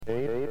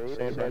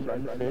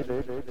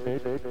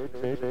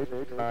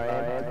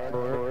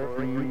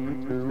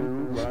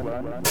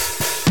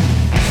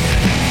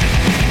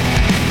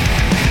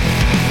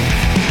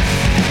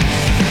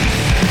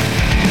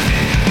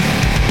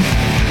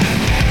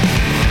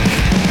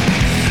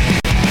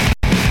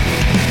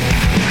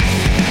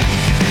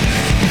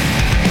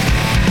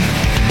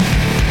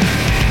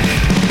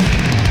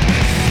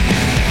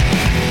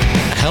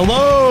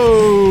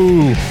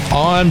Hello,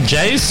 I'm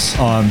Jace.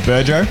 I'm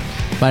Virgo.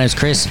 My name's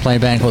Chris, playing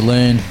a band called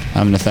Loon.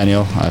 I'm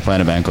Nathaniel. I play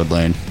in a band called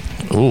Loon.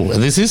 Ooh,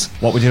 and this is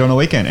What we did on the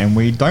weekend, and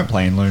we don't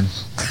play in Loon.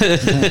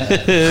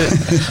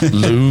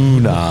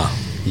 Luna.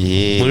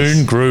 Yes.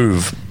 Loon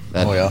Groove.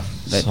 Oh, yeah.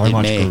 That So hit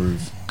much me.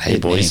 groove. Hey,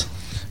 Hit boys.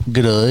 me.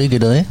 Good eye,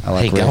 good eye. I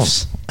like Hey, go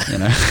riffs. You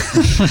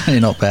know.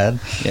 You're not bad.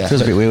 Yeah.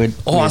 Feels a bit weird.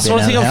 Oh, I Weird saw a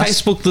being thing out on of the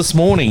house. Facebook this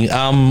morning.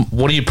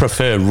 What do you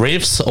prefer,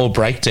 riffs or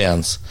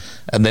breakdowns?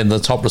 And then the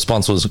top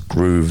response was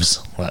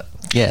grooves. Like,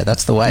 Yeah,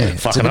 that's the way. It's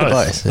a fucking bit of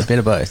oath. both. A bit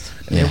of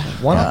both. Yeah.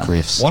 Why not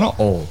riffs? Why not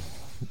all?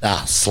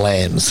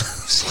 slams.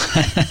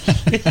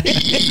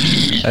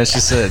 It's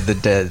just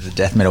the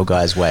death metal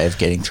guy's way of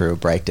getting through a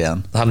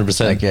breakdown.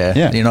 100%. Like,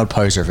 Yeah. You're not a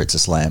poser if it's a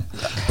slam.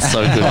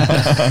 So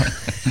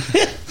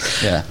good.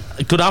 Yeah.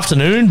 Good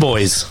afternoon,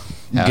 boys.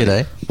 Good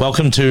eye.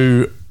 Welcome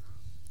to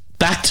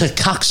Back to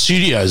Cuck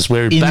Studios.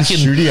 We're In back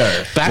studio.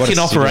 back What in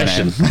a studio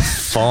operation. name.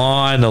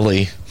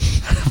 Finally.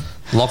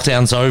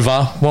 Lockdown's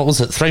over. What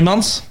was it, 3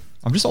 months?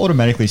 I'm just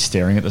automatically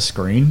staring at the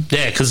screen.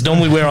 Yeah, because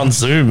normally we're on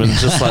Zoom and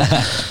just like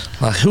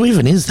who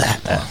even is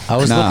that? I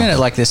was Nah. looking at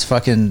like this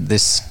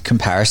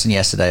comparison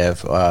yesterday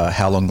of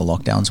how long the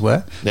lockdowns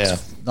were. Yeah.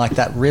 Like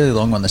that really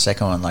long one, the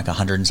second one, like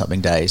 100 and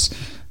something days.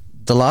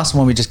 The last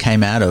one we just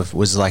came out of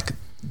was like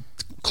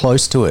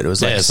close to it. It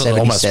was like Yeah, it's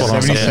almost 77 spot or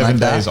on. something 77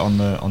 like days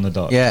that. on the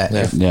dot.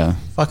 Yeah. Yeah.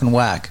 Fucking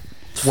whack.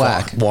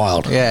 Whack.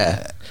 Wild.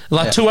 Yeah.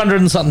 Like 200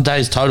 and something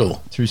days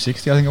total.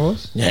 260, I think it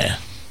was. Yeah.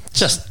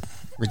 Just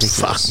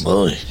Ridiculous. fuck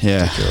boy.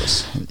 Yeah.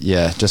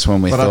 Yeah. Just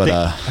when we But thought,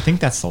 I think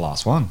that's the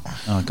last one.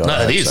 Oh, God. No,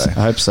 I it hope is. so. I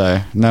hope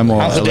so. No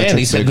more Uncle Dan,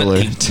 he electric said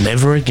boogaloo.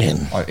 never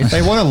again. If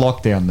they want to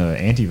lock down the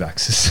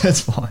anti-vaxxers, that's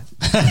fine.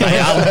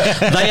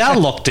 They are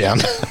locked down.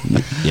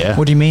 Yeah.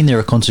 What do you mean there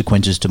are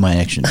consequences to my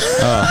actions?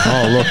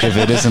 Oh, look, if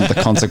it isn't the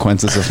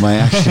consequences of my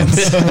actions.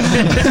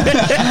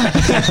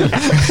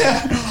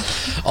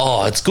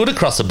 Oh, it's good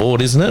across the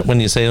board, isn't it? When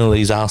you see all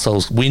these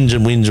assholes whinge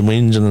and whinge and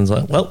whinge, and it's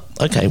like, well,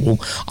 okay, well,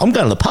 I'm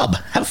going to the pub.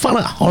 Have fun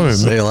at home.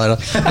 See you later.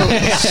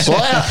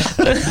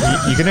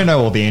 You're going to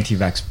know all the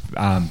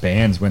anti-vax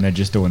bands when they're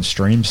just doing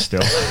streams still.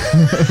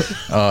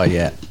 Oh,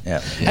 yeah. Yeah.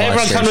 Hey,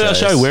 everyone, come to our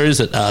show. Where is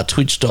it?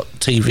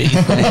 Twitch.tv.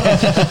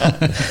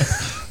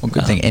 Well,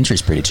 good thing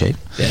entry's pretty cheap.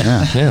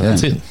 Yeah,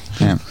 that's it.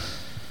 Yeah.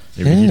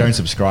 If you don't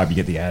subscribe, you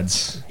get the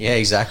ads. Yeah,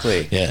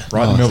 exactly. Yeah.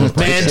 Right in the middle of the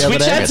Man, The other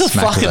Twitch day, ads I are get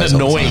smacked with fucking those all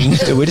the time. annoying.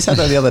 Dude, we just had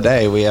that the other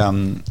day.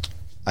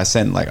 I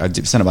sent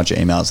a bunch of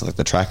emails with like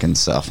the track and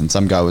stuff, and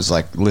some guy was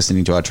like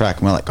listening to our track,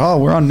 and we're like, oh,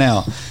 we're on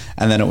now,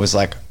 and then it was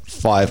like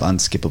 5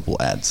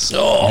 unskippable ads.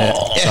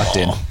 Oh, Sucked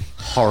in.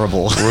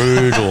 Horrible.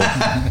 brutal.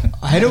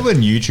 I hate it when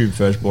YouTube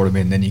first brought them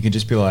in, then you can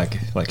just be like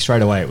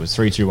straight away it was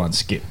 3, 2, 1,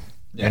 skip.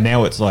 And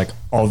now it's like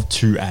of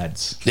 2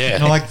 ads. Yeah.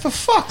 And I'm like, for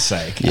fuck's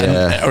sake.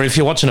 Yeah. Or if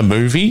you're watching a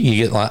movie, you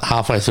get like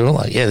halfway through it,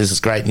 like, yeah, this is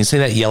great. And you see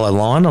that yellow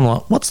line, I'm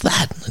like, what's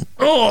that? And,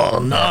 oh,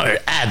 no.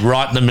 Ad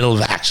right in the middle of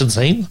the action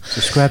scene.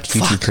 Subscribe to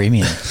YouTube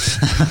Premium.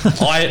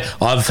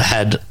 I've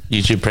had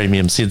YouTube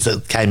Premium since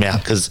it came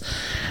out because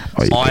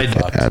Oh, you I could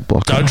get ad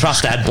blocker. don't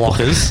trust ad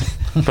blockers.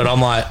 But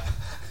I'm like,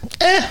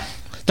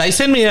 They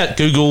send me out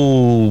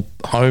Google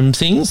Home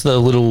things, the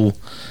little...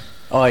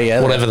 Oh,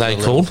 yeah. Whatever they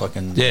called.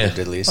 Fucking Yeah.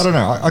 diddlies. I don't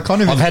know. I can't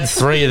even. I've had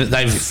 3 of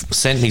they've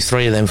sent me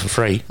 3 of them for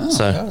free.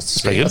 So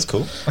that's pretty good. That's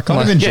cool. I kind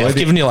Like, of enjoy. yeah, I've the,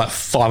 given you like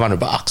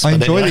 $500. I but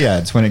enjoy anyway. the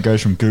ads when it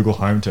goes from Google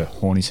Home to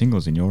horny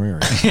singles in your area.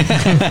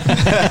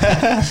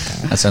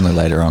 That's only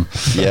later on.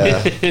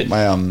 Yeah,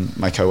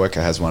 my coworker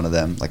has one of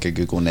them, like a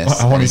Google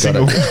Nest. I want and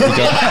a he got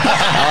single.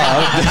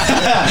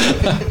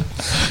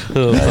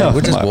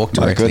 We'll just My- walk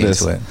my directly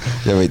goodness. into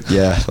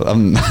it.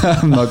 I'm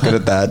not good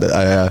at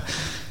that.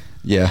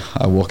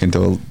 I walk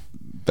into a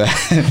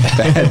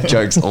bad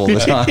jokes all the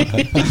time.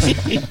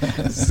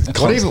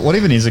 What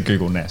even is a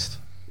Google Nest?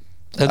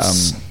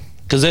 It's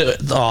because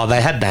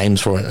they had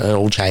names for it. It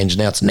all changed.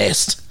 Now it's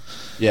Nest.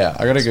 Yeah,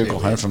 I got a Google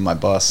Home from my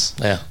boss.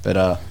 Yeah.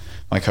 But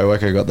my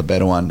coworker got the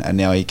better one, and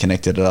now he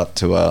connected it up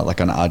to like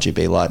an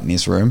RGB light in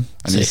his room,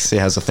 and he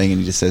has a thing, and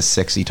he just says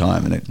 "sexy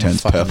time," and it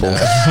turns purple.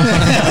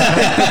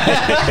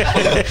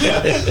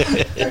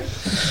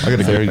 I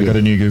got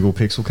a new Google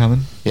Pixel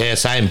coming. Yeah,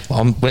 same.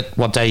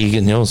 What day are you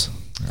getting yours?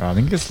 I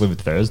think it's delivered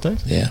Thursday.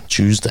 Yeah,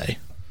 Tuesday.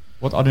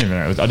 What I don't even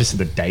know. I just said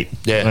the date.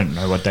 Yeah. I don't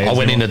know what day. I it's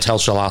went on. into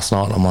Telstra last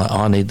night. And I'm like,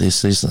 I need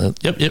this.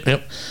 Yep.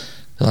 They're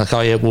like, oh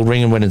yeah, we'll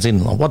ring him when it's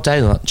in. I'm like, what day?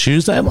 They're like,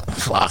 Tuesday. I'm like,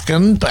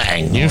 fucking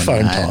bang, new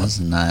phone time.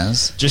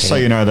 Nice. Just so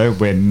you know, though,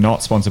 we're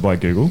not sponsored by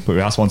Google, but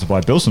we are sponsored by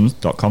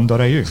Bilsons.com.au.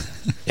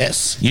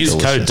 Yes, use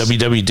Delicious. code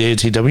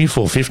WWDTW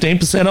for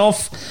 15%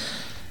 off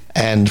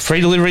and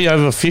free delivery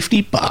over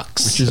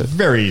 $50. Which is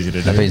very easy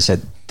to That do. being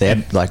said,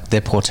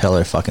 their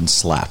Portello fucking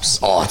slaps.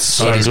 Oh, it's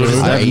so It is good.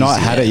 isn't it? I've not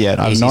had it yet.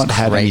 It I've is not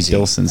had any crazy.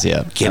 Bilsons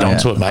yet. Get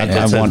onto it, mate.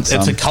 I want It's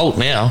a some. cult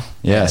now.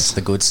 Yeah, it's Yes.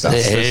 the good stuff.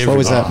 Yeah. What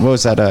was that? What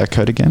was that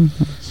code again?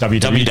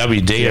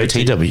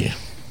 WWDOTW.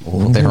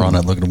 They're on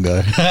it. Look at them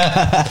go.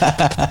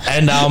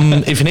 And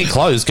if you need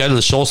clothes, go to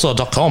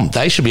theshortsaw.com.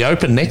 They should be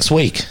open next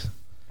week.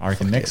 I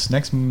reckon next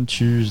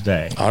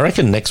Tuesday. I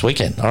reckon next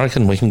weekend. I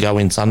reckon we can go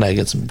in Sunday and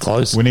get some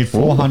clothes. We need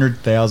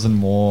 400,000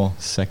 more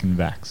second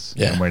vax.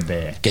 Yeah. And we're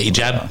there. Get your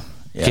jab.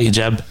 Yeah. Get your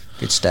jab.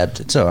 Get stabbed.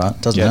 It's all right,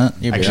 doesn't Yeah. it?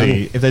 You'll be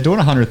Actually, if they're doing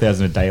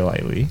 100,000 a day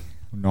lately,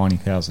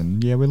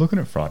 90,000, yeah, we're looking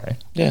at Friday.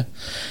 Yeah.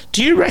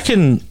 Do you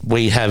reckon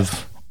we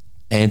have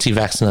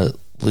anti-vaccinated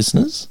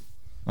listeners?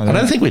 I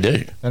don't think we do.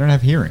 They don't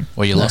have hearing.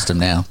 well, you lost them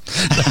now.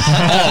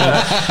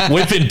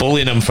 We've been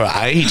bullying them for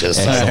ages.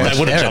 So Yeah, they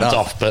would have fair jumped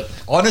enough. off, but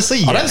Honestly,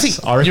 yes. I don't think-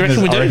 I reckon, you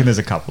reckon we I do? reckon there's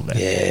a couple there.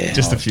 Yeah.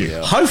 Just a few.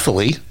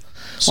 hopefully.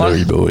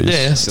 Sorry, boys.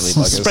 Yeah, Silly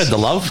buggers. spread the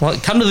love.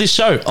 Like, come to this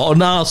show. Oh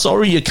no,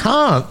 sorry, you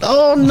can't.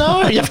 Oh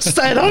no, you have to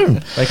stay at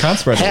home. They can't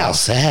spread the How love.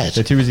 sad.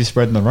 They're too busy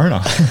spreading the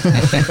Rona.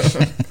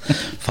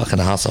 Fucking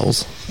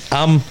assholes.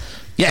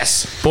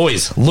 Yes,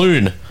 boys.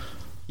 Loon,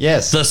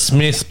 Yes. the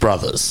Smith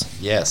brothers.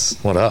 Yes.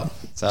 What up?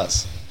 It's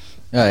us.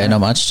 Oh, yeah, not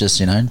much.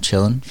 Just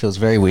chilling. Feels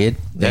very weird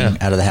being Yeah.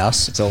 out of the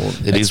house. It's all.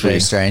 It is very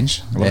weird.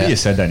 strange. I love that Yeah. you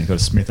said that and you've got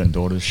a Smith and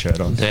Daughters shirt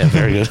on. Yeah,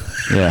 very good.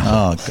 Yeah.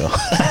 Oh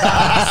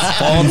god.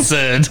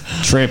 Sponsored.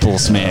 Triple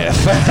Smith.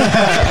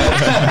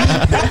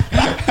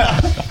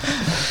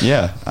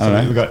 Yeah. I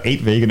don't We've know. got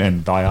Eat Vegan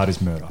and Die Hard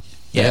is Murder.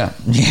 Yeah.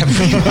 Yeah.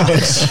 Pretty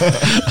much.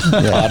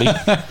 Party.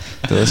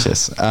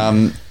 Delicious.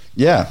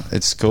 Yeah,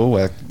 it's cool.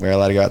 We're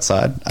allowed to go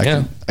outside.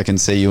 Yeah. I can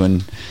see you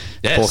in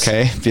Yes.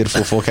 4K,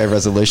 beautiful 4K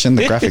resolution.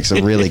 The graphics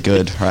are really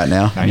good right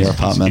now No, in your he's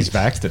apartment.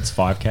 vaxxed. It's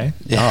 5K.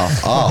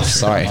 Oh,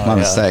 sorry, my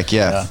mistake.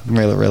 Yeah,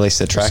 really released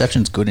the track.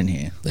 Reception's good in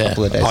here. Yeah.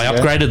 Couple of days I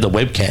ago. upgraded the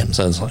webcam,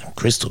 so it's like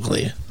crystal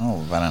clear. Oh,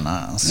 very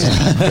nice.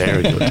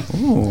 Very good.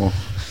 Ooh.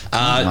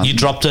 You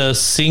dropped a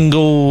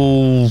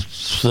single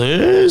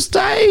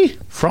Thursday,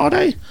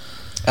 Friday.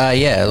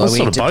 Yeah, Well, we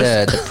sort of did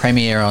both. the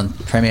premiere on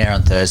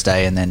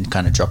Thursday, and then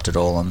kind of dropped it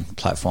all on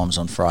platforms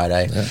on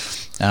Friday.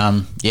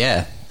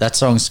 Yeah, that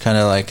song's kind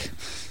of like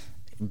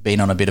been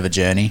on a bit of a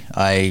journey.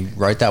 I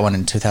wrote that one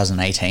in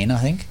 2018, I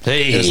think.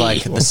 Hey. It was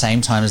like at the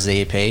same time as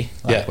the EP. Like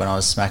Yeah. when I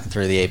was smacking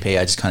through the EP,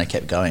 I just kind of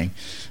kept going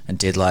and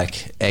did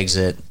like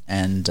Exit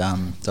and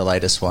the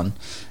latest one.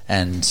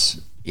 And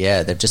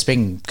yeah, they've just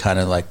been kind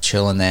of like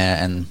chilling there.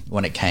 And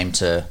when it came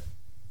to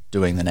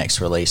doing the next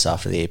release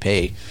after the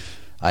EP,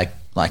 I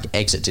like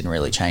Exit didn't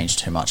really change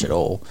too much at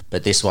all.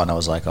 But this one, I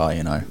was like, I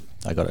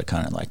got to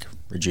kind of like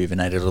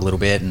rejuvenate it a little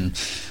bit, and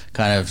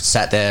kind of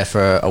sat there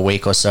for a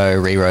week or so,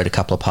 rewrote a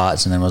couple of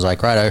parts, and then was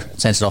like, righto,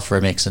 sent it off for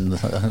a mix, and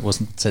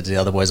said to the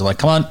other boys, I'm like,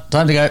 come on,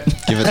 time to go.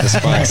 Give it the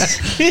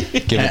spice. Give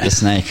it the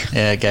snake.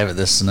 Yeah, gave it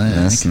the snake.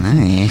 The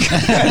snake.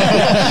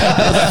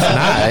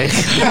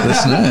 The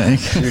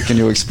snake. Can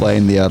you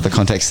explain the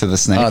context of the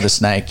snake? Oh, the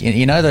snake.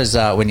 You know those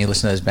when you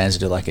listen to those bands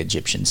that do like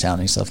Egyptian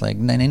sounding stuff, like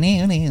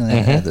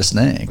the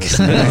snake.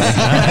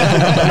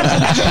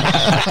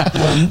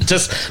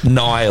 Just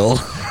Nile.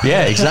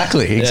 Yeah,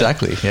 exactly.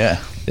 Yeah.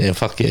 Yeah,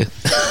 fuck yeah.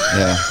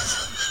 Yeah.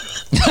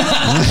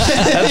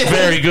 That's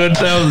very good.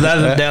 Now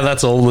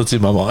that's all that's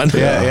in my mind.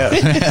 Yeah.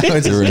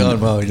 It's just going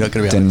well. You're not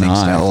going to be able to think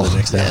Denial. for the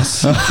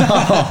next hour.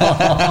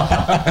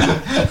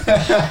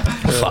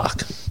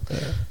 Fuck.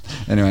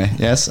 Anyway,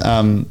 yes.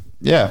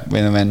 Yeah.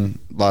 When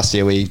last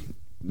year we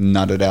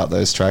nutted out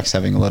those tracks,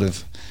 having a lot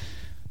of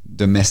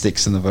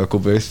domestics in the vocal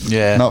booth.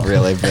 Yeah. Not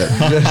really, but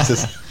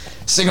just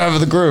sing over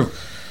the group.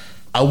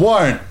 I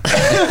won't.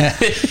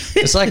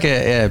 It's like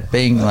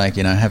being like,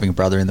 having a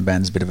brother in the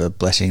band is a bit of a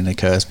blessing and a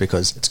curse,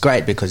 because it's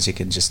great because you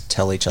can just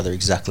tell each other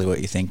exactly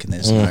what you think, and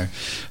there's no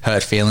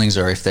hurt feelings,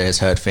 or if there's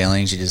hurt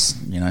feelings, you just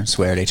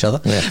swear at each other.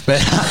 Yeah.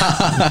 But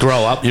Grow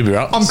up, you'll be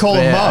right. I'm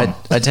calling yeah, mum.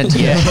 I tend to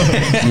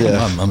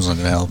Yeah. Mum's not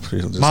going to help.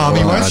 Just Mum,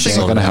 you won't just sing It's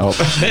not going to help.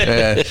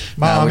 Yeah.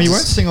 Mum, we you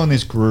won't just- sing on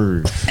this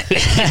groove.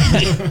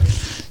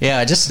 Yeah,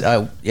 I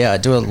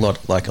do a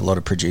lot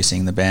of producing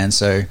in the band.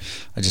 So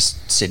I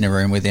just sit in a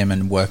room with him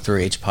and work through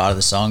each part of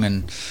the song,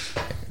 and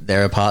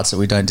there are parts that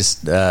we don't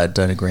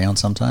agree on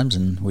sometimes,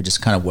 and we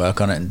just kind of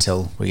work on it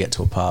until we get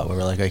to a part where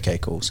we're like, okay,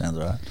 cool, sounds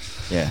all right.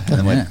 Yeah, and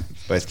then Yeah. we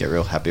both get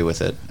real happy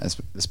with it.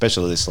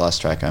 Especially this last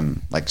track,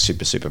 I'm like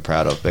super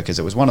proud of, because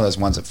it was one of those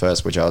ones at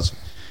first which I was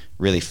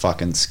really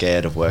fucking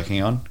scared of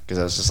working on, because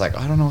I was just like,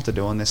 I don't know what to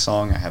do on this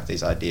song. I have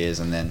these ideas,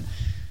 and then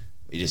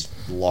we just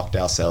locked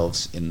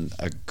ourselves in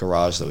a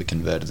garage that we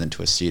converted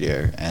into a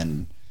studio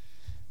and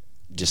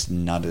just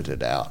nutted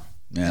it out.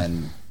 Yeah.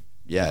 And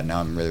yeah, now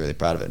I'm really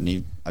proud of it.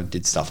 And I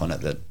did stuff on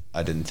it that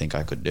I didn't think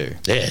I could do.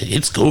 Yeah,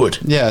 it's good.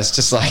 Yeah, it's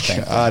just like,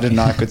 I didn't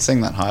know I could sing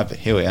that high, but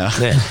here we are.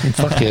 Yeah,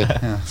 fuck yeah.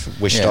 Yeah,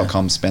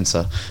 Wish.com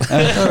Spencer.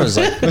 I thought it was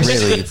like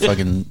really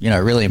fucking,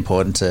 really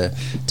important to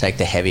take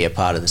the heavier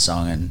part of the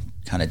song and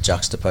kind of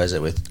juxtapose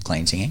it with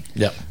clean singing.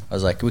 Yep. I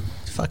was like,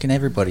 fucking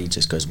everybody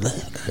just goes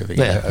over,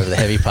 Yeah. over the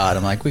heavy part.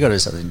 I'm like, we got to do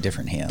something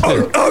different here.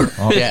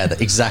 Yeah,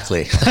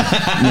 exactly.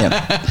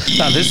 Yeah.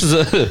 No, this is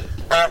a.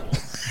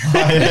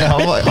 Yeah,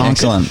 I'm like,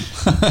 Excellent.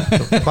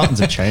 the buttons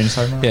have changed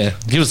so much. Yeah,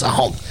 give us a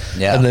honk.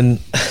 Yeah. And then,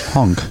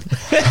 Honk.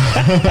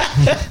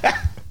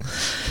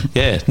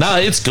 yeah. No,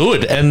 it's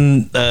good.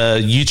 And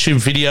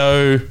YouTube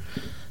video.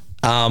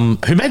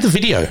 Who made the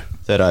video?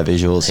 Third Eye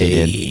Visuals, he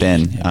Hey, did.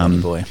 Ben. Benny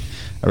boy.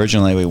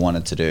 Originally, we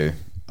wanted to do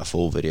a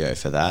full video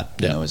for that.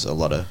 Yeah. There was a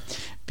lot of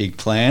big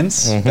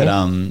plans, but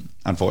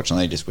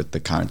unfortunately, just with the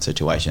current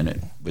situation,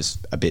 it was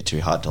a bit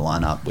too hard to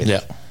line up with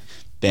Yeah.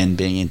 Ben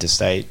being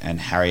interstate, and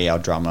Harry, our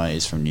drummer,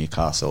 is from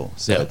Newcastle.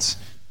 So Yeah. it's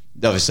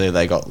obviously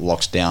they got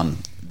locked down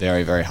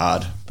very, very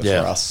hard before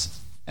Yeah. us.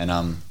 And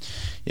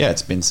yeah,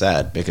 it's been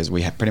sad because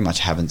we pretty much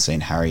haven't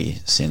seen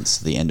Harry since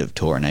the end of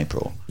tour in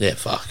April. Yeah,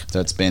 fuck.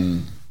 So it's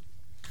been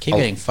Keep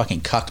getting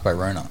fucking cucked by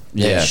Rona.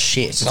 Yeah.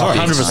 Shit. Oh,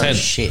 100%.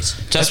 Shit.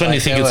 Just when you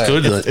think there it's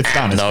were- good, It's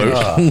done. It's no.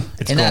 finished.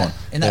 It's in gone.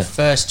 that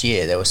first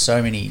year, there were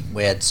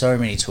we had so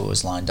many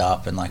tours lined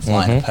up, and like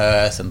flying to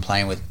Perth and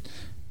playing with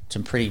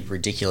some pretty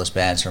ridiculous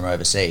bands from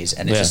overseas,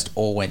 and it Yeah. just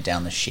all went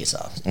down the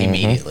shitter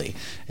immediately.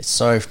 It's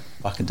so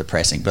fucking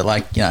depressing. But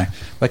like, you know,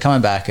 we're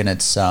coming back, and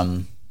it's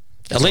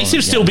At least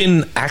you've still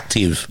been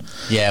active.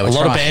 Yeah, a we're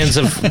lot of trying. bands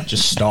have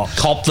Just stop.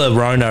 copped the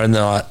Rona and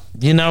they're like,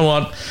 you know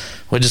what?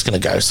 We're just going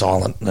to go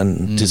silent Mm.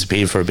 and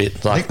disappear for a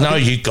bit. Like, no,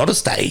 you got to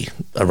stay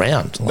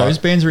around. Like, Those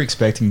bands are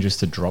expecting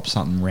just to drop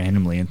something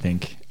randomly and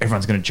think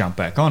everyone's going to jump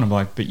back on. I'm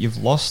like, but you've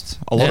lost.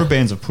 A lot Yeah. of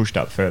bands have pushed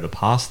up further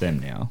past them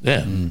now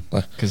yeah,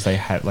 like, because they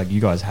have, like,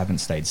 you guys haven't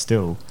stayed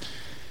still.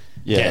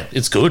 yeah,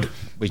 it's good.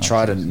 we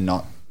try to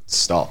not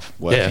stop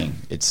working.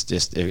 It's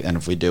just, and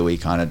if we do, we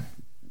kind of,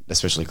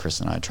 especially Chris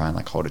and I, try and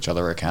like hold each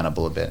other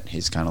accountable a bit.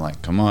 He's kind of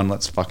like, come on,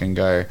 let's fucking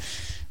go.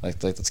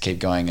 Like, let's keep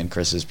going. And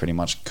Chris is pretty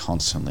much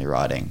constantly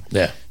writing.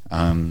 Yeah,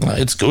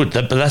 it's good,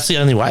 but that's the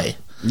only way.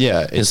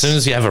 Yeah. As soon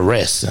as you have a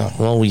rest,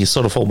 well, you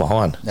sort of fall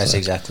behind. That's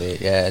exactly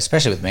it. Yeah,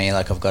 especially with me,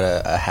 like I've got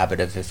a habit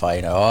of if I,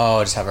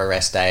 I'll just have a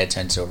rest day, it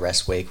turns to a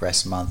rest week,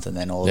 rest month, and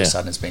then all of Yeah. a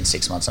sudden it's been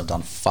 6 months, I've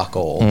done fuck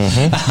all.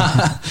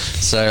 Mm-hmm.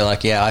 So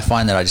like, yeah, I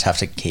find that I just have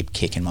to keep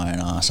kicking my own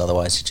ass,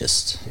 otherwise you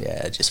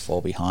just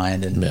fall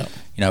behind. And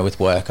Yeah. with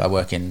work, I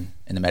work in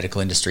the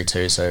medical industry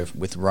too, so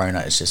with Rona,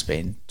 it's just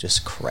been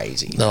just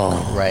crazy,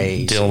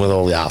 crazy. Dealing with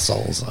all the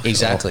assholes. Like,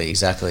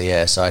 Exactly,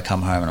 yeah. So I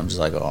come home and I'm just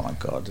like, oh my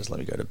god, just let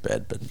me go to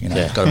bed. But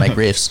Yeah. got to make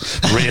riffs.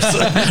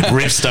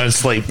 riffs don't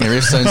sleep. Yeah,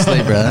 riffs don't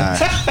sleep, brother.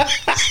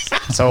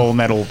 it's all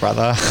metal,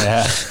 brother.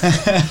 Yeah.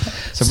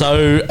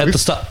 So at the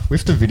start,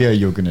 With the video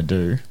you're going to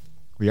do,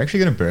 were you actually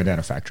going to burn down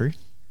a factory?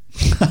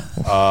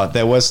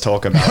 There was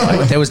talk about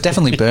like, There was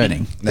definitely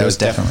burning. there was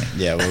definitely,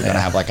 yeah, we were going to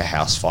have like a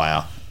house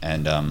fire.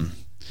 And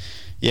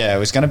yeah, it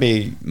was going to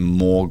be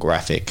more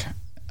graphic.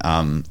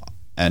 And,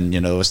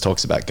 there was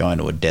talks about going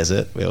to a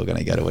desert. We were going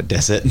to go to a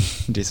desert and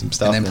do some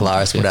stuff. And then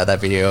Polaris put out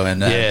that video,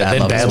 and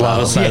then Bad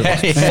Love as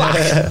as well.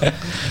 well.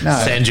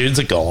 No, Sand dunes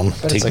are gone.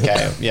 but it's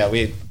okay. Yeah,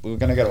 we were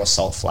going to go to a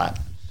salt flat.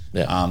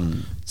 Yeah.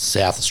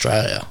 South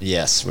Australia.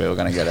 Yes, we were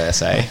going to go to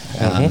SA.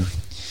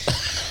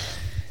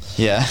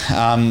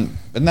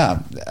 But no,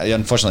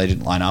 unfortunately, it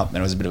didn't line up, and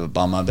it was a bit of a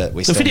bummer. But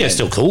we The video's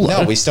still cool,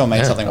 though. No, we still made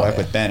Yeah. something work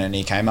with Ben, and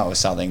he came up with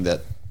something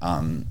that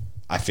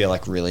I feel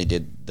like really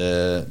did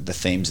the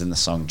themes in the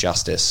song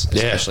justice,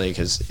 Yeah. especially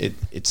because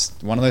it's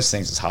one of those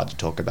things that's hard to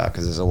talk about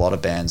because there's a lot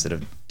of bands that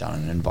have done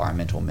an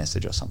environmental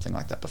message or something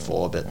like that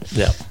before, but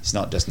Yeah. it's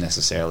not just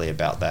necessarily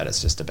about that.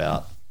 It's just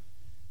about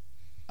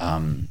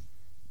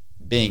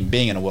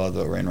being in a world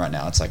that we're in right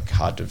now. It's like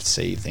hard to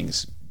see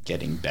things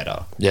getting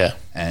better. Yeah.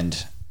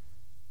 And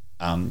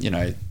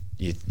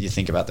you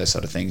think about those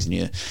sort of things, and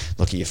you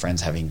look at your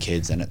friends having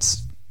kids, and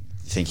it's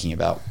thinking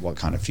about what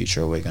kind of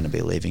future we're going to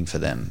be leaving for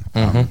them.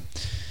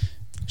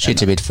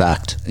 Shit's a bit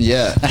fucked.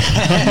 Yeah,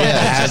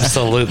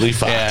 Absolutely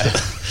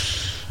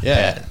fucked.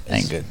 yeah,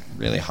 ain't it's good.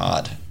 really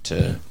hard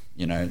to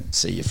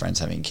see your friends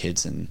having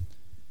kids and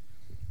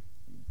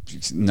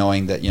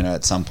knowing that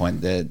at some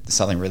point there's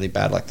something really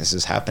bad like this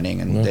is happening,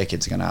 and their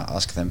kids are going to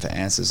ask them for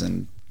answers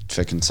and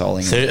for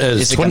consoling.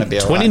 There's Is it going to be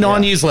all right?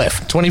 29 Yeah. years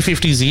left.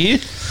 2050's a year.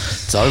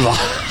 It's over.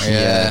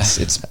 Yeah,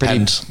 it's pretty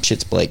And-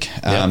 shit's bleak.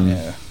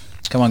 Yeah.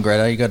 Come on,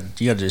 Greta, you got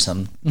to do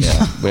something.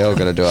 Yeah, we all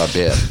got to do our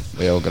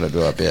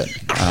bit.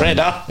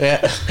 Greta. Yeah.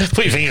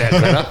 Put your finger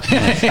out,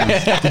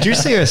 Greta. Did you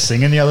see her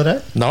singing the other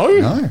day? No?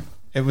 No.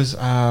 It was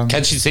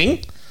Can she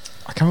sing?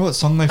 I can't remember what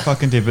song they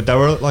fucking did, but they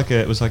were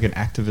it was like an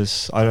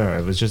activist. I don't know.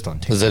 It was just on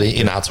TikTok. Was it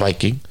in Arts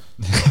Waking?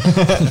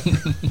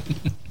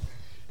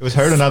 It was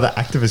her and another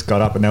activist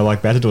got up and they were like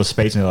about to do a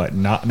speech and they're like,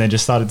 nah, and then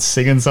just started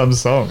singing some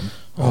song.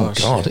 Oh,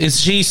 God. Is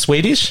she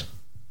Swedish?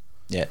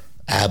 Yeah.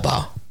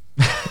 ABBA.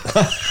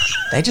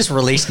 They just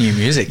released new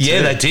music. Yeah,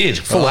 too. they did.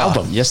 Full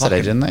album. Yesterday,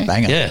 didn't they?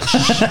 Banger. Yeah.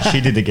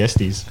 She did the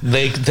guesties.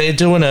 They're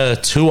doing a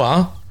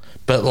tour,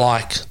 but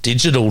like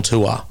digital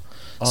tour.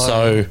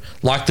 So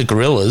like the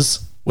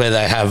Gorillas, where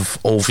they have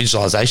all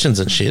visualizations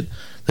and shit,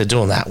 they're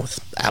doing that with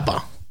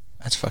ABBA.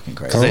 That's fucking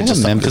crazy. Are all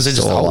the members they're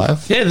just still old.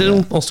 alive? Yeah,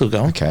 they're all still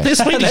going. Okay. They're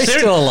Swedish. They're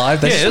still alive.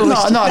 They Yeah, still- No,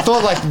 I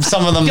thought like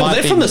some of them yeah, might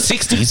they're be from the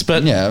 60s,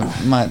 but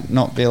might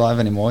not be alive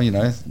anymore.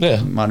 Yeah.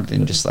 might have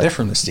been just like They're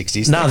from the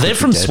 60s. no, they're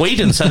from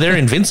Sweden, so they're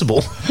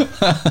invincible.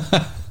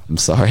 I'm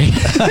sorry.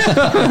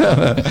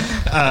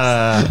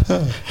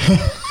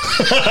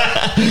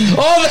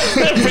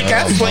 Rick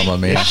Astley. Mamma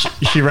mia.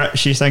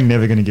 She's saying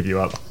never going to give you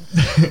up.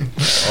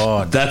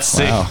 Oh, That's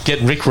sick. wow. Get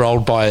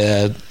rickrolled by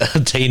a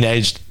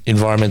teenage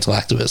environmental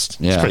activist.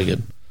 Yeah. It's pretty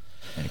good.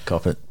 Yeah,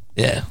 cop it.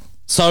 Yeah.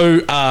 So,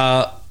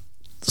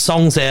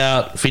 songs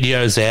out,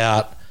 videos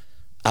out.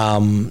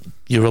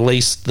 You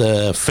released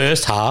the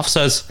first half.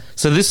 So this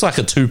is like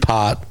a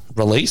 2-part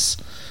release,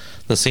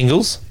 the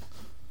singles.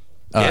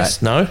 All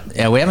yes, right. no?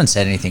 Yeah, we haven't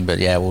said anything, but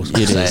yeah, we'll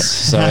It say is. it.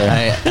 So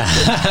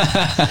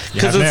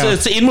Because now.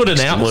 it's inward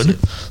and outward.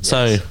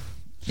 So,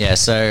 Yeah,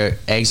 so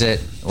Exit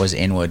was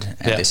inward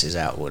and Yeah. this is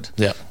outward.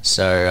 yeah.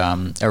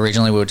 So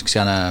originally we were just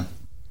gonna.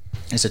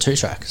 It's a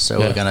 2-track, so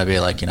Yeah. we're gonna be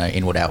like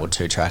inward outward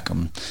 2-track.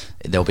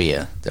 There'll be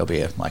a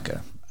like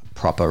a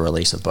proper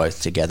release of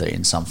both together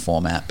in some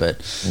format, but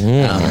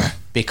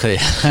because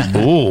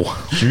Ooh.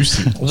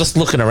 Juicy. I'm just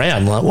looking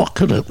around like, what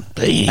could it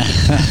be?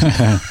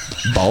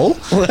 bowl.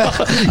 Yes.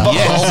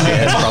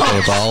 yeah, it's probably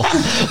a bowl.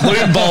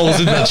 Blue bowls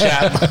in the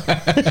chat.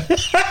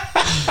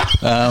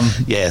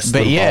 Yes. But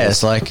little yeah, bowls.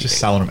 it's like Just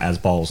selling them as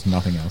bowls,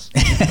 nothing else.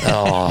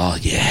 Oh,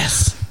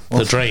 yes.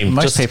 The dream.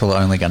 most Just- people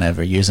are only going to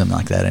ever use them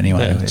like that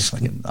anyway. Yeah. It's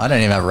like, I don't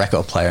even have a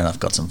record player, and I've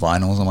got some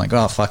vinyls. I'm like,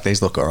 oh fuck,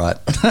 these look alright.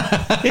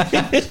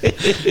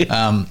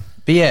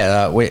 But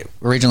yeah, we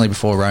originally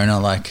before Rona,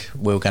 like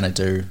we were going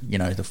to do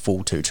the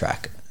full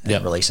 2-track and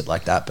Yep. release it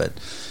like that, but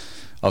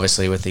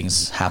obviously with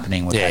things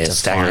happening, we've Yeah, had to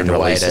staggering find a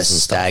way to releases and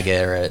stuff.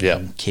 stagger it Yep.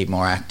 and keep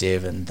more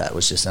active, and that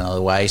was just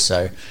another way.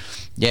 So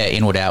yeah,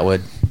 inward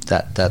outward,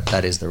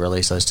 that is the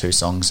release. Those 2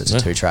 songs, it's a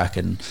 2-track,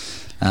 and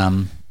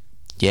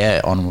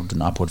yeah, onward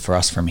and upward for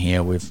us from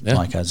here. We've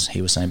like as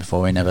he was saying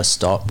before, we never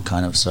stop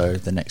kind of. So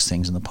the next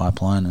thing's in the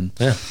pipeline, and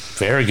Yeah,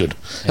 very good.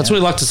 That's what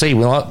we like to see.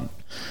 We like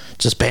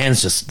just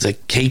bands just to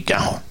keep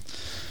going.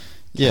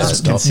 Yeah.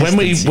 When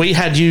we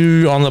had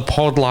you on the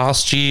pod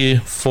last year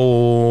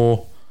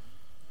for,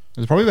 It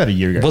was probably about a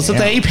year ago. was it now.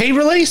 the EP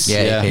release?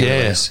 yeah, Yeah. EP Yeah.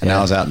 release, And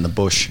I was out in the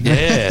bush.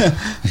 Yeah.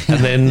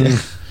 And then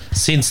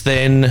since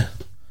then,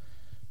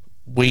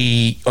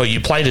 you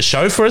played a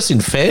show for us in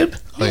Feb.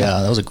 Oh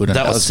yeah, that was a good one.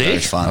 That was very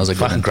sick. fun. That was a good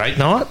fucking one. great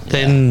night.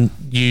 Then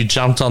you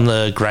jumped on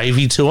the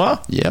Gravy tour.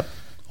 Yep.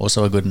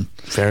 Also a good one.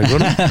 Very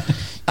good.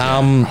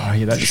 Oh,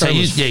 yeah, that show So you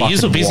was were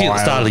fucking busy at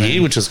the start of the wild, year,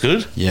 man. which is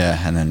good. Yeah,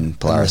 and then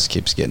Polaris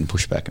keeps getting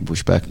pushed back and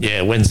pushed back.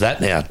 Yeah, when's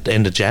that now?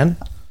 End of Jan?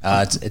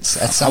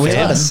 It's Are we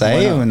allowed to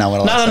say? Why not? No, we're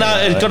not allowed to No,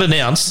 say it got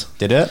announced.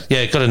 Did it? Yeah,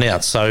 it got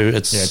announced. So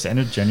it's Yeah, it's end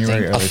of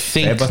January, I early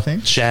think, Feb, I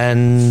think.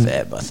 Jan.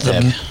 Feb, I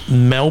the think.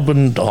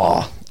 Melbourne.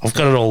 Oh, I've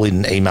got it all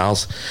in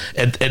emails.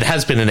 It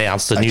has been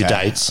announced the new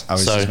Okay. dates. I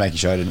was so just making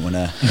sure I didn't want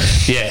to.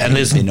 yeah, and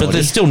be naughty.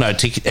 there's still no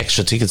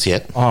extra tickets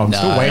yet. Oh, I'm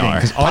still No, waiting no.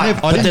 because But I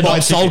they're didn't buy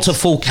not sold to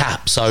tickets. full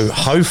cap. So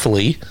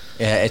hopefully,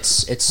 Yeah,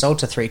 it's sold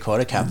to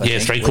 3/4 cap. I yeah,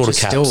 think, 3/4 which is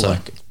cap. Still So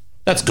like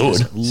that's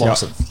good.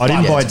 lots Yeah, of. I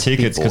didn't yeah, buy it's a big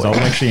tickets because I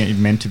board. was actually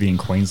meant to be in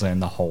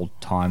Queensland the whole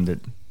time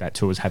that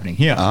tour was happening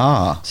here.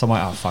 Ah. So I'm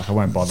like, oh fuck, I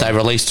won't bother. They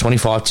released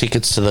 25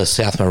 tickets to the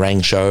South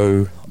Morang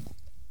show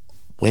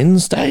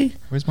Wednesday.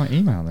 Where's my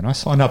email then? I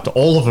signed up to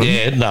all of them.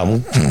 Yeah, no,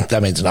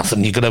 that means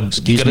nothing. You got to me,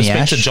 speak to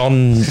Ash.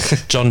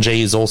 John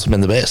G is awesome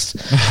and the best.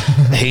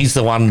 He's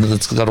the one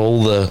that's got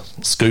all the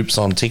scoops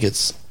on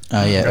tickets.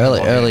 Oh yeah, gonna log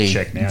in and early,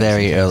 check now,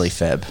 very just in early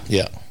Feb.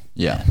 Yeah,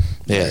 Yeah.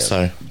 yeah.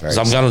 So very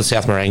I'm going to the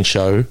South Morang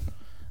show.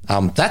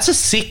 That's a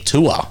sick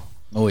tour.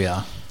 Oh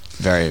yeah,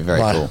 Very, very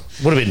Like, cool.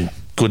 would have been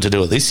good to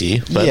do it this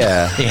year, but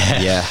Yeah.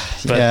 Yeah. Yeah.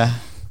 But- Yeah.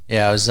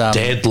 yeah. I was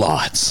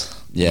Deadlights.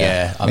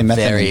 Yeah, I I'm mean,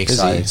 Method very Man busy.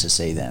 excited to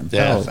see them.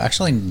 Yeah. I've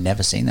actually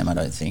never seen them. I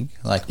don't think.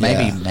 Like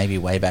Yeah. maybe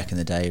way back in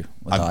the day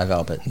with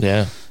Ival, but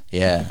Yeah,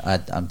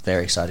 I'm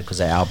very excited because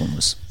their album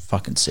was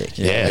fucking sick.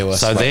 yeah. it was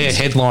So they're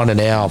fucking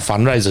headlining our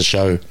fundraiser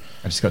show.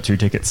 I just got 2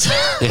 tickets.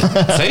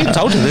 Yeah. See, I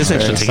told you there's Very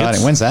extra exciting.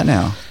 tickets. When's that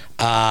now?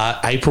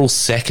 April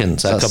 2nd.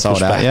 So Is that that got sold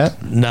pushed out back.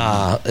 yet?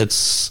 Nah,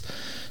 it's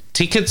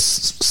tickets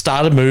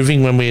started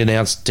moving when we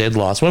announced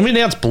Deadlights. When we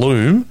announced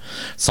Bloom,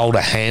 sold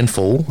a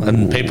handful,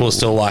 and people were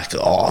still like,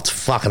 "Oh, it's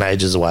fucking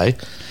ages away."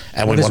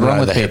 And What we is wanted wrong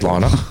to know with the people?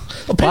 headliner.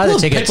 Well, Buy the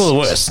tickets. people are the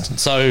worst.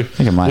 So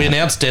it might we happen.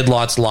 announced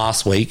Deadlights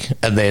last week,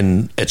 and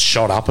then it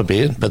shot up a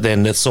bit, but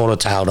then it sort of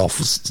tailed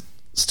off.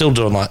 Still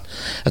doing like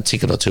a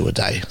ticket or 2 a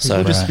day. So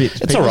People it's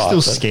people all are right.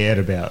 still but scared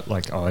about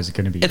like, oh, is it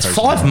going to be? It's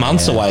posted 5 on?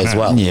 months away as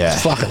well. Yeah.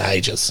 It's fucking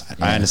ages.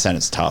 I understand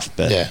it's tough,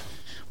 but Yeah.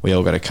 we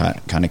all got to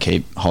kind of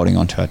keep holding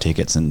on to our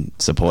tickets and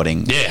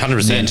supporting Yeah,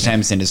 100%. the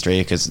entertainment industry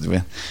because it's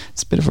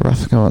a bit of a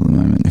rough go at the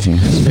moment. It's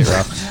a bit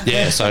rough.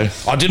 Yeah, so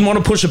I didn't want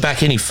to push it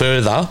back any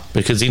further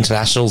because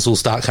internationals will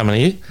start coming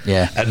here.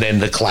 Yeah. And then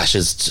the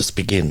clashes just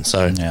begin.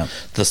 So Yeah.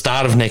 the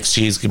start of next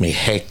year is going to be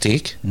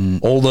hectic.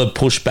 All the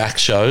pushback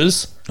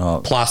shows, Oh.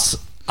 plus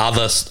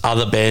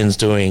other bands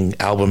doing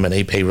album and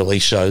EP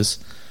release shows.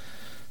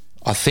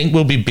 I think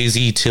we'll be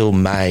busy till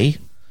May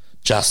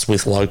just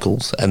with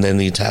locals, and then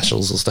the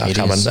internationals will start It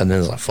coming, is- and then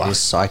it's like, fuck. It's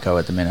psycho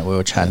at the minute. We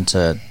were chatting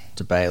to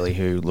Bailey,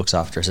 who looks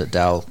after us at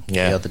Dell,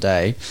 Yeah. the other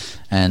day,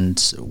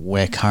 and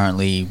we're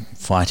currently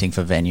fighting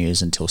for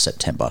venues until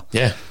September.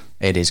 Yeah.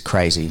 It is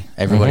crazy.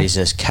 Everybody's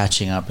just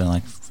catching up and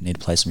like, we need to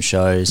play some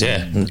shows.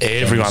 Yeah, and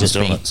everyone's just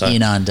doing being it, so-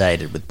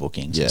 inundated with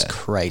bookings. It's Yeah.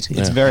 crazy.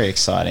 It's very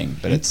exciting,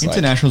 but it's like,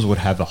 Internationals would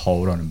have a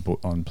hold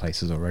on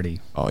places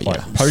already. Oh,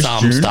 yeah. Post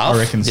Some June, stuff. I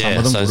reckon some Yeah,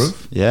 of them so would it's-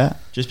 have. yeah.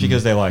 Just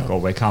because they're like, oh,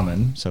 we're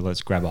coming, so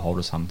let's grab a hold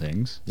of some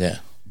things. Yeah.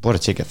 Bought a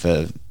ticket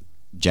for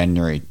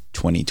January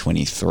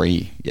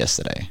 2023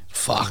 yesterday.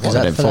 Fuck. Is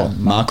that What for for that?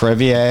 Mark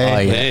Revier. Oh,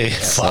 yeah. Yeah,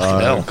 fuck So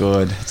hell.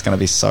 good. It's going to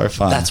be so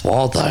fun. That's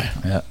wild though.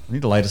 Yeah. I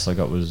think the latest I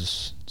got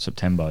was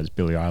September. Is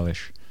Billie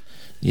Eilish.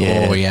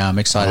 Yeah. Oh yeah, I'm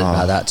excited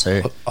about that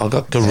too. I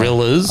got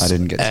Gorillas. I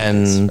didn't get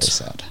tickets. and Very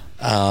sad.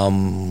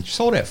 She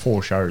sold out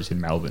 4 shows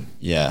in Melbourne.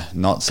 Yeah,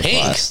 not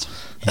surprised.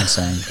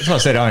 Insane. That's what I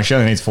said. Oh, she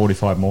only needs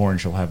 45 more, and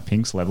she'll have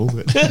Pink's level.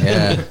 But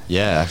Yeah.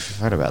 Yeah, I've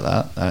heard about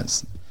that.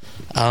 That's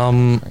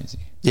um, crazy.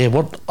 yeah,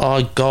 what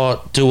I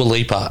got Dua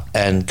Lipa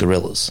and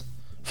Gorillas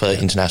for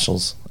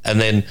internationals, and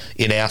then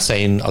in our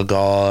scene I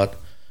got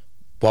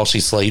While She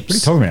what are you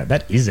Sleeps. talking about?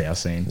 That is our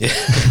scene.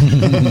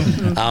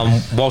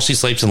 While She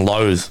Sleeps and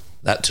Loathe,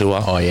 that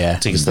tour. Oh, yeah.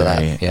 tickets to that.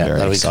 Very, Yeah, very that'd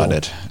be cool.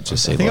 excited to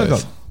see I think I Loathe.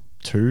 got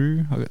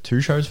 2. I got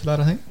 2 shows for that.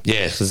 I think.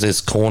 Yeah, because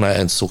there's Corner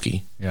and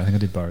Suki. Yeah, I think I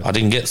did both. I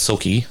didn't get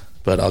Suki,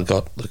 but I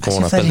got the As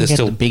Corner. if they But didn't there's get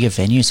still the bigger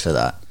venues for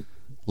that.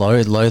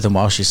 Low than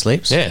While She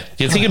Sleeps. yeah.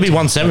 You'd think it'd be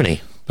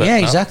 170. But Yeah,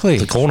 no, exactly.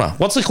 The Corner.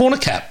 What's the Corner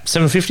cap?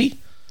 750,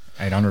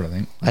 800, I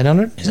think.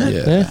 800. Is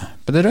it? Yeah.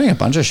 But they're doing a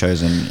bunch of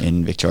shows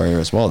in Victoria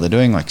as well. They're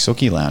doing like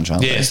Suki Lounge,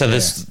 aren't Yeah, they? so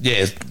there's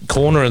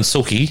Corner and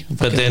Suki,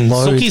 but then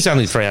load. Suki's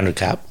only 300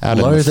 cap. Out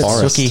in Loathe the at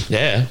forest. Suki.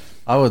 Yeah.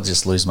 I would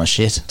just lose my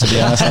shit. To be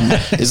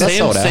honest, is that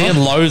sold out? Seeing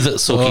Loathe at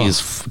Suki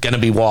is going to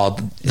be wild.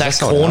 That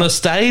sold corner out?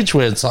 stage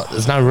where it's like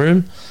there's no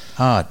room.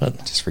 Oh,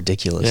 just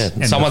ridiculous. Yeah,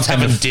 And someone's the-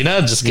 having and the- dinner,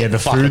 just Yeah, getting the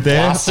fucking food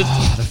there. blasted.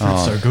 Oh, the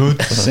food's so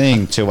good.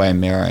 Seeing Two-Way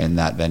Mirror in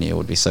that venue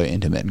would be so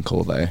intimate and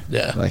cool, though.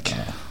 Yeah. Like,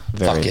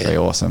 very, Fuck yeah. very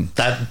awesome.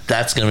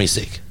 That's going to be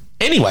sick.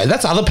 Anyway,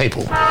 that's other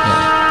people.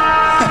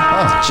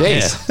 Oh,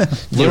 jeez.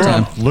 You're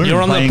on, Loon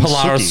you're on the playing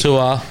Polaris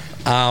Suki.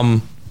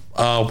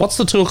 tour. What's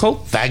the tour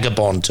called?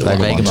 Vagabond tour.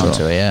 Vagabond. Vagabond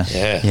Tour. tour, yeah.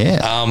 Yeah.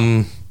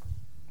 Yeah.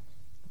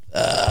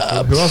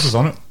 Who else was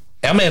on it?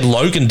 Our man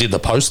Logan did the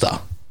poster.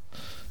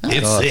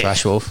 It's Oh, sick.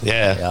 Thrash Wolf.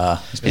 Yeah. Yeah.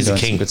 He's a Doing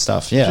king. some good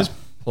stuff. Yeah. Just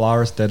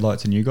Polaris,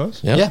 Deadlights, and you guys.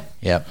 Yeah. Yeah.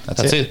 Yep.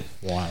 That's it.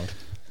 Wild.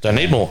 Don't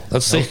need more.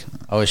 That's sick.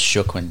 I was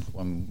shook when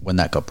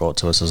that got brought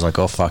to us. I was like,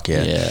 oh, fuck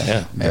yeah. Yeah.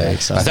 Yeah. Very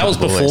exciting. That was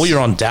Boys. before you're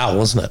on Dal,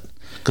 wasn't it?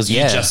 Because you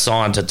Yeah. just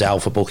signed to Dal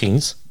for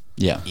bookings.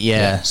 Yeah.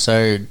 Yeah,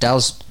 so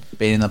Dal's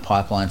been in the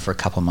pipeline for a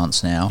couple of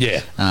months now.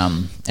 Yeah.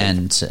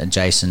 And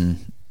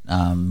Jason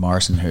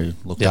Morrison, who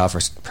looked Yeah. after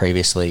us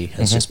previously,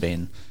 has just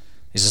been.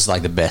 He's just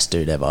like the best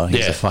dude ever.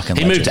 He's Yeah. a fucking.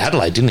 He legend. moved to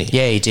Adelaide, didn't he?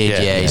 Yeah, he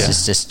did. Yeah, he's Yeah.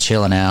 just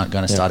chilling out,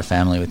 going to start a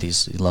family with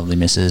his lovely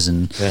missus,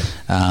 and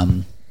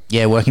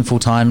Yeah. working full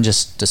time.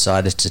 Just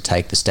decided to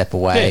take the step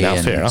away, Yeah, no,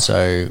 and fair enough.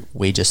 so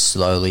we just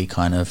slowly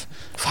kind of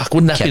Fuck,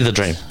 wouldn't that be Kept- the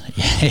dream?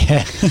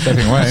 yeah,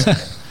 Stepping away.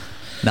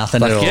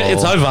 nothing Like, at all. yeah,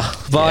 it's over.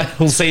 Bye.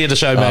 We'll see you at the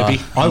show,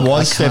 maybe. I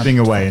was can't- stepping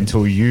away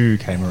until you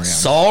came around.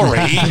 Sorry.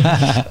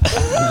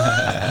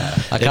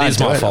 I It can't is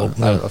do my it. fault.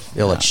 I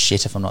feel like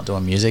shit if I'm not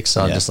doing music.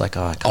 So I'm Yeah. just like,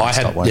 oh, I can't I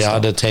stop. had won't I stop.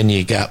 had a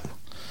 10-year gap.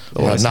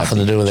 Always Nothing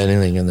to do with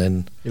anything, and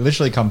then He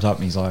literally comes up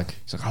and he's like,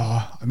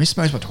 oh, I miss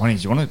most of my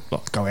 20s. You want to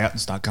like, go out and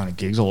start going to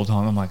gigs all the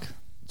time? I'm like,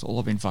 it's all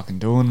I've been fucking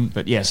doing.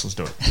 But yes, let's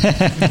do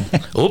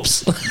it.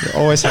 oops. You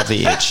always have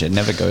the itch. It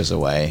never goes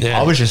away. Yeah.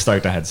 I was just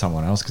stoked I had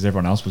someone else because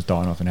everyone else was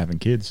dying off and having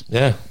kids.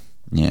 Yeah.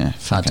 Yeah.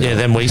 Fucking Yeah,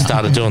 then we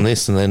started doing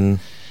this, and then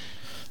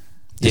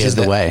This is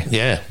the way.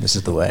 Yeah, This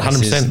is the way. 100%.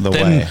 This is the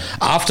Then way.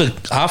 after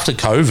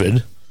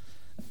COVID,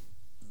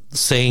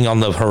 seeing on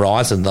the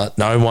horizon that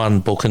no one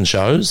booking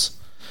shows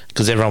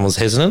because everyone was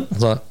hesitant.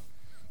 It's like,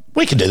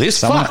 we can do this.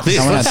 Someone- Fuck this.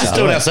 someone Let's had just to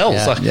do it do it. ourselves.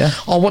 Yeah. Like, Yeah.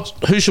 oh,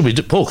 who should we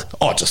book?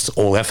 Oh, just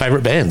all our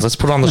favourite bands. Let's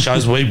put on the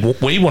shows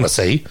we want to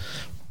see.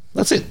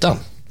 That's it.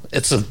 Done.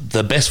 It's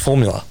the best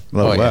formula.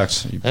 Well, Oh, it yeah.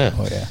 worked. Yeah.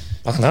 Oh yeah.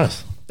 Fucking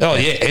oath. Oh,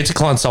 yeah.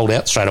 Entercline sold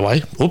out straight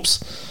away. Oops.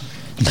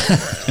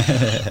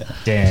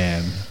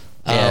 Damn.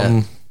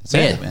 Yeah. So,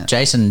 Yeah, man.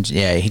 Jason,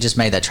 he just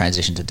made that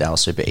transition to Dal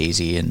super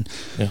easy, and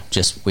Yeah.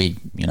 just we,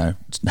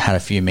 had a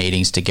few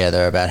meetings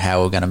together about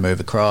how we're going to move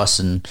across,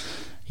 and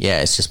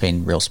it's just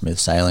been real smooth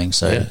sailing.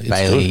 So Yeah, it's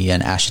Bailey good.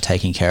 and Ash are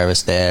taking care of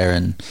us there,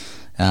 and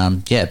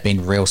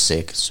been real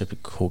sick, super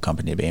cool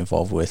company to be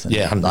involved with, and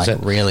Yeah, 100%.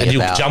 like really and you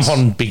about jump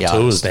on big the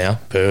tours artist. now.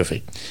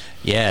 Perfect.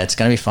 Yeah, it's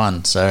going to be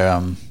fun.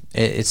 So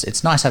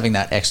it's nice having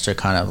that extra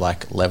kind of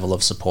like level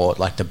of support.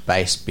 Like the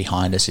base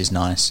behind us is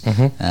nice,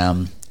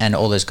 and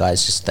all those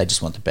guys they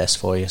just want the best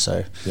for you.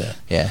 So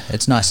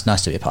it's nice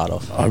to be a part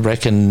of. I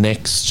reckon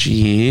next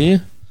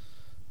year,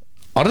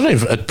 I don't know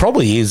if it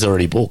probably is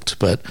already booked,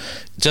 but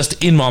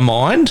just in my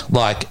mind,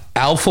 like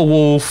Alpha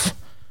Wolf,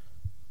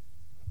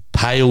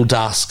 Pale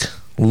Dusk,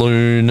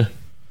 Loon,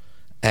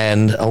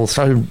 and I'll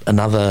throw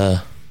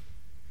another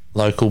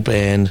local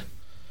band,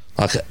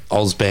 like an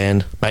Oz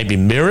band, maybe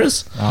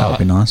Mirrors. That would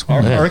be nice. I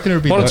wouldn't it? reckon it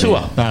would be What a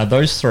tour.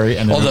 Those three,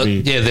 and then Oh, it would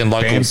be then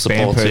local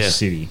supports, Bampers yeah.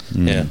 City.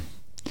 Yeah.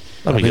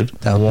 That'd be good.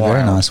 That would be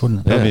very nice,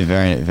 wouldn't it? That'd be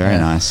very, very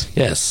nice.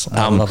 Yes.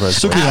 I love those.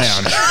 Suki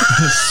Lounge.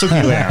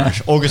 Suki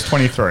Lounge. August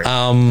 23.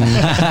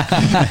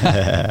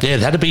 Yeah,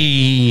 that'd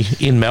be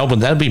in Melbourne.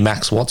 That'd be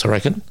Max Watts, I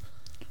reckon.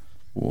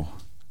 Ooh,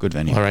 good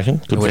venue. I reckon.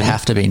 Good It would venue.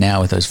 have to be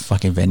now with those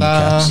fucking venue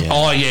caps. Yeah.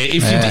 Oh yeah,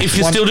 if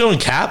you're still doing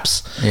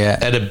caps,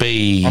 Yeah. it'd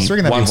be I was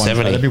thinking that'd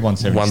 170. That'd be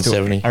 170.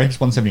 170. Still, I think it's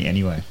 170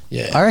 anyway.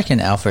 Yeah, I reckon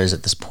Alpha is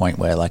at this point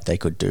where like they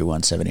could do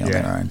 170 on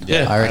Yeah. their own.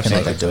 Yeah, I reckon they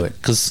absolutely. could do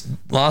it. because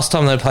last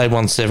time they played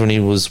 170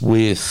 was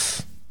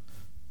with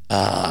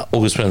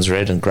August Burns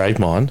Red and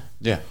Gravemind.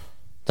 Yeah.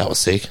 That was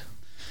sick.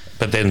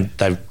 But then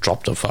they've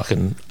dropped a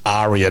fucking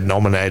ARIA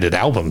nominated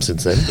album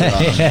since then.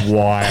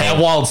 Why? How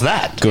wild's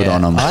that? Good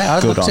on them. I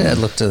Good looked, on at, them.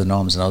 looked at the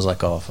noms and I was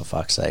like, oh, for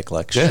fuck's sake!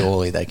 Like, Yeah.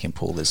 surely they can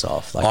pull this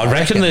off. Like, I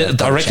reckon they've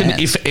got a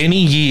chance. if any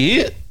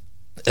year,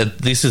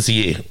 this is the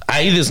year.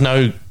 There's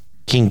no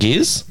King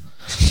Gears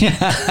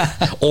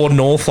or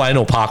North Lane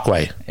or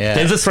Parkway. Yeah.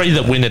 They're the three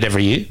that win it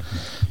every year.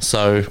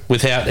 So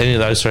without any of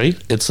those three,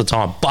 it's the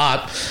time.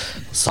 But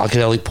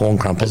psychedelic porn I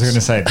was crumpets, going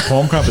to say, the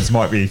Palm Crumpets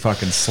might be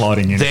fucking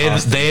sliding in.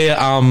 past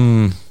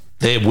them.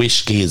 they're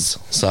Wish Gears.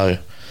 So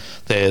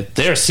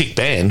they're a sick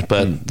band,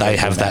 but they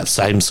have that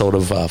same sort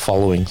of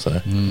following.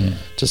 So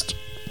just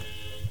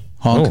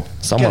Honk.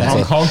 someone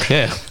Honk, said- honk.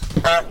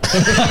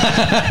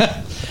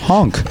 Yeah.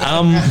 Honk.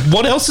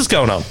 What else is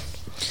going on?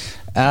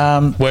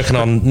 Working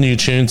on new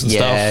tunes and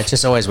Yeah, stuff.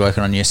 just always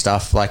working on new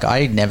stuff. Like,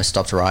 I never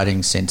stopped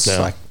writing since Yeah.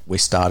 like we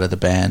started the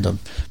band. I've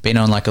been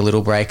on like a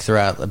little break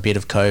throughout a bit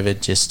of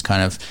COVID, just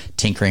kind of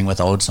tinkering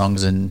with old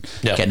songs and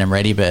Yeah. getting them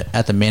ready. But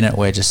at the minute,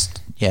 we're just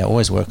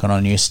always working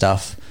on new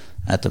stuff.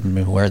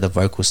 We're at the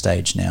vocal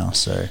stage now,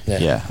 so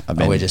Yeah. I've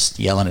been, we're just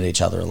yelling at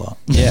each other a lot.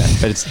 yeah,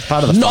 but it's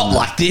part of the Not fun.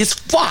 like this.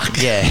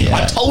 Fuck. Yeah.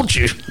 I told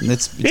you.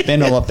 It's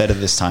been a lot better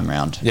this time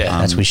round. Yeah.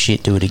 That's we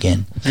shit. Do it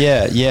again.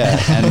 Yeah,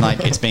 and like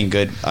it's been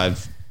good.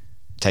 I've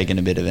taken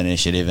a bit of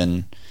initiative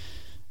and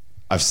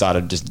I've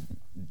started just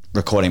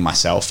recording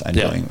myself and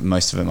Yeah. doing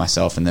most of it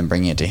myself, and then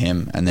bringing it to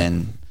him, and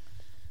then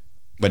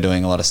we're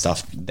doing a lot of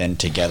stuff then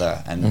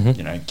together, and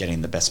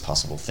getting the best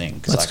possible thing,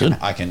 because That's good.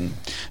 I can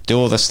do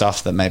all the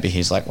stuff that maybe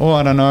he's like, oh,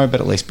 I don't know, but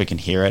at least we can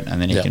hear it,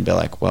 and then he Yeah. can be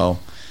like, well,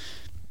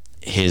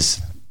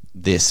 here's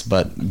this,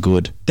 but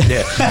good.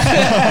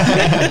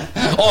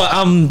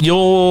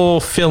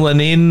 You're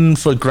filling in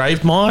for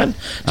Gravemind,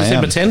 I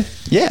December am. 10.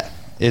 Yeah,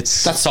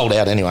 it's That's sold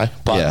out anyway.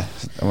 But yeah,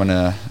 I want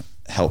to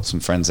help some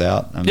friends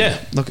out. Yeah.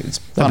 Look, it's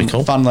That'd fun, be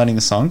cool. fun learning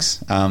the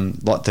songs.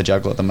 Lot to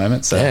juggle at the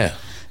moment. So yeah,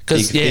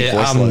 because big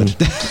voice load.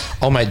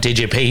 old mate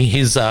DJP,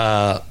 his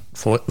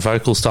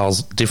vocal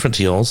style's different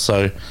to yours.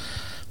 So,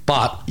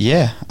 but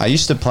yeah, I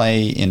used to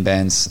play in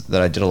bands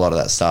that I did a lot of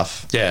that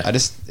stuff. Yeah. it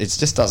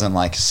just doesn't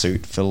like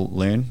suit Phil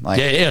Loon. Like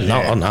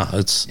no,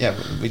 it's yeah,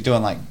 we're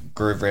doing like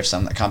groove riffs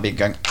and that can't be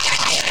going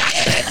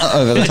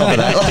over the top of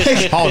that.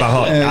 Like, Hold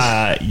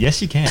on.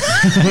 Yes, you can.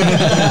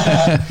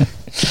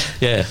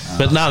 yeah.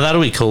 But no,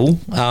 that'll be cool.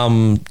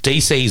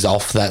 DC's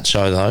off that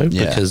show though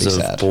Yeah, because be of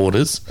sad.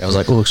 borders. I was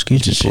like, oh,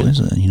 excuse me, boys.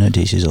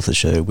 DC's off the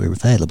show. We're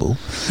available.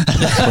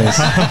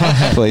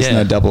 please, Yeah.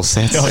 no double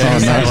sets. Oh, Oh, yeah.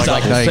 no, Like, it's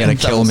like, no, you're going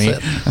to kill me.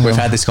 double We've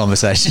had this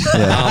conversation.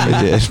 Yeah,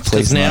 we did.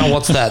 Please, Because now no.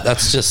 what's that?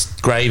 That's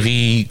just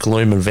Gravy,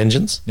 Gloom, and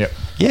Vengeance. Yep.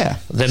 Yeah,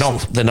 They're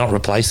not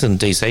replacing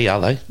DC,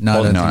 are they? No, I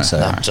Or- don't think so.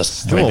 No,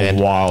 just Still a three band.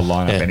 wild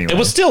lineup Yeah. anyway. It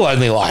was still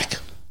only like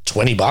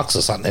 $20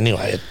 or something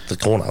anyway at the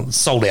corner. It's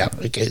sold out.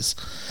 Who cares?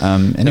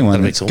 anyone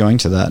That'd be that's cool. going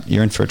to that,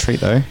 you're in for a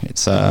treat though.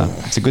 It's a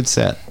good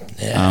set.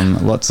 Yeah.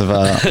 Lots of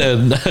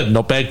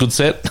Not bad. Good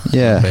set.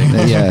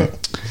 yeah,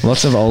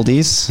 lots of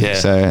oldies. Yeah.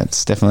 So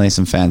it's definitely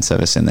some fan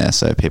service in there.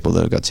 So people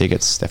that have got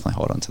tickets, definitely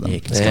hold on to them. Yeah,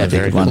 It's Yeah, gonna be a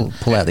very good cool. one.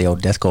 Pull out the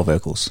old deathcore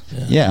vocals.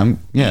 Yeah.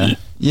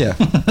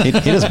 He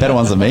does better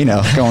ones than me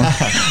now. Go on.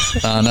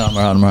 No,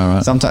 I'm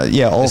right. Sometimes,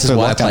 yeah. This is Also,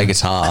 why I lockdown. play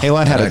guitar. He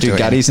learned how I to don't do do it.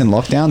 gutties in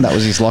lockdown. That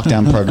was his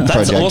lockdown That's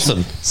project.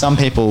 awesome. Some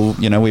people,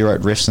 we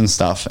wrote riffs and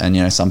stuff,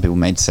 and some people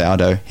made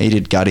sourdough. He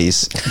did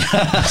gutties.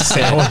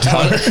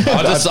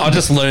 I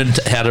just learned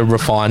how to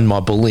refine my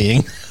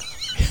bullying.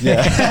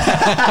 Yeah.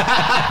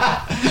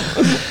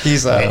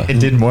 He's It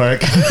didn't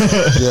work.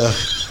 yeah.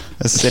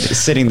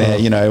 Sitting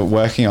there,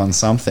 working on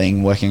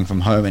something, working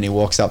from home, and he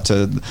walks up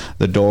to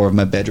the door of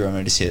my bedroom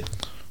and just hit.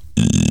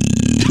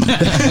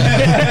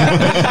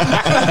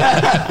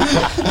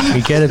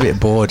 You get a bit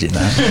bored,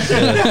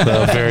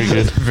 No, very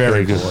good.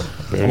 Very good.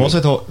 Very I'm good.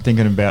 also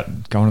thinking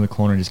about going to the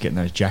corner and just getting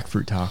those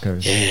jackfruit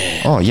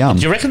tacos. Oh, yum.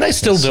 Do you reckon they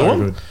still That's do so them?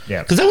 good.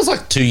 Yeah. Because that was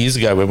like 2 years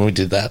ago when we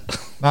did that.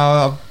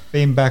 I've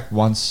been back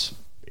once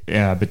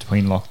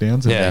between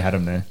lockdowns and Yeah. they had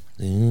them there.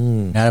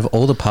 Out of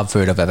all the pub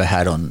food I've ever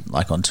had on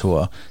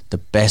tour, the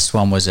best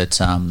one was at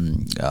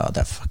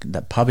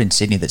that pub in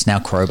Sydney that's now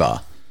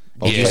Crowbar.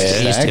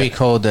 It used to be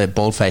called the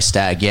Bald-Faced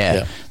Stag.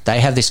 Yeah.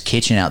 They have this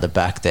kitchen out the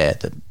back there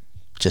that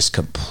just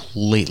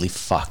completely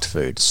fucked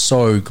food.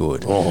 So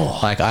good.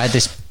 Like I had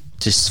this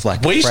just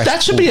like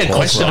That should be a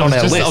question on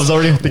our list. I was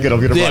already thinking I'm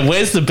going to Yeah,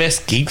 where's the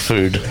best gig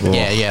food?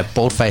 Yeah,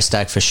 bald face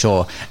stack for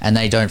sure. And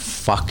they don't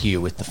fuck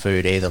you with the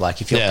food either.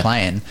 Like if you're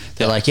playing,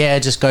 they're like, yeah,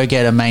 just go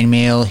get a main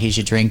meal. Here's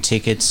your drink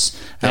tickets.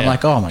 And I'm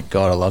like, oh my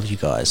god, I love you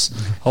guys.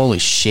 Holy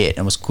shit! And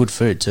it was good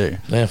food too.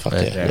 Yeah, fuck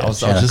yeah. I was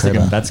just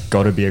thinking that's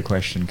got to be a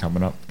question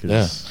coming up. 'cause-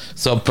 Yeah.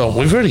 So, but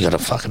we've already got a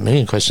fucking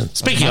million questions.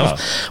 Speaking of,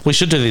 we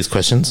should do these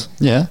questions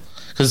Yeah.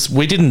 because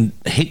we didn't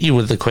hit you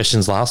with the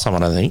questions last time. I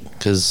don't think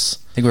because.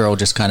 I think we were all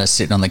just kind of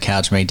sitting on the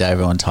couch, me,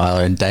 Davo, and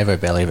Tyler, and Davo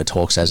barely ever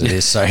talks as it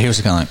is, so he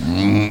was kind of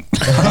like,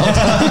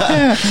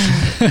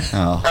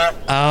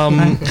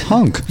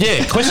 Hunk.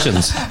 Yeah,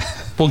 questions.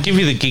 We'll give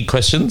you the gig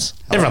questions.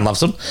 Everyone loves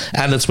them,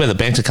 and it's where the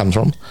banter comes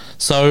from.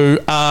 So,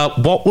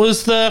 what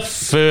was the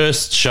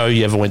first show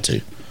you ever went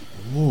to?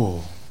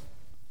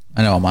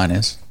 I know what mine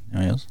is. You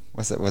know yours?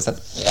 Was that?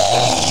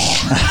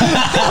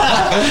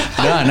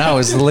 No, it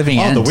was the Living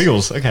Oh, End. the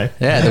Wiggles. Okay.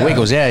 Yeah, the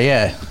Wiggles.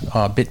 Yeah.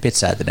 Oh, a bit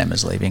sad that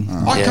Emma's leaving.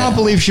 I can't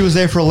believe she was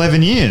there for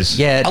 11 years.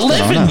 Yeah,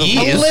 11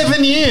 years.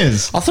 11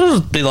 years. I thought it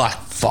would be like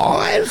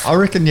 5. I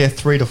reckon,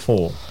 3 to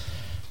 4.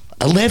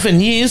 11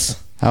 years.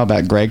 How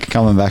about Greg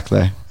coming back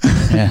there?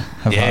 Yeah,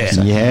 Yeah.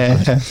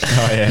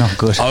 Oh, yeah. not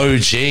good.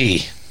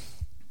 OG.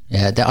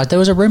 Yeah, there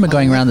was a rumor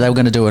going around that they were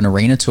going to do an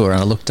arena tour, and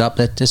I looked up.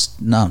 That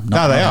just No, they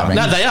are.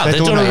 No, they are. They're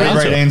They're doing doing a the round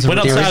Over tour. 18s We're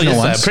not the selling original yesterday. I'm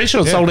ones. pretty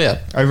sure it's sold out.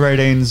 Over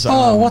 18s.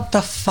 Oh, what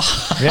the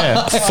fuck?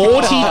 Yeah.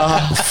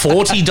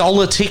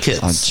 $40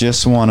 tickets. I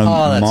just want to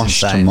that's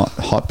mosh insane. to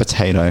hot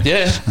potato.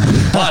 Yeah,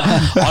 but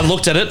I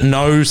looked at it.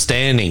 No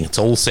standing. It's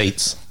all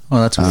seats.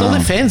 Well, that's All their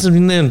fans are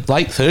in their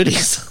late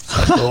 30s.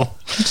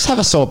 Just have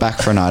a sore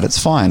back for a night. It's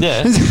fine.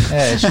 Yeah.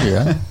 yeah, sure.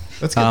 Right?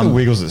 Let's get the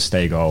Wiggles at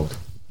Stay Gold.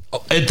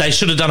 They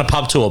should have done a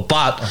pub tour,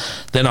 but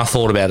then I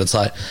thought about it. It's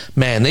like,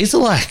 man, these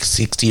are like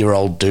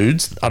 60-year-old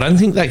dudes. I don't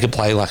think they could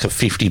play like a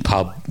 50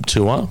 pub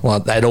tour.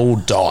 Like, they'd all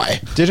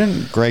die.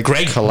 Didn't Greg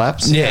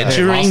collapse? Yeah, Last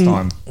during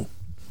time.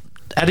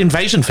 at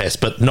Invasion Fest,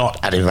 but not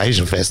at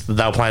Invasion Fest.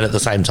 They were playing at the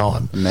same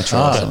time. Metro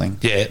or something.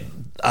 Yeah,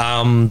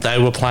 they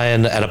were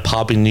playing at a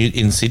pub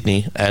in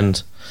Sydney,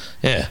 and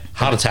yeah,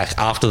 heart attack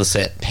after the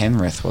set.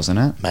 Penrith, wasn't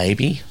it?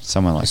 Maybe.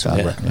 Somewhere like that.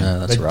 Yeah. Yeah,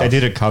 that's They rough.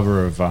 did a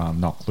cover of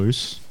Knock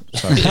Loose.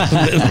 So Very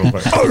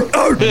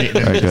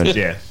good.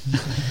 Yeah.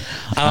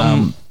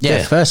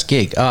 Yeah, first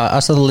gig. I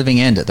saw the Living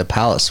End at the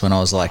Palace when I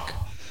was like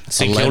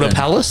St Kilda 11.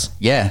 Palace.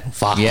 Yeah.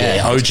 Fuck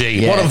yeah, OG.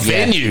 Yeah, What a yeah.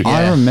 venue.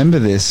 I remember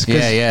this. 'cause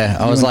Yeah.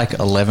 I was like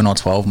 11 or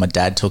 12. My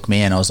dad took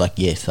me, and I was like,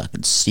 yeah,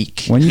 fucking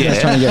sick. When you guys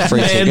Yeah. trying to get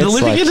free Man, the tickets,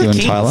 Living like End you of and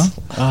Kings. Tyler?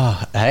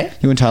 Oh, hey?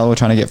 You and Tyler were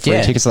trying to get free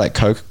Yeah. tickets to that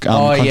Coke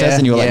contest, yeah,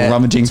 and you were like yeah.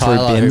 rummaging Tyler,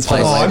 through who bins.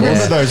 plays Oh, I like- remember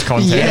Yeah. those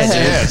contests. Yeah,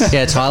 Yes.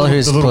 yeah. Tyler,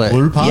 who's The little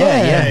blue part?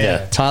 Yeah.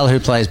 Yeah. Tyler, who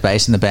plays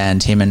bass in the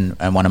band, him and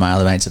one of my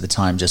other mates at the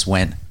time just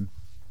went.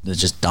 They're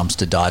just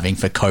dumpster diving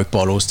for Coke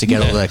bottles to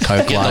get all the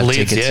Coke Get the Live lids,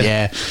 tickets. yeah.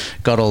 Yeah,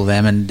 got all of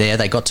them, and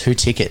they got 2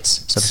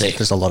 tickets. So Sick.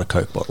 there's a lot of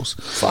Coke bottles.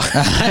 Fuck.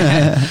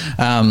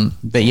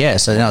 But yeah,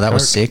 so no, that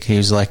was sick. He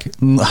was like,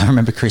 I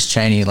remember Chris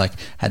Chaney like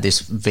had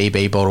this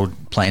VB bottle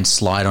playing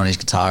Slide on his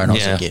guitar, and I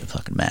was Yeah. like, getting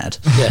fucking mad.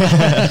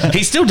 Yeah.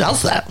 He still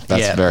does that.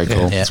 That's Yeah. very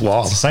cool. Yeah. It's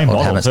wild. It's the same Old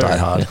bottle, Habits too. Die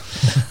Hard.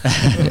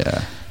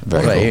 Yeah, very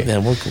What about cool. you? Yeah,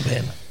 what a cool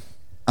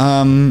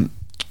band.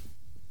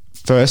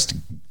 First,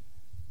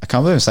 I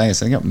can't believe I'm saying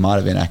this. I think it might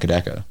have been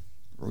Akadaka.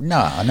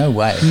 No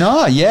way.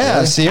 No,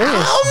 yeah, serious.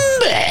 I'm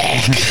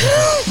back.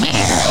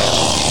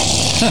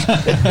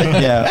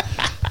 Yeah,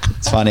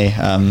 it's funny.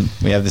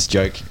 We have this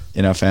joke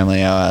in our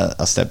family. Our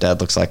stepdad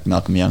looks like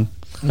Malcolm Young.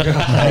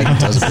 Yeah, he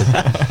does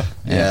it.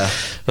 Yeah,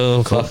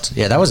 Oh, fuck.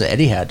 Yeah, that was at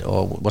Etihad,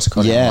 or what's it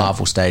called? Yeah.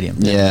 Marvel Stadium.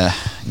 yeah.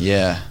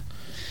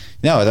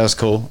 No, that was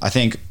cool. I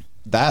think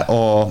that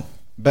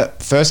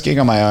but first gig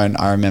on my own,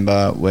 I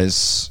remember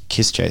was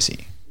Kiss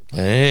Chasey.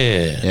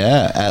 Yeah.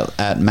 Yeah,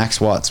 at Max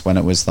Watts when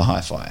it was the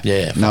Hi-Fi.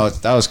 Yeah. No,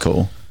 that was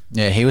cool.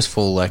 Yeah, he was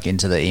full like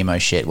into the emo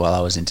shit while I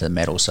was into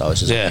metal, so I was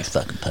just Yeah. like,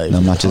 fucking poop.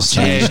 Not much has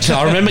Yeah, changed.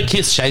 I remember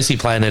Kiss Chasey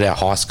playing at our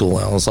high school,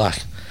 and I was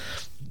like,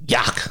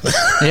 yuck.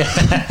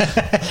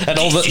 And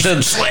all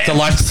the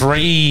like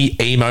 3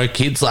 emo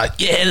kids, like,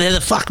 yeah, they're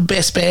the fucking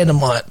best band. I'm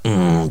like,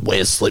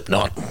 where's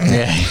Slipknot?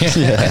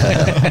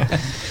 Yeah.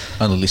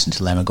 Only listen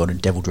to Lamb of God and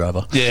Devil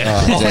Driver.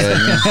 Yeah.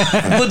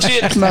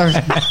 Legit. No,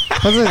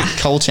 was it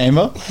Coal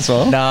Chamber as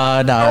well?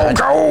 No,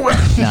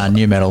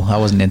 new metal. I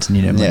wasn't into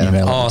new metal. Yeah. New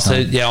metal at Oh, the so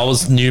time. yeah, I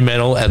was new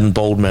metal and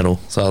bald metal.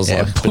 So I was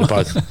Yeah. like a bit of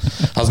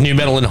both. I was new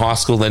metal in high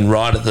school, then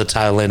right at the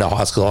tail end of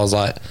high school, I was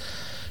like,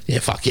 yeah,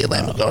 fuck yeah,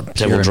 Lamb of God,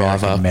 Devil Pure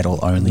Driver, American metal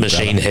only,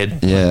 Machine brother. Head.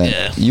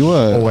 Yeah. You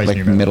were Always like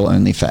new metal. metal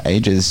only for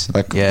ages.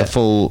 Like Yeah. the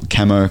full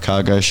camo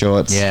cargo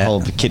shorts, Yeah.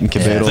 whole kit and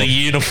caboodle. The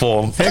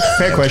uniform. Fair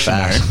question,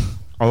 Bad. though.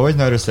 I always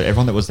noticed that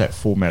everyone that was that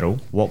full metal,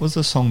 what was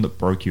the song that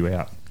broke you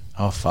out?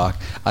 Oh fuck!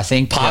 I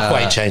think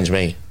Parkway changed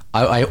me.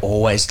 I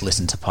always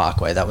listened to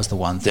Parkway. That was the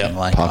one thing. Yeah,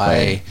 like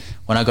Parkway.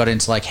 when I got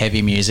into like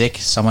heavy music,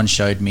 someone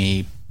showed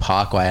me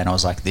Parkway, and I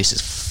was like, "This is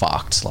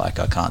fucked. Like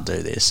I can't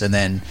do this." And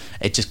then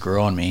it just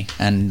grew on me.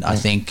 And I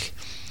think,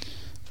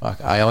 fuck,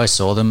 I always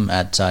saw them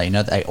at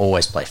they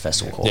always play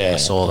Festival Hall. Yeah. I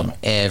saw them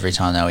every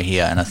time they were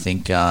here, and I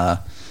think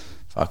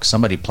fuck,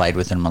 somebody played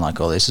with it and I'm like,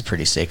 oh, this is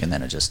pretty sick, and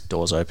then it just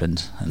doors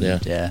opened. And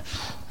Yeah.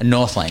 And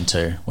North Lane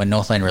too. When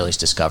North Lane released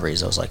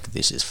Discoveries, I was like,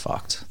 this is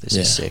fucked. This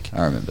is sick.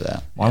 I remember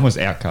that. Mine was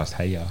Outcast.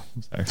 Hey, yeah.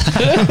 So.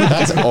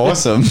 That's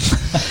awesome.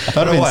 I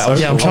don't know why.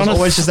 Yeah, I'm I trying was to-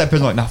 always just that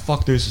person like, nah,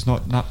 fuck this. It's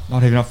not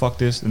heavy enough. Fuck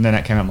this. And then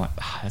that came out. I'm like,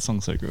 that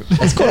song's so good.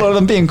 It's cool.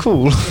 I'm being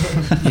cool.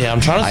 Yeah, I'm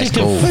trying to That's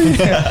think cool.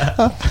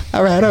 of.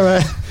 all right.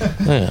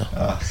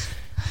 Yeah,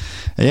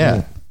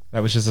 Yeah. That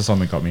was just the song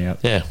that got me out.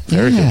 yeah,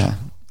 very Yeah.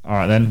 All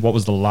right, then. What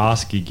was the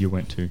last gig you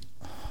went to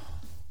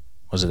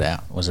Was it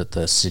out? Was it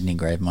the Sydney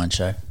Gravemind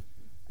show?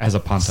 as a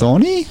punter?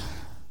 Thorny?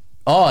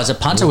 Oh, as a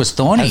punter was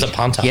Thorny. As a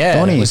punter. Yeah,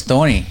 Thorny. it was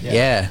Thorny.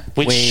 Yeah.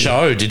 Which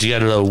show did you go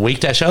to? The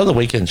weekday show or the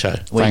weekend show?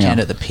 Weekend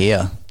Franger. at the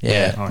pier.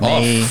 Yeah. Oh,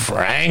 Me,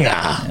 Franger.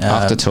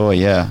 After tour,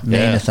 yeah. me,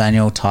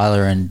 Nathaniel,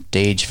 Tyler, and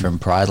Deej from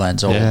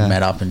Pridelands all Yeah.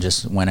 met up and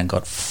just went and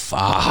got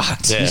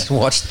fucked. Yeah. Just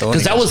watched Thorny.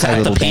 Because that was at the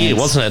little pier, dance.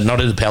 wasn't it?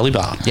 Not at the Pelly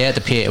Bar. Yeah, at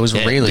the pier. It was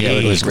Yeah, really yeah,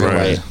 good. it was really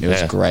great. good. It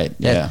was Yeah. great.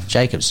 Yeah, Yeah.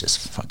 Jacob's just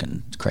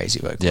fucking crazy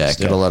vocalist.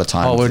 Yeah, got a lot of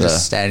time. Oh, we're for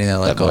just standing there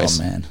like, that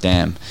voice. oh man.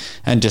 Damn.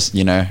 And just,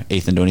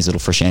 Ethan doing his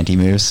little Frusciante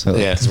moves. So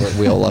Yeah.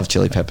 we all love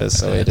Chili Peppers,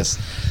 so we just...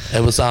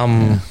 It was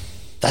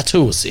that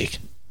tour was sick.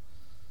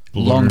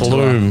 Long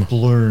Bloom.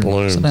 Bloom.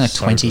 Something like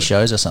So 20 good.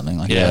 shows or something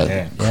like Yeah.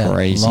 that. Yeah.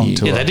 Crazy. long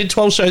tour. Yeah, they did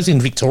 12 shows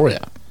in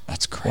Victoria.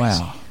 That's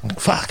crazy. Wow.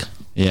 Fuck.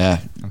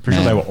 Yeah. I'm pretty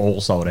sure they were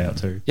all sold out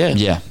too. Yeah.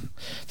 Yeah.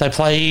 They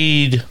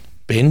played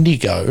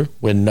Bendigo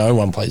when no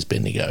one plays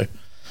Bendigo.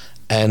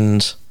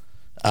 And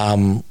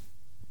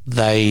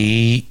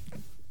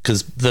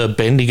because the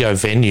Bendigo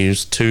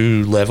venue's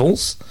 2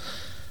 levels,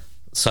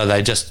 so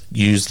they just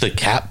used the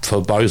cap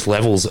for both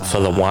levels for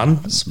the one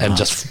and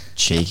just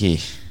Cheeky.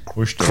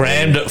 Pushed it.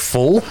 crammed it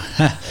full.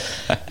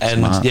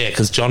 And yeah,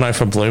 because Jono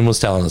from Bloom was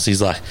telling us,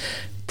 he's like,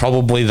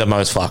 probably the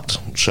most fucked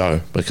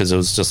show because it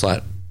was just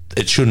like,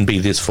 it shouldn't be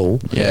this full.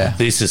 Yeah.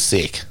 This is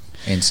sick.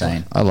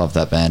 Insane. I love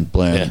that band,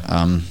 Bloom.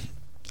 Yeah.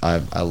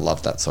 I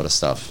love that sort of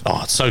stuff. Oh,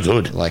 it's so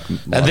good. Like and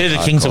they're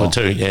the kings of it hardcore.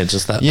 too. Yeah,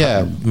 just that. Yeah.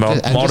 And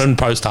modern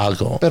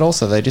post-hardcore. But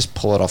also, they just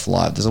pull it off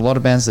live. There's a lot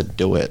of bands that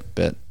do it,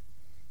 but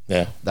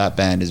Yeah. that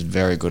band is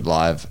very good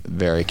live,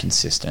 very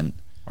consistent.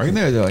 I think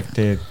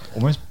they're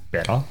almost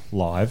better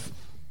live.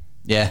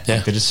 Yeah. Yeah.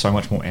 They're just so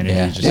much more energy.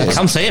 Yeah. Just Yeah. like-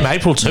 Come see him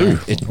April 2.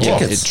 It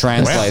Tickets.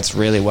 translates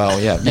really well.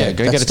 Yeah, go that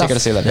get a ticket to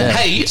see that band.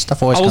 Hey,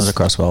 Stuff always I was- comes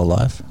across well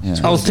live. Yeah.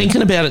 I was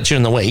thinking about it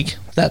during the week,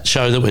 that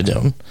show that we're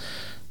doing.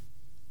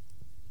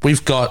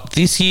 We've got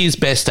this year's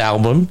best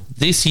album,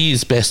 this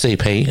year's best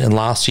EP, and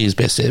last year's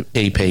best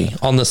EP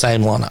on the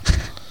same lineup.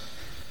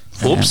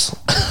 Whoops.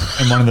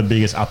 and one of the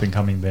biggest up and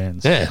coming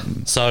bands. Yeah.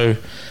 So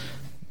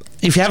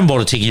if you haven't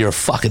bought a ticket, you're a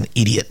fucking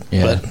idiot.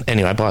 Yeah. But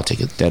anyway, buy a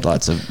ticket.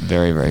 Deadlights are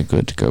very, very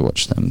good to go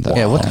watch them.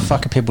 Yeah, what the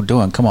fuck are people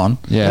doing? Come on.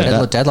 Yeah,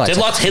 Deadlights.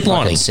 Deadlight's fucking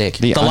headlining. Sick.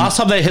 The- The last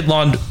time they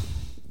headlined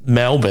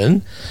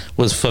Melbourne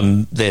was for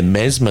their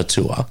Mesmer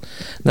tour.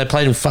 They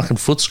played in fucking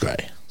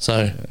Footscray.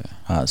 So,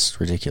 Oh, it's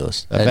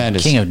ridiculous. That band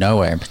is- King of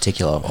Nowhere in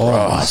particular. Oh,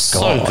 my so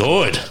God.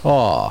 good.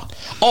 Oh,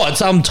 Oh, it's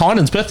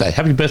Tynan's birthday.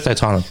 Happy birthday,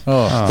 Tynan.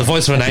 Oh. The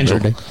voice of an angel.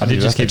 I did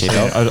just Happy keep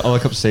saying, all I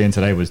kept seeing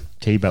today was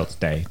T-Belt's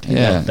Day.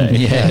 Yeah. T-Belt Day.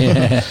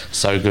 yeah.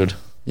 So good.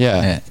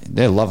 Yeah, Yeah.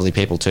 they're lovely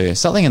people too.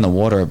 Something in the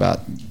water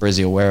about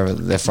Brizzy or wherever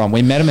they're from.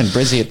 We met them in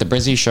Brizzy at the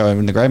Brizzy show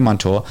in the Gravemind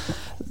tour.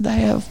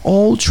 They are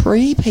all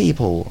tree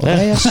people.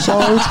 They are so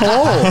tall.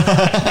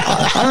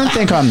 I don't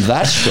think I'm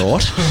that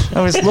short.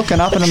 I was looking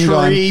up and I'm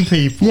going,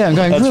 people. yeah, I'm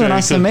going, That's really very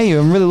nice to good. meet you.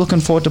 I'm really looking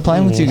forward to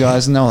playing with you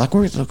guys. And they were like,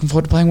 we're looking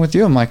forward to playing with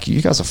you. I'm like,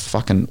 you guys are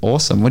fucking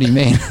awesome. What do you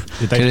mean?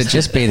 Could it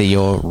just be that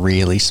you're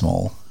really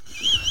small?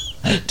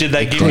 Did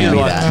they give Damn you me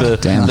like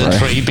that. Damn, the bro.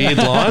 tree beard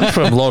line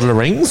from Lord of the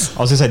Rings?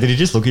 I was going to say, did he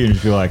just look at you and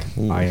just be like,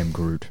 I am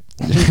Groot.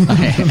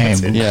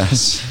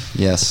 Yes,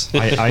 yes.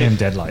 I am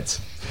Deadlights.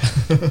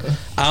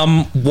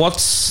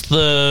 What's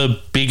the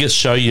biggest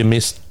show you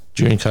missed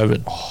during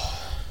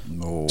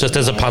COVID? Just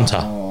as a punter.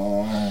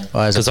 Oh,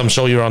 Because I'm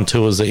sure you're on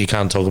tours that you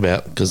can't talk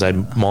about because they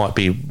might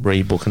be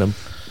rebooking them.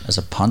 as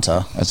a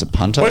punter. As a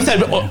punter. Or if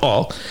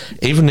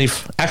they, even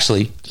if,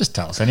 actually, Just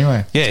tell us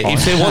anyway. yeah,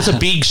 if there was a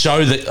big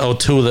show that or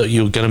tour that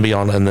you're going to be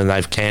on and then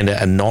they've canned it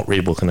and not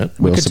rebooking it.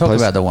 We We're could talk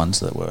supposed- about the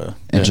ones that were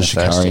Enter the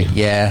first Shikari. year.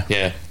 Yeah.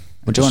 Yeah.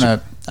 We're doing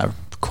a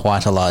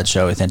quite a large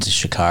show with Enter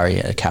Shikari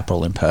at a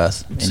Capitol in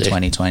Perth in Sick.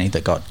 2020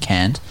 that got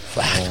canned,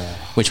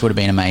 which would have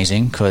been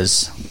amazing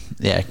because,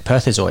 yeah,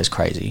 Perth is always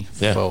crazy.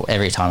 Yeah. Well,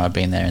 every time I've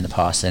been there in the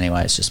past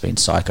anyway, it's just been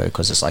psycho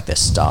because it's like they're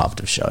starved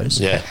of shows.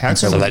 Yeah. How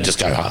So come- they just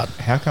go hard.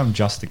 How come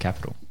just the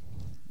capital?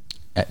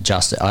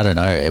 I don't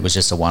know. It was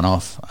just a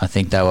one-off. I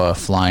think they were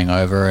flying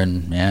over,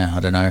 and yeah, I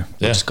don't know.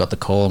 We Yeah. just got the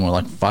call, and we're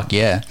like, "Fuck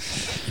yeah!"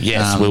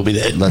 Yes, we'll be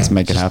there. Let's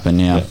make it happen,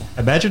 yeah.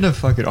 Imagine if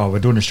fucking we're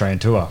doing an Australian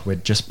tour. We're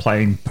just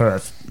playing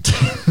Perth,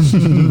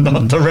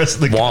 not the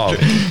rest of the Wow.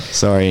 country.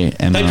 Sorry,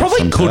 Emma. They probably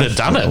from could have Perth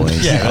done it.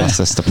 always Yeah.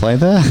 asked us to play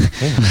there.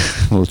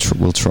 We'll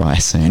try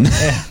soon.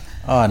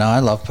 Oh no, I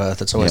love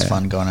Perth. It's always Yeah.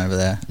 fun going over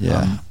there.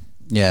 Yeah.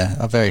 Yeah.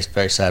 I'm very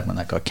very sad when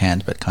that got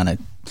canned, but kind of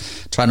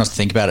try not to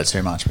think about it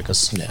too much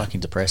because it's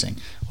fucking depressing.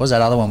 What was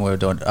that other one we were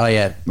doing? Oh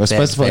yeah, We're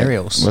supposed to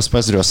Burials. We're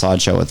supposed to do a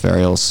sideshow with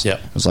Burials. Yep.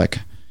 It was like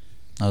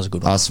That was a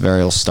good one. Us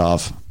Varial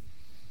Starve.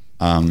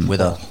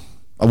 With a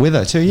With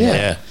her too,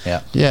 yeah.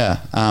 Yeah. Yeah.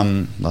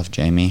 Love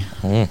Jamie.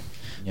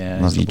 yeah,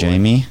 Love you,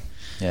 Jamie.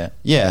 yeah.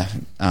 Yeah.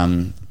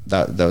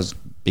 That was a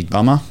big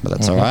bummer, but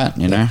that's all right,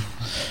 you know.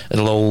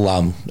 It'll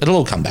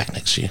all come back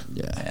next year.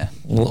 Yeah.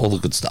 All the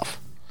good stuff.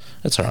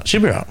 That's all right.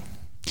 She'll be all right.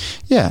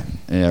 Yeah.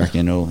 I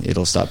reckon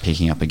it'll start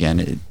picking up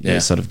again.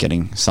 It's sort of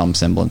getting some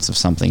semblance of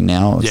something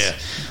now.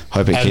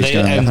 Hope it keeps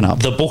going up and up.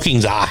 The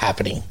bookings are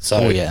happening. So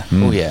Oh yeah.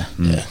 Oh yeah.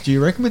 Do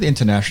you reckon with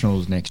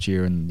internationals next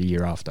year and the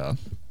year after,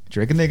 do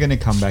you reckon they're going to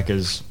come back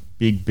as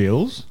big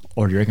bills,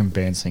 or do you reckon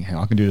bands saying, "Hey,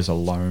 I can do this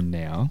alone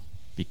now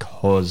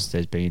because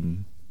there's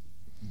been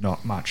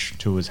not much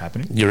tours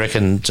happening"? You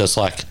reckon just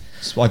like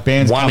It's like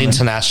bands one coming,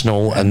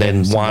 international and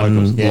then some one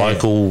locals. Yeah,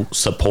 local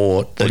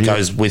support that do you-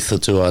 goes with the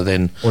tour?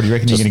 Then or do you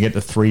reckon just- you're going to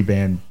get the 3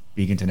 band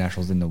big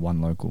internationals in the 1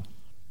 local?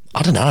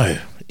 I don't know.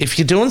 If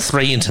you're doing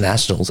 3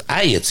 internationals,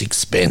 it's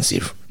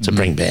expensive to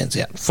bring bands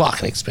out.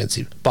 Fucking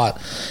expensive. But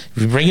if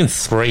you're bringing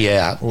 3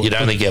 out, you'd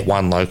only get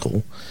 1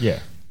 local. Yeah.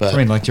 But- I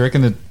mean, like, do you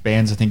reckon the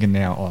bands are thinking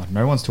now, oh,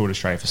 no one's toured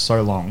Australia for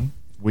so long,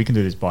 we can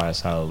do this by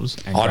ourselves?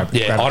 And I grab a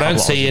don't couple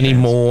see Aussie any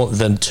bands. more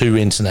than 2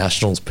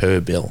 internationals per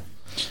bill.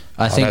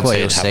 I think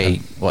don't see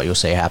it what you'll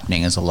see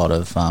happening is a lot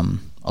of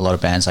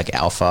bands like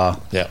Alpha,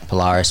 Yeah.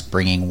 Polaris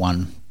bringing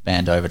one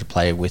band over to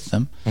play with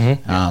them,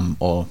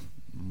 or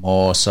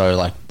more so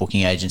like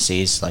booking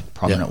agencies, like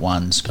prominent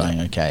ones, going,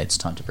 okay, it's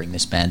time to bring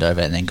this band over,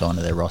 and then going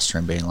to their roster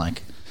and being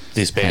like,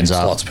 This band Hands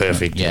up. slot's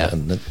perfect. Yeah.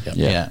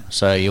 Yeah.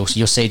 So you'll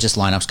see just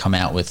lineups come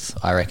out with,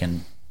 I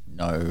reckon,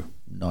 no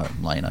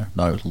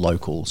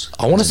locals.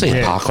 I want to see a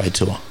Yeah. Parkway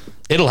tour.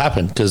 It'll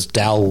happen because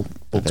Dal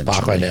books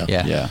Parkway now.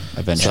 Yeah. Yeah,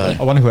 eventually.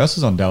 I wonder who else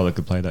is on Dell that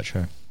could play that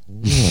show.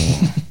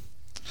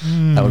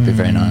 That would be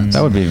very nice.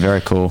 That would be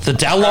very cool. The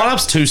Dal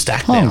lineup's too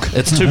stacked Honk. now.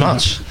 It's too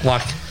much.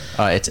 Like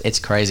Oh, it's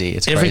crazy.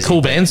 It's every crazy.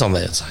 cool band's on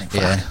there. It's like,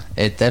 fuck.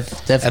 Yeah,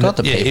 they've And got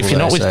the people. if you're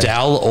not though, with so-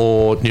 Dal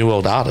or New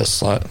World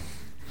Artists, like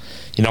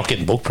you're not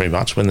getting booked pretty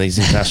much when these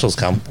internationals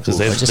come because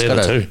they're, You've just they're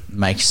got the to 2.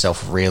 make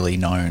yourself really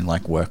known,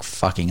 like work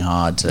fucking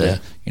hard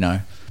to,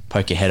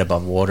 poke your head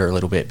above water a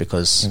little bit,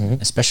 because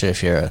especially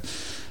if you're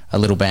a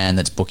little band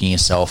that's booking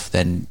yourself,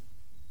 then,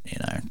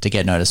 to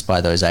get noticed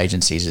by those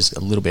agencies is a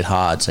little bit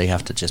hard. So you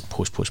have to just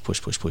push.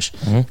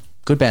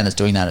 Good band that's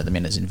doing that at the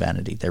minute is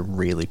Invanity. They're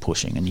really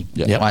pushing, and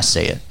I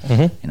see it,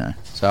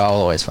 so I'll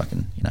always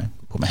fucking,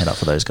 put my head up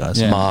for those guys.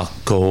 Yeah.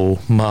 Marco.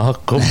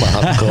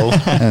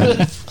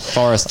 And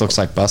Forrest looks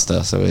like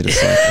Buster, so we're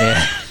just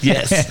like,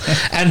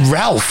 Yes. And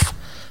Ralph.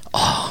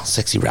 Oh,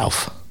 sexy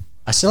Ralph.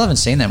 I still haven't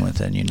seen them with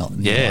their new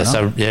Yeah,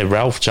 lineup. so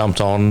Ralph jumped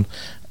on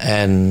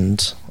and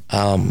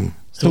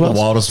Still who the else?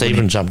 wildest Stephen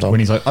when he, jumped on. when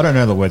he's like, I don't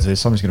know the words of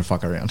this, so I'm just going to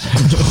fuck around.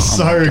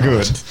 So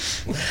good.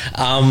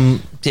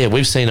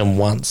 We've seen them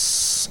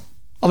once.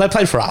 Oh, they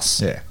played for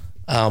us.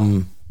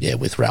 Yeah.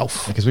 With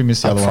Ralph. Because we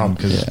missed the up other one front.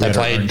 because They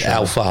played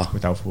Alpha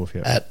with Alpha Wolf.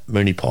 Yeah. at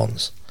Mooney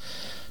Ponds.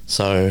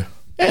 So,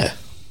 right.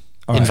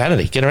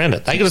 Invanity, get around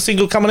it. They got a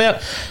single coming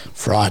out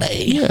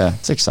Friday. yeah,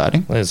 it's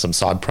exciting. There's some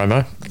side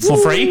promo for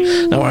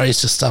free. No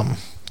worries, just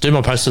do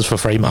my posters for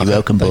free, Mark. You're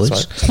welcome, boys.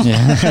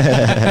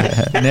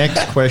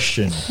 Next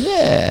question.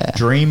 Yeah.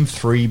 Dream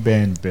 3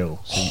 band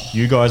bill. So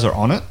you guys are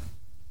on it.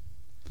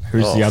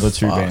 Who's the other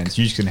 2 fuck. bands?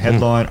 You just can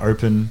headline,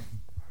 open.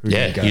 Who do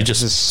Yeah, you go? you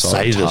just This is so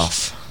say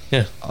tough.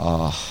 this.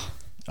 Yeah.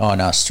 Oh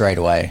no, straight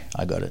away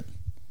I got it.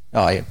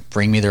 Oh yeah,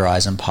 Bring Me the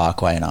Horizon,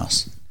 Parkway, and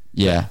Us.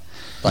 Yeah.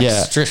 Like,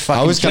 yeah. just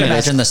fucking, I was can you going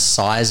imagine to the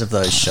size of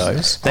those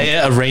shows?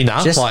 Their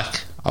arena, Just-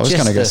 like, I was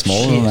Just going to go the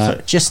smaller sheer- than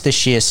that. Just the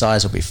sheer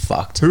size will be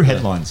fucked. Who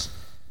headlines?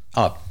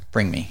 Oh,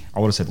 Bring Me. I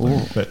would have said Lou,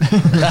 but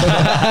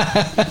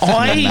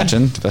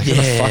Imagine. But who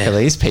the fuck are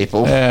these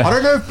people? I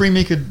don't know if Bring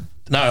Me could.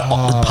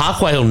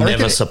 Parkway will never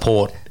reckon-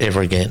 support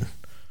ever again.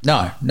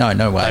 No way. They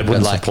but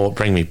wouldn't like, support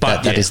Bring Me.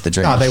 But that is the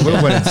dream. No, they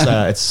will when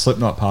it's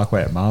Slipknot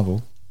Parkway at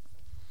Marvel.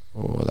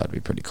 Oh, that'd be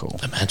pretty cool.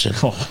 Imagine.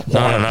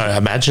 No.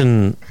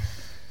 Imagine.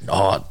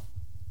 Oh,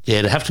 yeah,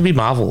 it'd have to be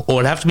Marvel, or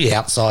it'd have to be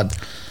outside.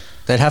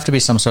 There'd have to be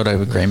some sort of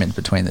agreement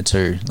between the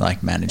two,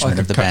 like management Like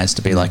of the a co- bands,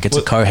 to be like, it's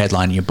a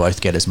co-headline. You both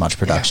get as much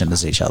production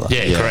as each other.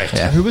 Yeah, correct.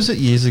 Yeah. Who was it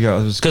years ago?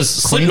 It was Because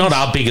Slipknot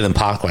are bigger than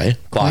Parkway.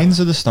 But Queens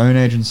of the Stone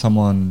Age and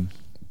someone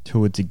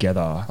toured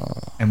together,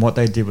 and what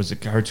they did was a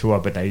go tour,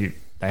 but they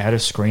had a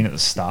screen at the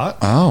start,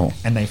 Oh,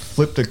 and they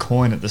flipped a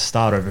coin at the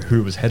start over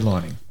who was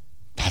headlining.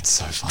 that's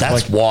so fun.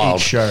 that's Like wild.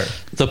 each show.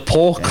 The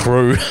poor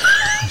crew.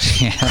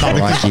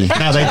 Crikey.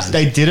 No,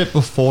 they did it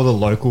before the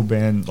local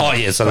band. Oh,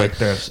 yeah, so like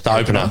the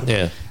opener.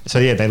 Yeah. So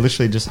yeah, they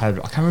literally just had.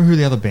 I can't remember who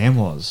the other band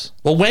was.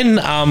 Well, when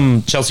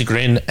Chelsea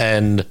Grin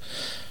and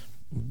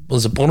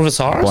was it Born of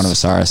Osiris? Born of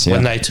Osiris, yeah.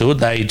 When they toured,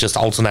 they just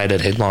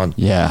alternated headline.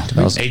 Yeah,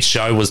 that was, Each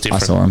show was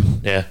different. I saw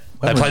 'em. Yeah.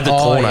 They When was- played the oh,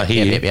 corner yeah,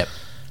 here. yep.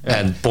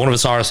 And Born of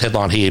Osiris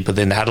headline here, but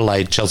then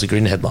Adelaide, Chelsea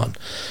Grin headline.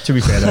 To be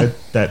fair though,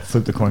 that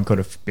flip the coin could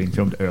have been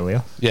filmed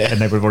earlier. Yeah.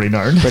 and they would have already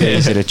known. pretty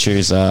easy to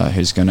choose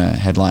who's going to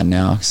headline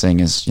now, seeing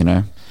as,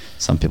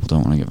 some people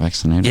don't want to get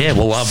vaccinated. Yeah,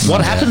 well,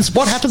 what happens?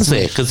 What happens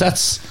there? Because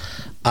that's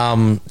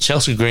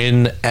Chelsea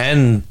Grin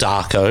and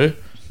Darko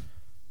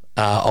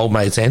old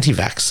mate's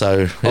anti-vax, so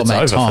it's Old mate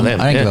over Tom, for them.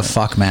 I don't Yeah. give a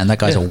fuck, man. That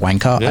guy's a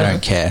wanker. Yeah. I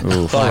don't care.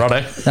 Oh,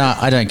 righto. No,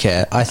 I don't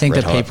care. I think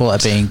Red that hot. people are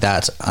being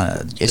that.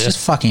 It's just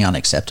fucking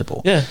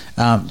unacceptable. Yeah.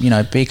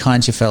 Be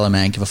kind to your fellow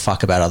man. Give a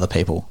fuck about other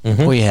people.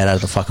 Pull your head out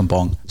of the fucking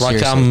bong. Like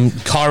Seriously.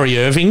 Kyrie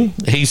Irving,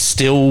 he's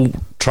still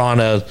trying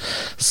to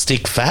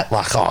stick fat.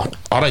 Like,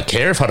 I don't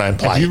care if I don't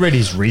play. Have you read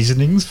his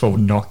reasonings for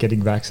not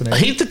getting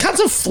vaccinated? The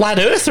cunt's a flat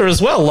earther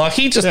as well. Like,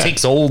 he just Yeah.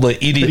 ticks all the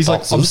idiot He's like,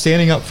 boxes. I'm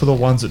standing up for the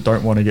ones that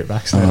don't want to get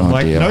vaccinated. Oh, I'm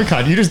like, dear. no,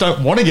 cunt, you just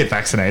don't want to get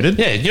vaccinated.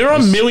 Yeah, you're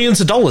on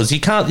millions of dollars.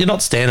 You're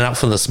not standing up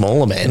for the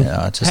smaller man.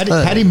 Just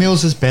Paddy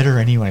Mills is better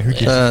anyway. Who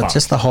gives a fuck?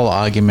 just the whole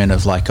argument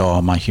of like,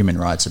 oh, my human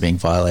rights are being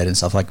violated and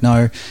stuff. Like,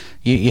 no,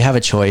 you have a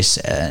choice,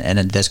 and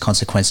there's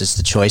consequences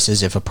to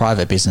choices. If a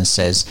private business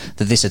says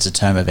that this is a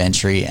term of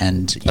entry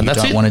and you that's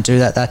don't it. want to do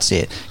that, that's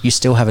it. You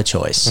still have a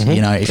choice. You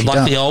know, if you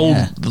Like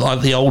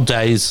don't, the old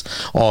days.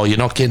 Oh, you're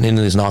not getting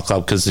into this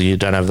nightclub because you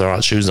don't have the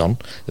right shoes on.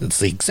 It's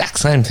the exact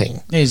same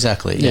thing.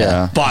 exactly,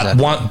 Yeah. But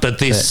exactly.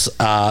 this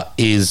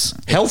is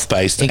health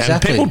based,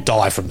 Exactly. and people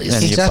die from this.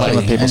 And you're Exactly. playing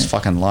with people's And-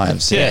 fucking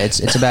lives. Yeah,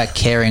 it's about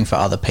caring for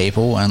other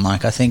people, and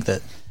like I think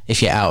that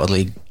if you're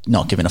outwardly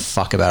not giving a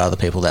fuck about other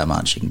people that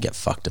much, you can get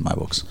fucked in my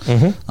books.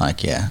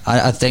 Like, yeah,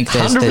 I think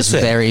there's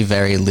 100%. very,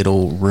 very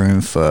little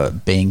room for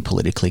being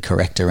politically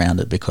correct around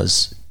it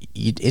because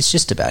it's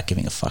just about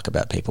giving a fuck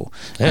about people.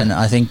 And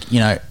I think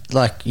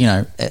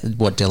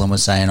what Dylan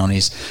was saying on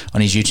his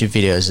YouTube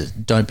videos, is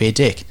don't be a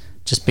dick.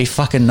 Just be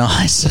fucking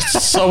nice.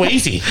 It's so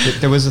easy.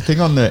 There was a thing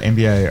on the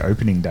NBA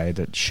opening day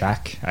that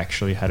Shaq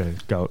actually had a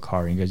go at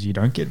Kyrie and goes, you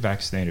don't get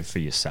vaccinated for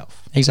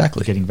yourself.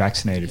 Exactly. You're getting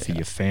vaccinated for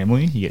your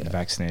family. You're getting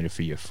vaccinated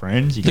for your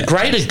friends. You The get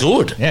greater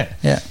good. Yeah.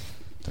 Yeah,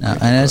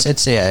 and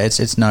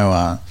it's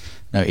no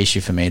issue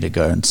for me to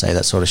go and say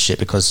that sort of shit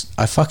because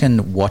I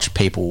fucking watch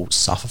people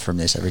suffer from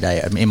this every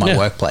day in my Yeah.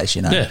 workplace.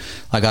 You know, Yeah.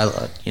 like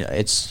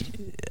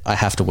I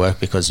have to work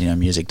because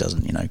music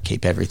doesn't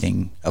keep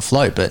everything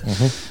afloat. But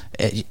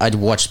I'd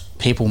watch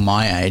people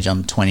my age.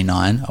 I'm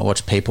 29. I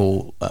watch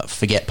people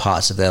forget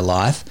parts of their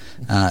life.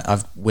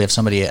 We have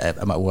somebody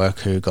at my work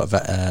who got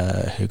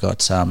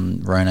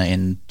Rona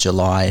in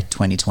July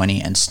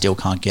 2020 and still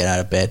can't get out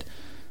of bed.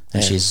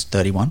 And she's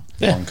 31.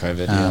 Yeah. On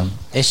COVID,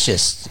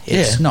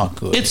 It's not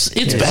good. It's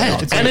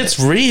bad, and it's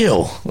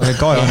real. A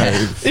guy I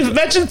know,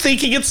 Imagine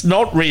thinking it's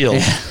not real.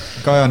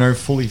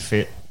 fully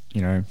fit,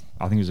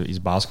 I think it was his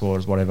basketball or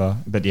whatever,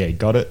 but yeah, he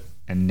got it,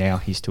 and now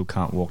he still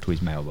can't walk to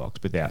his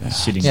mailbox without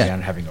sitting Yeah. down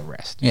and having a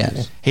rest. Yeah.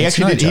 He It's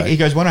actually no did. joke. He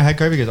goes, when I had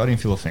COVID, he goes, I didn't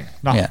feel a thing.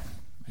 Nothing. Yeah.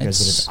 He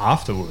goes, It's- but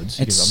afterwards,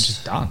 he goes, I'm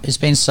just done. It's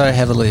been so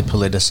heavily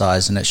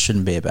politicized, and it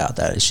shouldn't be about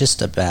that. It's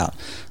just about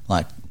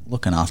like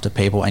looking after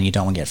people, and you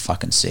don't want to get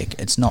fucking sick.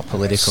 It's not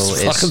political.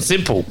 It's fucking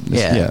simple.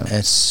 Yeah, Yeah.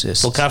 It's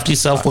just Look after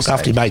yourself. Look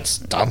after your mates.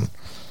 Done.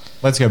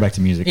 Let's go back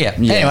to music. yeah.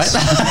 Yes.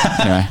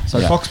 Anyway, So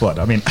yeah. Foxblood,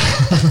 I mean,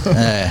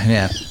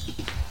 Yeah.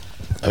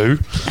 Who?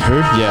 Who?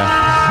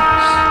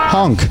 Yeah.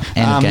 Honk.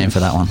 End of game for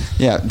that one.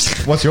 Yeah.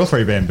 what's your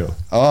 3-band bill?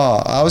 Oh,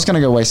 I was going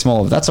to go way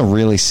smaller. That's a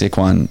really sick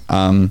one.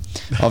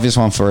 Obvious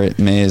one for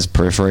me is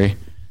Periphery.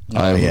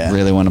 I yeah.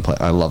 really want to play.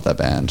 I love that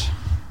band.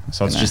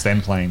 So it's just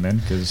them playing then,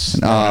 because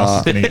no Uh, one else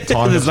is getting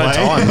time to There's no play.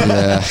 time.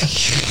 Yeah.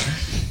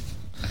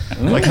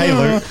 Like,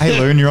 hey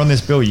Loon, you're on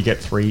this bill. You get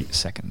 3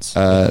 seconds.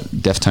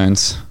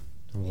 Deftones.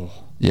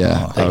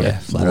 Yeah, Oh, I would yeah.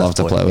 Flat love Earth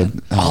to Boy, play yeah.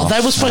 with. Oh,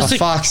 they were supposed for to.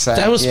 fuck's sake,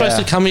 They were supposed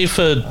to come here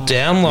for Yeah,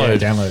 download.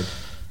 download.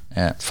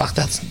 Yeah. Fuck,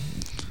 that's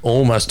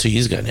almost 2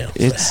 years ago now.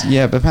 It's but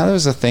apparently there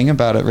was a thing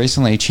about it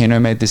recently. Chino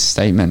made this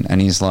statement,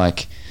 and he's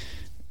like,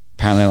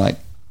 apparently like,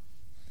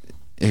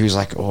 he was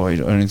like, oh, I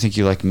don't think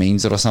he like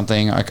means it or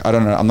something. I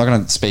don't know. I'm not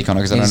going to speak on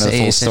it because I don't know the He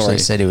full essentially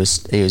story.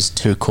 said he was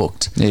too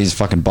cooked. He's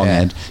fucking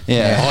bonghead.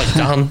 Yeah. Oh,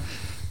 done.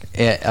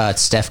 Yeah,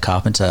 Steph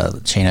Carpenter,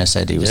 Chino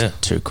said he was Yeah.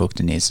 too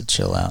cooked and needs to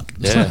chill out.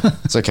 Yeah.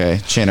 It's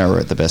okay. Chino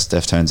wrote the best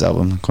Deftones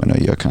album, Koino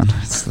Yokan.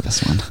 It's the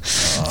best one.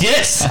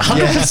 Yes,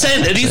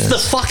 100%. It is the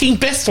fucking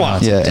best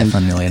one. Yeah, and-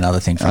 Definitely another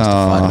thing for us to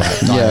fight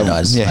about. Diamond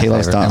Eyes is yeah, my he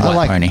loves favorite, Diamond. and I White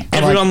like- Pony.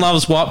 Everyone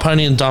loves White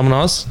Pony and Diamond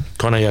Eyes.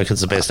 Kono Yokan's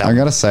the best I album.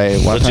 gotta say,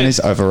 White Legit. Pony's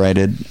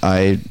overrated.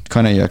 Koino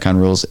Yokan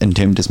rules.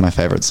 Entombed is my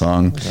favorite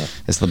song.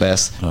 It's the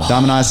best.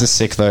 Diamond Eyes is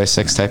sick though.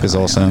 Sex Tape is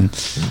awesome.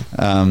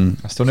 I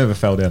still never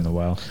fell down the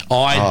well.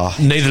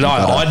 Neither did I.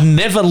 gotta- I'd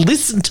never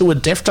listened to a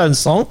Deftones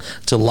song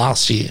till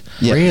last year.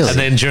 Yeah. Really? And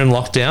then during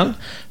lockdown,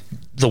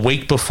 the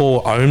week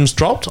before Ohms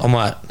dropped, I'm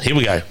like, here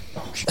we go.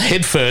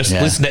 Head first,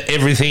 Yeah. listen to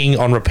everything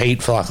on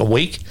repeat for like a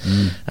week.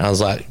 And I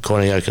was like,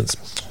 Kono Yokan's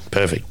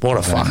perfect. What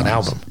a fucking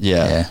album.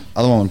 Yeah. Yeah.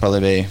 Other one would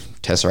probably be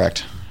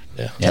Tesseract.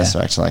 Yeah. Yeah.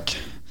 Tesseract, like.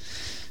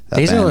 that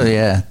These band.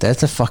 are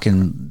that's a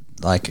fucking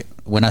like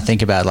when I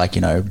think about like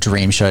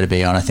dream show to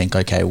be on, I think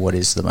okay,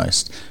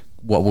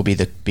 what will be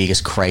the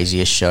biggest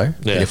craziest show? Yeah.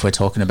 But if we're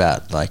talking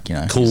about like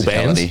Cool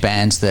bands.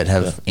 bands that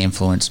have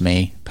influenced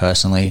me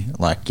personally,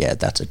 like yeah,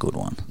 that's a good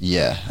one.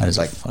 Yeah. That is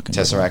a like fucking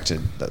good Tesseract,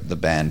 the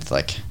band,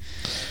 like.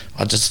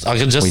 I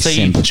can just We see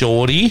simp.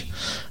 Geordie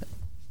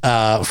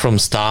from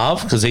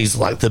Starve because he's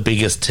like the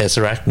biggest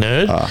Tesseract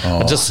nerd.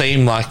 I just see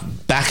him like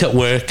back at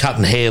work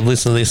cutting hair,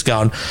 listening to this,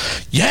 going,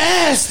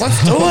 "Yes,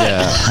 let's do it."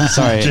 Yeah.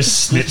 Sorry.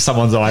 Just snip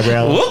someone's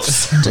eyebrow.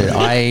 Whoops. Dude,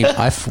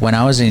 when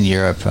I was in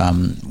Europe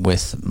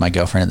with my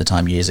girlfriend at the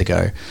time years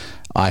ago,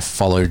 I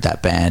followed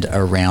that band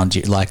around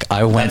you. Like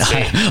I went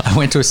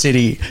to a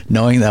city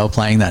knowing they were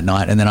playing that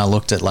night, and then I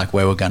looked at like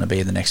where we're going to be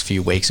in the next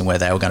few weeks and where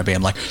they were going to be.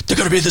 I'm like, they're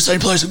going to be at the same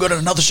place. We've got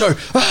another show.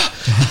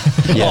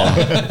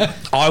 Yeah.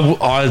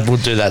 I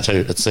would do that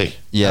too. Let's see.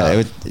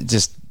 Yeah,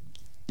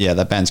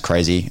 that band's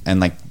crazy. And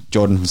like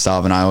Jordan from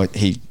Starve and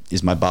he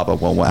is my barber.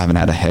 Well, I haven't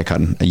had a haircut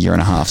in a year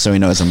and a half, so he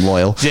knows I'm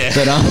loyal. Yeah.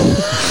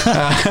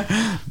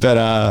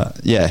 But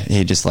yeah,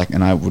 he just like,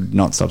 and I would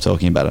not stop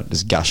talking about it,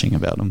 just gushing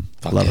about them.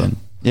 Love yeah. them.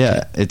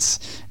 Yeah,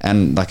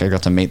 and like I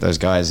got to meet those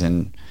guys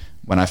when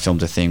I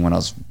filmed a thing when I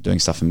was doing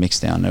stuff in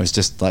Mixdown. It was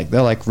just like,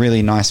 they're like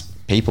really nice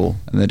people,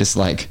 and they're just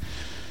like,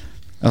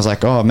 I was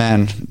like, oh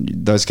man,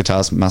 those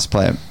guitars must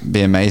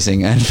be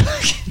amazing. And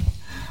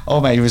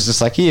oh mate, he was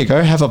just like, here you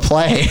go, have a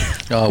play.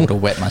 Oh, I would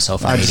have wet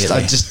myself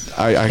immediately.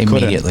 I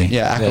Immediately. couldn't.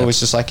 Yeah, Akko was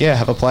just like, yeah,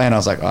 have a play, and I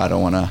was like, oh, I do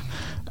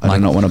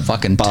not want to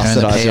fucking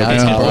bastardize your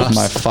guitar with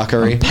my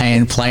fuckery.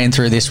 I'm playing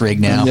through this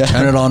rig now. Yeah.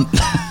 Turn it on.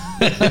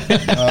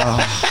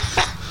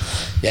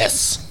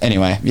 Yes.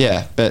 Anyway,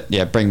 yeah, but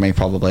yeah, Bring Me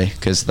probably,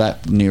 because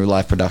that new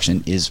live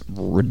production is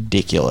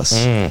ridiculous.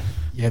 Yeah,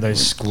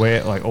 those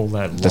square, like all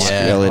that The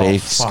light. LED Oh,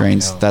 fuck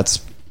screens, hell.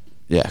 that's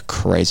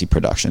crazy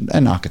production.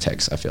 And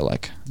Architects, I feel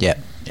like. Yeah.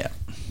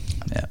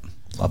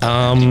 Love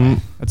it.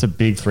 That's a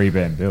big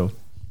 3-band bill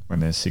when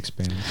there's 6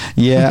 bands.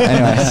 Yeah,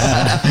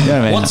 anyway. You know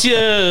what I mean? What's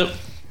your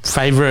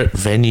favourite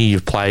venue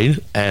you've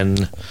played,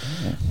 and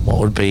what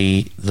would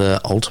be the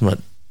ultimate,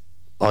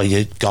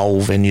 your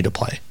goal venue to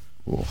play?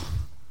 Ooh.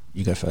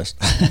 You go first.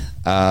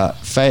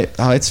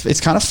 It's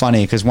kind of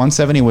funny because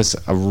 170 was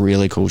a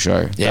really cool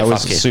show. Yeah, that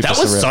was fuck yeah. super That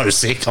was surreal. so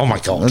sick. Oh my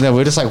god. We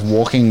were just like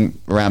walking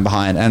around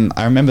behind, and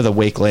I remember the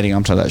week leading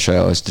up to that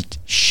show, I was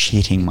just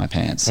shitting my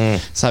pants.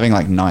 Just having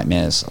like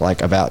nightmares,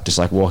 like about just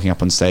like walking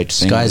up on stage. This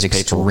singing guy's with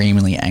people.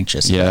 extremely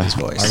anxious Yeah. about his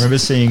voice. I remember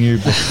seeing you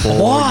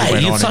before. Why? You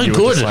went You're on so and you were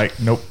good. just like,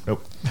 nope.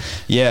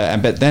 Yeah,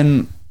 but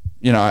then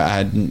I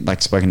hadn't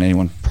like spoken to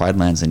anyone Pride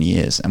Lands in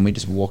years, and we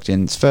just walked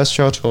in. It's first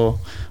show tour.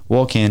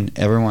 Walk in,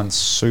 everyone's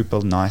super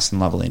nice and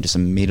lovely, and just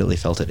immediately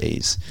felt at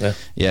ease.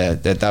 Yeah,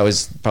 that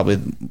was probably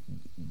the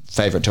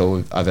favorite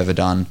tour I've ever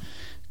done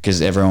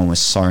because everyone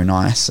was so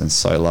nice and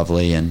so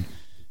lovely, and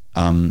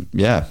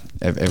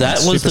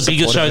That was the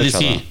biggest show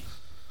this year,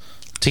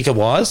 ticket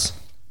wise.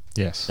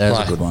 Yes. That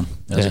was a good one.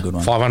 That was a good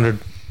one. 500. I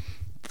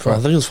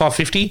think it was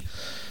 550.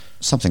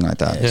 Something like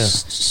that. Yeah,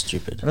 it's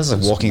stupid. I was like It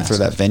was walking through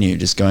massive. that venue,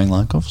 just going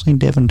like, I've seen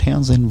Devin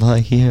Townsend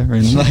play here,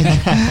 and like,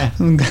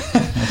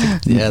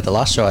 Yeah, the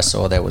last show I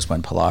saw there was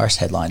when Polaris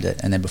headlined it,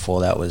 and then before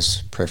that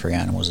was Periphery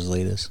Animals as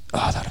leaders.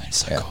 oh, that'd have been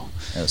so Yeah, cool.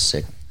 that was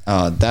sick.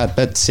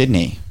 But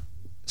Sydney,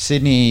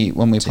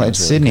 when we played was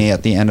really Sydney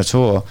at the end of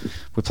tour,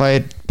 we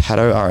played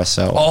Pato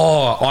RSL.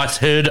 Oh,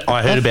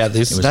 I heard about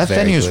this. was that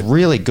very venue is good.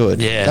 really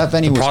good. Yeah, that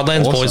venue the was Pride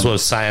Lands awesome. boys were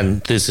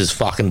saying this is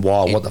fucking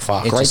wild. What the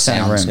fuck? It Great just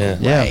sound sounds room.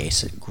 great. Yeah.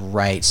 It's a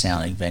great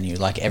sounding venue.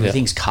 Like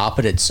everything's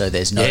carpeted, so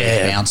there's no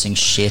Yeah. bouncing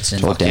shit,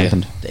 and all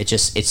dampened.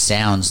 it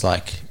sounds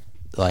like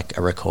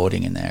a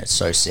recording in there. It's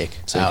so sick.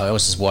 I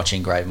was just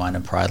watching Gravemind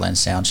and Pride Land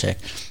soundcheck,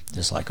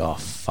 just like, oh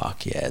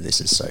fuck yeah,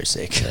 this is so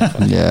sick.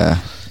 Yeah,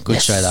 Good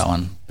Yes. show that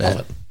one. Love But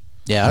it.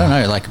 yeah, I don't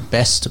know, like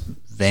best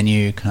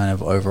venue kind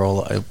of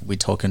overall. We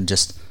talking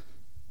just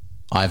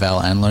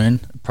Ival and Loon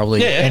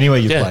probably. Yeah. Anywhere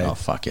you Yeah. play. Oh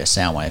fuck yeah,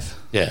 Soundwave.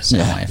 Yeah.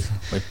 Soundwave.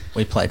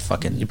 We played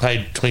fucking You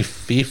played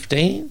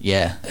 2015.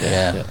 yeah.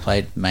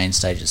 Played main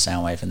stage at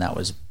Soundwave, and that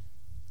was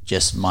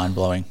just mind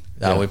blowing.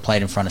 Yeah. We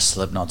played in front of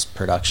Slipknot's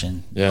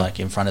production, Yeah. like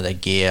in front of their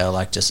gear.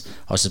 Like I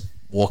was just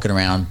walking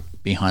around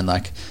behind,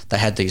 like they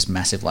had these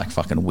massive, like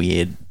fucking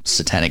weird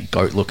satanic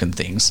goat looking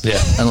things.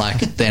 Yeah. and like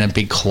then a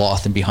big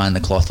cloth, and behind the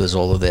cloth was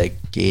all of their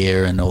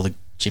gear and all the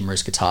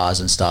Jimmer's guitars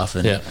and stuff.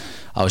 And Yeah.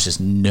 I was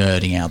just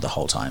nerding out the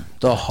whole time.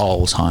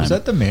 Was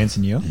that the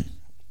Manson year?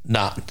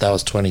 Nah, that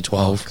was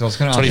 2012. Oh, 'cause I was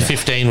gonna ask-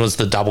 2015 was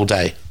the double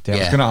day. Yeah, I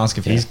was Yeah. going to ask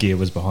if his gear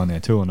was behind there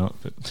too or not.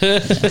 But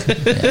But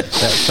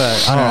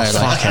I don't know,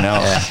 like, fucking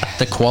hell.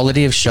 the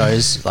quality of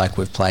shows like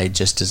we've played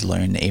just as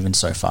Loon, even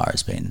so far,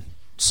 has been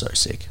so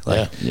sick.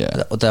 Like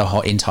Yeah. the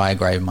whole entire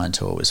Gravemind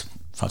tour was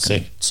fucking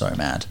Sick. so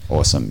mad.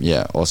 awesome.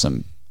 Yeah,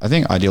 awesome. I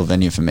think ideal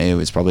venue for me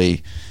was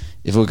probably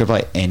if we could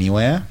play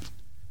anywhere,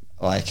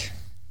 like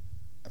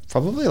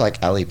probably like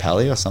Ali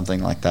Pali or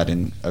something like that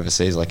in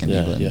overseas, like in Yeah,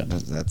 England. yeah.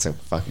 That's a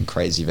fucking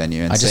crazy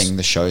venue, and I just- seeing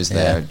the shows yeah.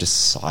 there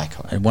just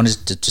psycho. I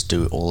wanted to just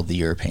do all of the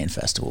European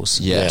festivals.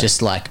 Yeah.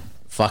 Just like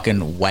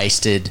fucking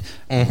wasted,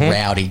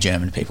 rowdy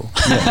German people.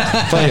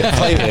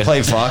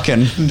 play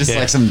fucking just Yeah.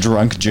 like some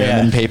drunk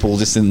German Yeah. people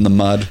just in the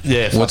mud.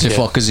 Yeah. What the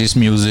fuck is this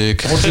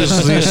music? What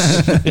is this?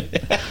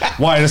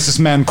 Why is this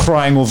man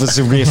crying over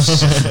the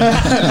riffs?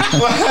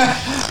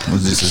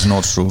 This is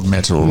not true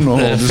metal. No,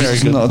 this very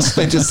is good. not.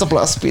 They just the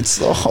blast beats.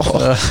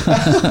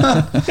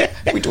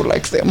 We do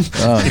like them.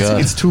 Oh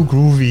god, It's too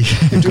groovy.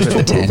 Just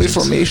too groovy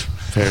for me.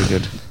 Very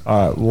good.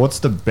 All right, what's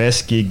the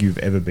best gig you've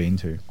ever been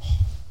to?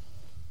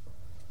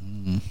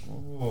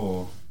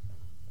 Oh,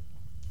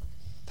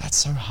 that's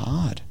so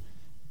hard.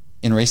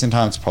 In recent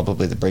times,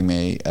 probably the Bring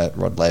Me at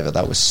Rod Laver.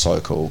 That was so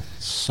cool.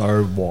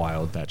 So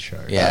wild, that show.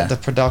 Yeah. The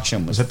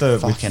production was Was that the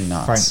fucking with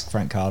nuts.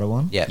 Frank Carter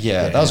one? yeah,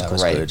 Yeah, that was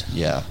great. good.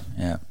 Yeah,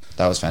 Yeah.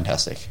 that was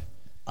fantastic.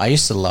 I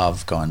used to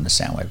love going to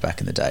Soundwave back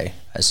in the day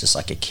as just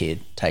like a kid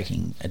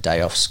taking a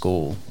day off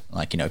school,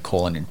 like, you know,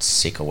 calling in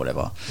sick or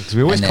whatever. Because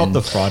we always And caught then-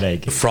 the Friday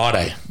gig.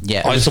 Friday.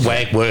 Yeah. I used to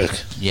wag work.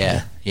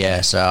 Yeah,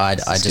 yeah. So I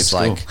just Skip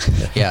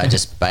like, I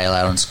just bail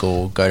out on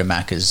school, go to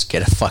Macca's,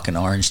 get a fucking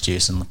orange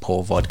juice and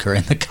pour vodka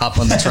in the cup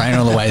on the train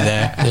on the way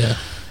there. Yeah.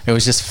 It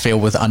was just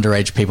filled with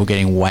underage people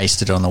getting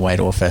wasted on the way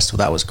to a festival.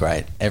 That was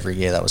great. Every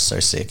year, that was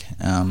so sick.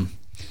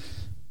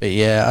 But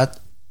yeah,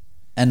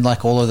 and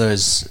like all of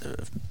those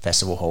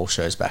festival hall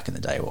shows back in the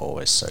day were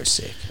always so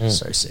sick,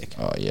 so sick.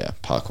 Oh yeah,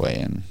 Parkway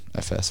and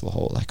a festival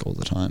hall like all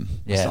the time.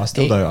 Yeah, I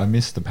still I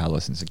miss the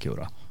Palace in St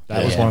Kilda.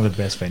 That was Yeah. one of the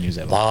best venues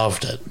ever.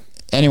 Loved it.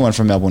 Anyone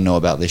from Melbourne know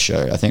about this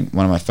show. I think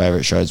one of my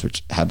favourite shows,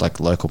 which had like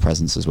local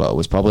presence as well,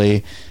 was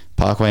probably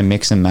Parkway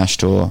Mix and Mash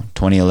Tour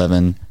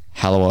 2011,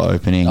 Hallowa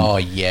opening. Oh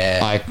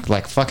yeah,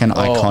 Like fucking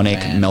iconic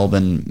man.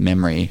 Melbourne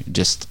memory.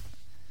 Just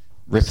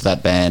rip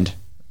that band.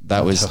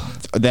 That was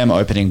them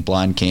opening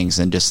Blind Kings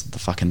and just the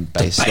fucking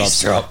bass,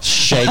 bass drop.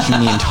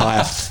 shaking the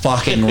entire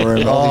fucking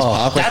room. All these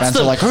Parkway that's fans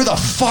the- are like, "Who the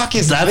fuck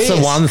is That's this?"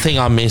 the one thing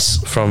I miss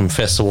from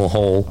Festival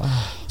Hall.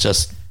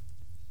 Just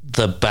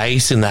the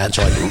bass in that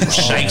joint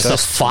shakes the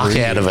fuck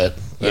out of it.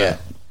 yeah,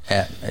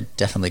 yeah. It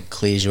definitely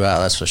clears you out.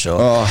 That's for sure.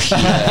 Oh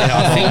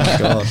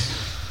yeah,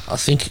 I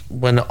think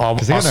when I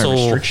Because there are no saw,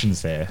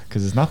 restrictions there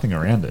because there's nothing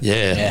around it.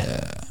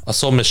 yeah, I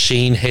saw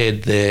Machine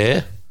Head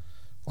there,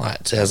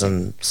 like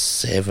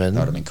 2007, That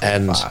would've been cool.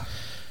 and Fuck.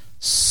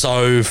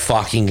 so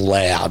fucking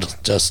loud.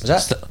 Just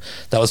Was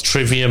that was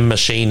Trivium,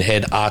 Machine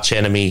Head, Arch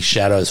Enemy,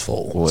 Shadows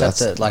Fall. Well, Is that's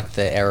that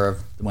the era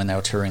of when they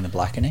were touring the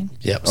Blackening?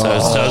 Yep. So, it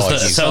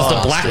was the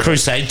Black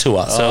Crusade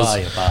tour. So it Oh, was,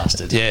 you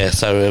bastard! yeah.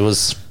 So it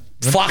was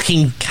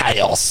fucking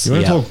chaos. You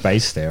want Yeah. to talk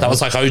bass there? That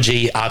was like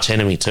OG Arch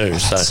Enemy too.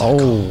 So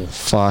oh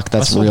fuck, I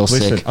that's saw real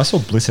Bliss sick. I saw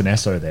Bliss and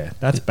Esso there.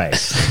 That's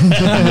bass.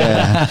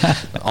 Yeah,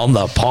 on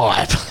the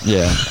pipe.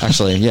 yeah.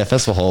 Actually, yeah.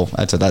 Festival Hall.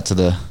 Add to that to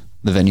the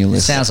venue It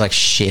list. sounds like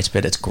shit,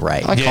 but it's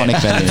great.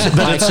 Iconic venue.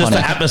 But it's just the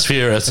Iconic.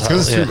 atmosphere. It's,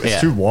 Because yeah.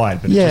 it's too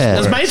wide. But Yeah. It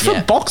was it made for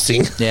Yeah.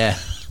 boxing. Yeah,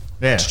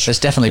 yeah. there's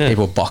definitely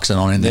people boxing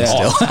on in there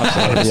Yeah. still.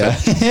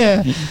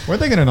 Yeah, yeah. Weren't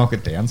they going to knock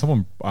it down?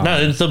 Someone.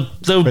 No,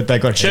 But they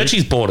got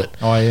Churchies bought it.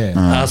 Oh yeah.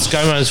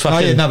 ScoMo's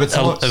fucking yeah, no, but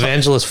someone-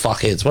 evangelist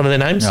fuckheads. What are their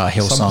names? Oh,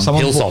 Hillsong.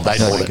 Someone Hillsong, they bought it.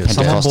 Someone bought it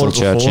Pentecostal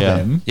before church, yeah.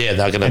 them. Yeah,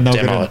 they're going And to they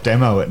were demo going it. to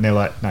demo it, and they're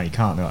like, "No, you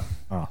can't." They're like,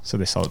 "Oh," so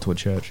they sold it to a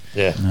church.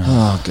 Yeah.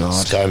 Oh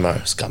god.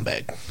 ScoMo,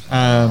 scumbag.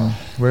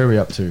 Where are we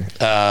up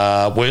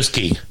to? Worst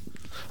gig.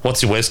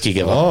 What's your worst gig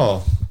ever?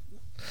 Oh,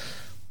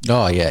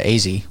 Oh yeah,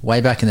 easy.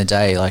 Way back in the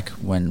day, like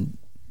when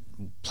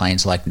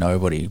Planes Like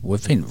Nobody,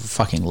 we've been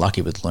fucking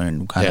lucky with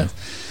Loon. Kind Yeah. of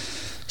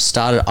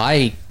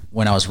started.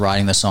 When I was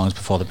writing the songs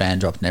before the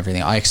band dropped and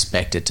everything, I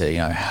expected to, you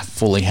know,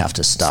 fully have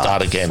to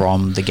Start again.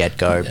 from the get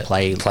go.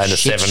 Play to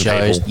shit 7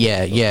 shows. people.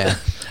 Yeah, yeah.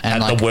 And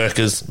And like the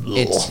workers.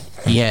 it's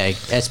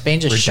it's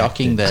been just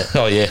shocking that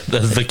Oh, yeah.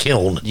 The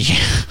kiln. yeah,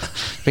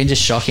 it's been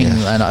just shocking,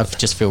 and I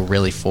just feel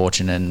really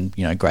fortunate and,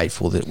 you know,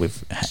 grateful that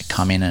we've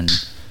come in and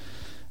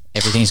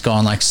everything's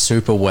gone like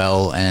super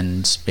well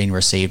and been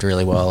received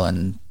really well,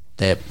 and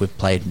that we've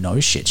played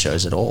no shit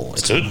shows at all.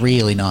 It's good.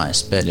 really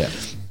nice. But Yeah.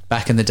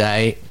 back in the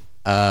day,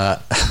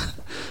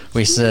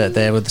 we said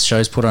there were the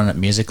shows put on at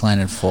Musicland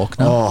in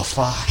Faulkner. oh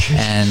fuck.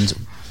 And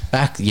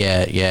back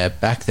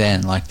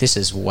then, like this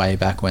is way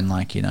back when,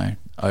 like, you know,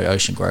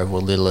 Ocean Grove were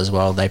little as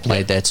well. They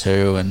played there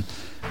too, and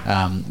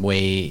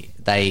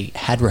they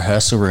had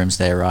rehearsal rooms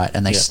there, right?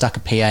 And they stuck a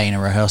PA in a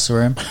rehearsal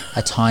room,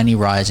 a tiny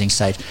rising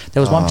stage.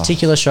 There was one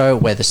particular show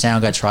where the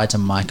sound guy tried to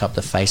mic up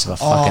the face of a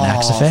fucking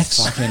Axe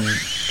Effects.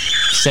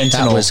 Fucking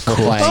That was cool.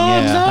 playing,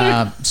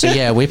 yeah. So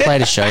yeah, we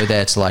played a show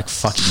there to like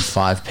fucking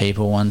 5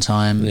 people one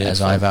time Yeah, as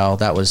fuck. Ival.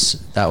 That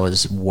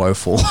was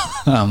woeful.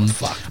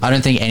 I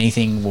don't think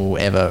anything will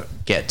ever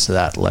get to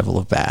that level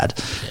of bad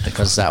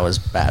because that was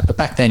bad. But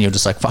back then you're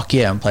just like, fuck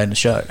yeah, I'm playing a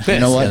show. You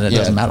know what? And it Yeah,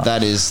 doesn't matter.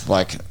 That is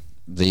like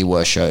the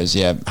worst shows.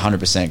 Yeah,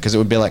 100%. Because it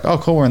would be like, oh,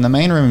 cool, we're in the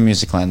main room in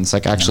Musicland. It's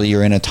like actually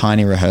you're in a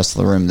tiny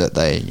rehearsal room that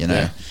they, you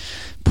know,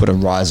 put a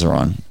riser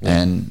on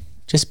and.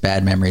 Just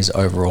bad memories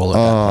overall of that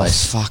Oh,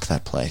 place. fuck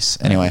that place.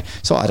 Anyway,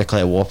 so I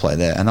Declare War play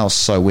there, and that was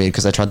so weird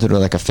because they tried to do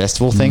like a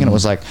festival thing, and it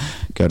was like,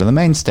 go to the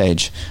main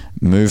stage,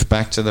 move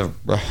back to the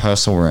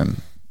rehearsal room.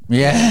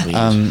 Yeah.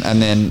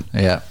 And then,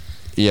 Yeah.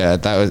 yeah,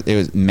 it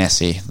was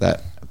messy,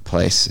 that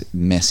place,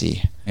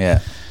 messy.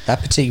 Yeah.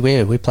 That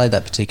particular we played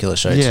that particular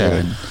show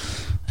Yeah. too, and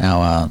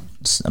our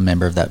a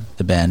member of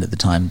the band at the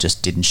time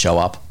just didn't show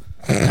up.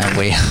 And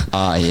we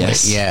Ah,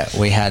 yes.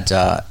 we had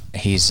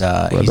he's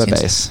Rubber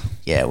bass.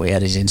 yeah, we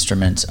had his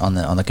instrument on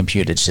the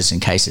computer just in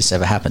case this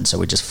ever happened. So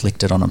we just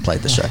flicked it on and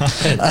played the show.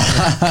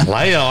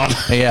 Play on.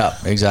 Yeah,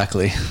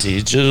 exactly.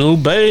 Digital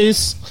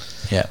bass.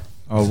 Yeah.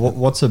 Oh,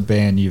 what's a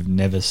band you've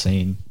never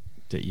seen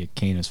that you're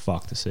keen as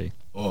fuck to see?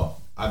 Oh,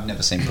 I've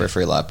never seen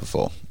Periphery live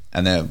before,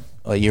 and they're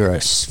Oh, you're a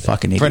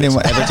fucking idiot. pretty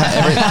much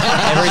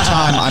every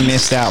time I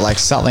missed out, like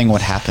something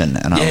would happen,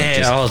 and I would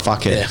just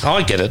fuck it. Yeah,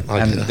 I get it.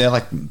 And they're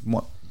like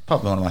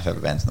probably one of my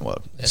favorite bands in the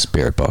world.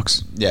 Spirit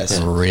Box. Yes,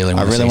 I really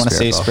want to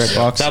see Spirit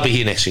Box. They'll be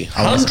here next year.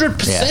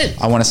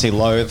 100%. I want to see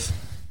Loathe.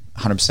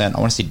 100%. I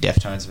want to see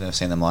Deftones. I've never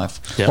seen them live.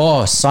 Yeah.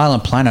 Oh,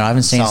 Silent Planet. I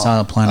haven't seen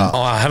Silent Planet. Oh,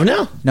 I haven't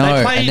now? No,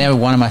 and they're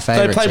one of my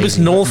favourites. They played with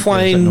easy. North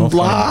Lane North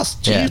Lane.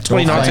 last year, Yeah,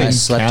 2019. North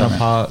Slept on it.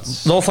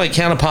 Counterparts. North Lane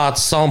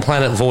Counterparts, Silent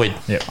Planet, Void.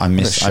 Yep. I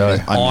missed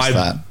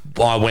that.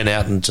 I went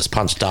out and just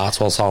punched darts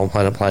while Silent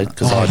Planet played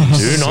because I do not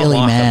Silly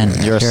like man.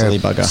 them. You're a silly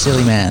bugger.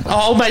 Silly man.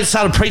 Oh, old mate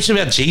started preaching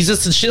about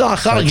Jesus and shit. I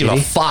don't give did a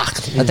he? fuck.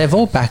 But they've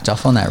all backed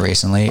off on that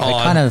recently. They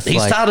kind of he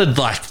started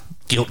like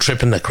guilt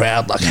tripping the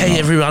crowd, like, "Hey,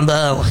 everyone,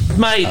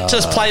 mate,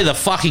 just play the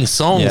fucking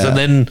songs." Yeah.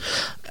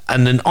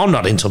 And then I'm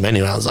not into them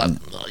anyway. I was like,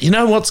 you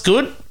know what's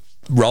good?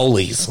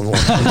 Rollies. I'm going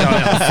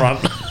out the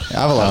front.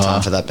 I have a lot of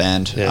time for that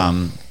band.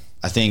 Yeah.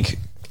 I think,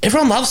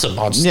 Everyone loves them.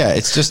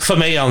 it's just For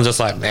me, I'm just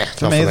like, nah.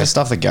 for me, the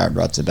stuff that Garrett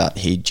writes about,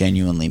 he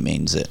genuinely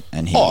means it,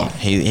 and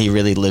he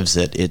really lives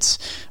it.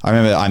 I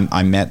remember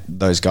I met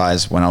those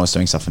guys when I was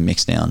doing stuff for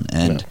Mixdown,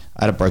 and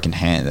I had a broken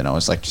hand, and I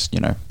was like, just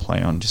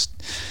play on, just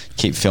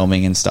keep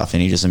filming and stuff,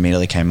 and he just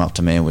immediately came up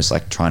to me and was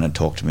like trying to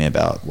talk to me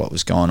about what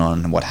was going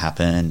on and what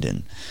happened,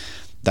 and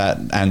that,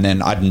 and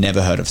then I'd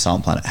never heard of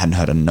Silent Planet, hadn't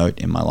heard a note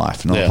in my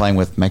life, and I was playing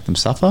with Make Them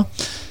Suffer.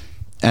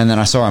 And then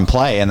I saw them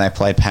play, and they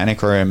played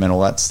Panic Room and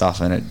all that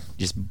stuff, and it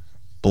just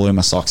blew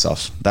my socks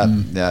off.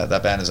 That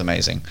band is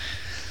amazing.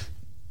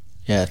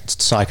 Yeah, it's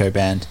a psycho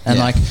band. And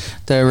like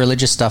the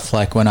religious stuff,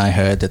 like when I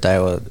heard that they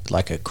were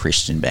like a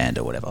Christian band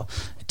or whatever,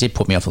 it did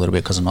put me off a little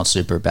bit because I'm not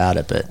super about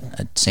it, but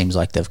it seems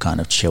like they've kind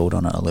of chilled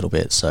on it a little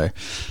bit. So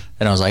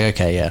then I was like,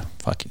 okay, yeah,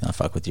 I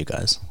fuck with you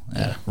guys.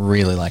 Yeah,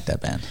 really like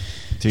that band.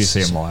 Do you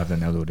see them live,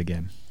 then they'll do it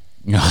again.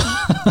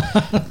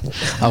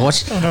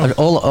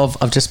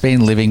 I've just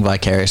been living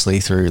vicariously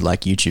through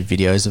like YouTube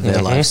videos of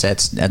their live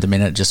sets at the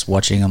minute, just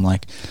watching. I'm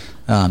like,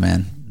 oh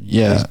man,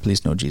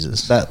 please no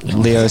Jesus. That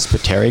Leo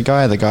Spiteri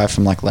guy, the guy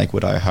from like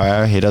Lakewood,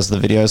 Ohio, he does the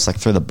videos like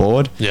through the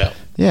board. Yeah.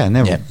 Yeah, and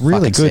they're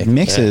really fucking good sick.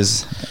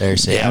 mixes. Very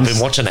sick. Yeah, I've been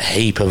watching a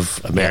heap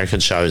of American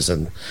shows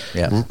and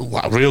Yeah.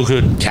 real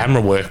good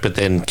camera work, but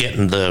then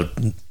getting the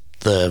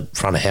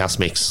front of house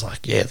mix,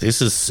 like,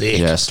 this is sick.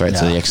 Yeah, straight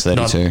to the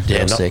Not,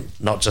 X32.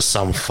 not just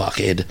some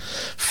fuckhead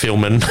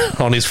filming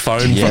on his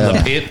phone from Yeah.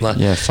 the pit. Like,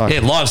 fuck.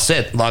 live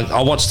set. Like,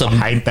 I watched them.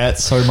 I hate that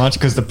so much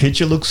because the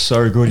picture looks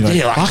so good.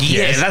 You're like, fuck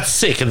yes. That's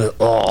sick. And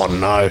oh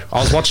no, I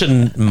was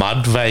watching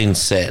Mudvayne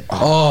set.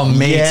 Oh,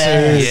 me too.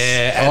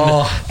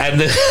 Yeah,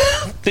 and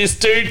this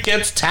dude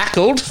gets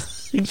tackled.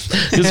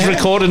 He's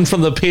recording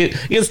from the pit.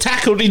 He gets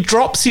tackled. He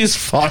drops his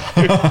phone,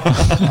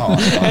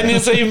 and you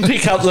see him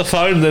pick up the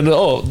phone. Then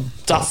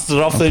dust it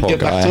off. Then poor get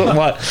back guy. to it. I'm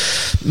like,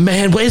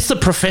 man, where's the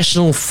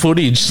professional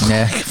footage?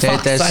 Yeah,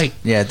 Fuck's sake.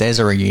 there's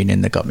a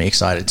reunion that got me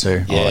excited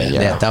too.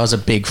 Yeah. That was a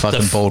big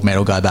fucking bald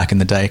metal guy back in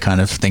the day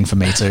kind of thing for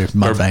me too.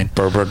 Mudvayne.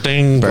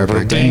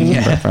 Ding,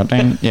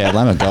 Ding. Yeah,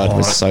 Lamb of God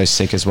was so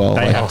sick as well.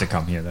 They Like, have to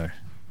come here though.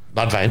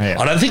 Mudvayne. Yeah.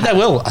 I don't think they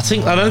will. I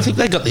don't think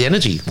they got the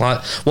energy.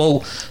 Like,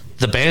 well,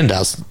 the band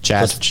does.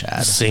 Chad.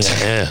 The singer,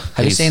 yeah.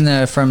 Have you seen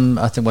I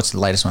think what's the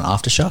latest one,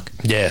 Aftershock?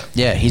 Yeah.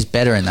 Yeah, he's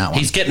better in that one.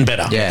 He's getting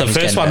better. Yeah, the he's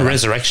first getting one, better.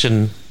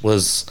 Resurrection,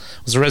 was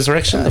it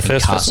Resurrection? The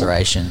first festival?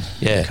 Incarceration.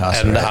 Yeah,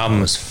 Incarceration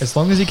and was As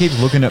long as he keeps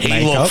looking at he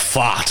makeup, looked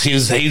fucked.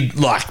 He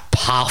like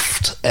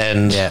puffed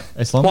and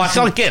As long like as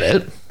I get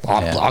it.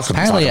 I couldn't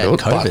apparently he fucking had do it,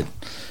 but- COVID.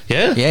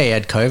 Yeah, Yeah, he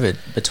had COVID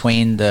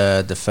between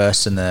the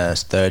first and the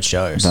third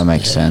shows. that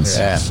makes sense.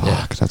 Yeah.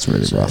 Fuck, that's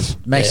really rough.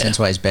 Makes Yeah. sense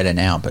why he's better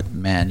now, but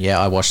man,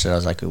 I watched it. I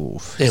was like, ooh.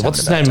 Yeah, what's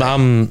his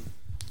name?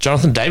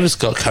 Jonathan Davis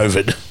got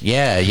COVID.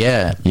 Yeah.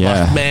 Yeah.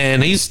 Like,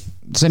 man, he's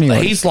Doesn't he,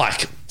 he's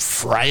like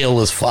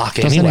frail as fuck.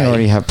 doesn't Anyway, he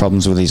already have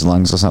problems with his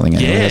lungs or something?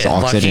 And he has an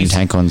like oxygen he's-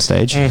 tank on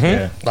stage.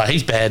 yeah. like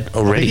he's bad I think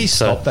already. he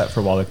So stopped that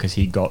for a while because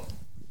he got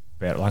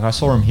better. Like I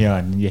saw him here,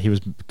 and he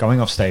was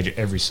going off stage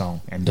every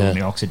song and doing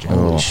the oxygen.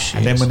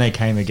 And then when they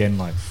came again,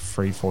 like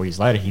 3-4 years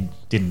later, he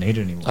didn't need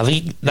it anymore. I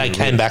think they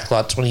came back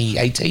like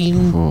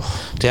 2018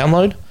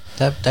 download.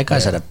 That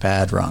guy's had a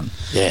bad run.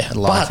 Yeah,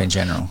 Life but in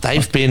general.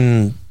 They've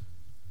been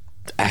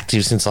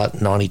active since like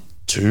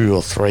 92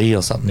 or 3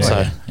 or something.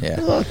 So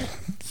Yeah.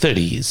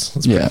 30 years.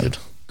 That's Yeah. pretty good.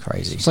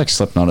 Crazy. It's like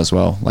Slipknot as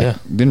well. Like, Yeah.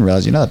 didn't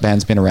realize, that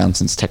band's been around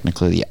since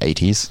technically the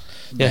 80s.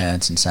 Yeah,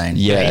 it's insane.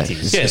 Yeah.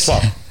 Eighties. Yeah, it's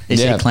like, You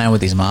see Yeah. a clown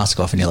with his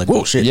mask off, and you're like,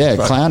 "Whoa, shit!" Yeah,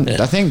 fuck. Clown.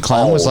 Yeah. I think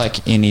Clown was Old.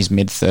 like in his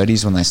mid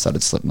 30s when they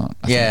started Slipknot.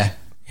 I think.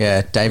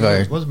 Yeah.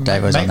 Davo's on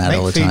that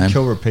all the time.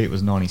 Kill Repeat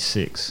was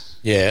 96.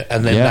 yeah,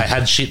 and then Yeah. they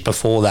had shit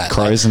before that.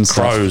 Crows like and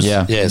stuff. Crows.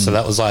 Yeah. Yeah, so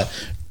that was like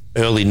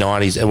early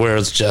 90s,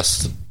 whereas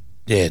just,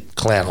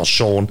 Clown or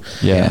Sean.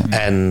 Yeah.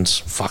 And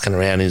fucking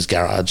around his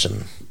garage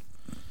and,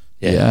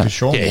 Yeah. Because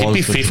Sean Yeah, he'd was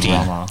be the 50.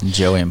 drummer.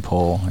 Joey and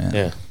Paul. Yeah.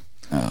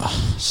 Yeah.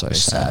 So Very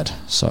sad.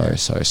 sad.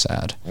 So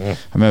sad. I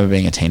remember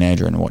being a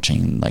teenager and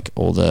watching like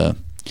all the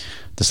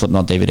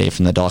Slipknot DVD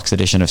from the deluxe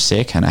edition of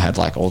Sick, and it had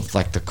like all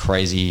like the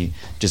crazy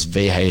just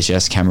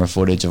VHS camera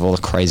footage of all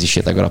the crazy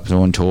shit they got up to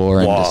on tour.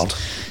 And Wild.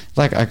 just,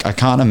 like I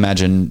can't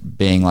imagine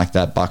being like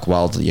that buck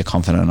wild that you're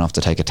confident enough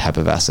to take a tab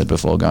of acid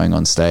before going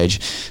on stage.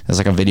 There's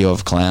like a video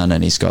of Clown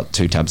and he's got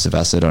 2 tabs of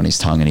acid on his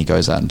tongue and he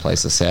goes out and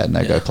plays the set and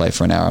they go play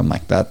for an hour. I'm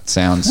like, that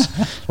sounds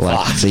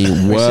like the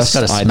Just worst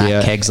got to smack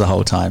idea kegs the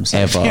whole time. So.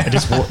 ever. Yeah,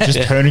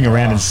 just turning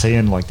around and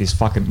seeing like this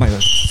fucking mate,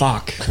 like,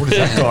 fuck, what is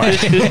that guy?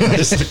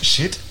 Just like,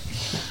 shit.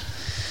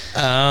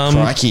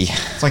 Crikey.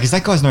 It's like, is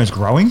that guy's nose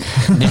growing?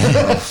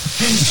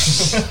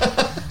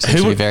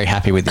 Who would be very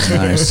happy with his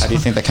nose? How do you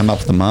think they come up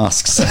with the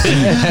masks?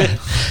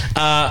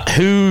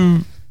 Who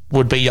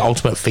would be your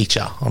ultimate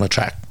feature on a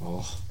track?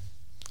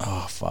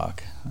 Oh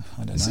fuck!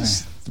 I don't know.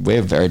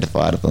 We're very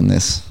divided on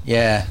this.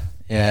 Yeah.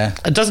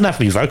 It doesn't have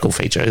to be vocal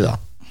feature either.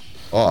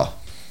 Oh,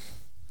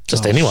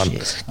 Just anyone.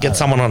 shit. Get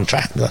someone on a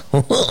track.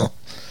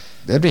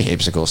 there'd be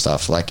heaps of cool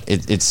stuff. Like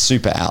it's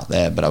super out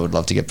there, but I would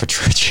love to get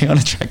Petrucci on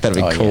a track.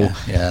 That'd be cool.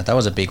 Yeah, that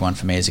was a big one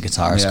for me as a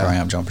guitarist Yeah. growing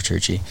up, John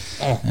Petrucci.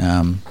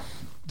 Oh.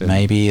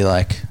 Maybe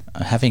like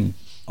having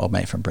Old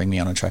Mate from Bring Me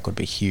on a track would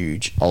be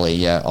huge.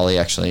 Ollie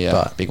actually,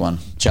 But- big one.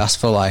 Just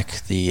for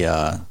like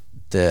the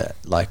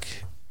like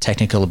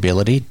technical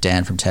ability,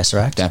 Dan from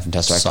Tesseract. Dan from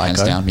Tesseract,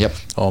 hands down. Yep.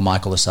 Or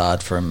Michael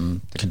Assad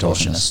from The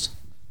Contortionist.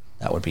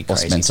 That would be Or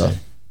crazy Spencer. too.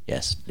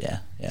 Yes, yeah.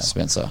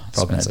 Spencer.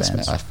 Prog Note Spencer.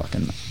 bands. I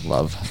fucking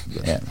love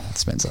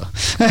Spencer.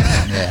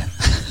 Yeah.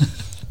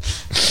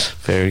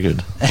 Very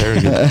good.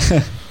 Very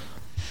good.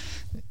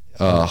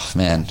 Oh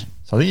man,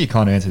 So I think you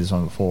kind of answered this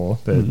one before,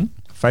 but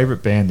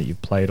favorite band that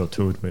you've played or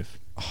toured with?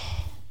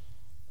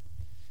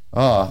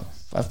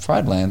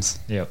 Pride Lands.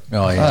 Yep.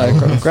 Oh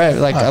yeah. Great.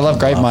 Like I love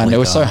Gravemind. Lovely It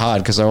was so guy.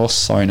 hard because they're all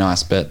so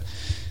nice, but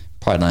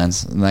Pride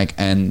Lands, like,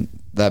 and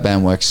that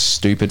band works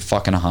stupid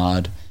fucking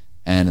hard,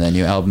 and their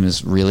new album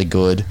is really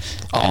good.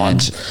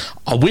 And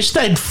I wish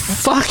they'd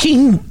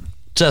fucking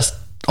just.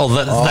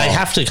 They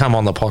have to come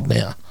on the pod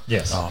now.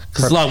 Yes.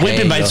 Because like we've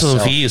been mates with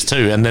them for years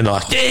too, and then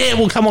like, yeah,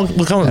 we'll come on, and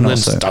then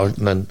also- just don't.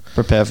 And then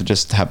prepare for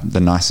just have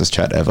the nicest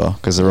chat ever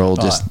because they're all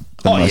just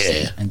the oh most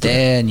yeah, And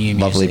their new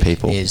music Lovely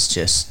people. is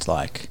just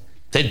like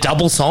they're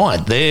double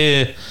side.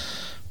 They're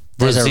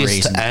There's a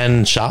resist reason.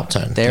 and sharp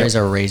tone. there is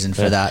a reason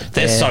for that.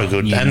 They're Their so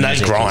good, new and they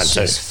music grind is too.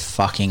 just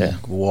Fucking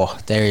whoa!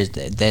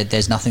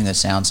 There's nothing that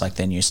sounds like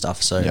their new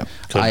stuff. So Yeah.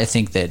 Good. I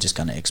think they're just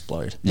going to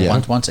explode.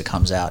 Yeah. Once it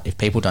comes out, if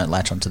people don't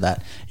latch onto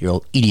that, you're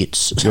all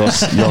idiots. You're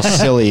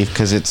silly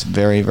because it's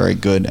very, very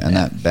good, and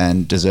that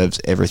band deserves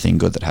everything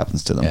good that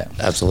happens to them. Yeah,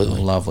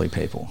 Absolutely. lovely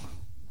people.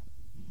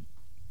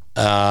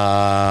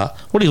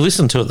 What do you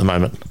listen to at the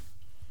moment?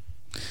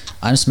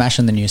 I'm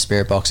smashing the new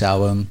Spirit Box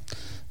album.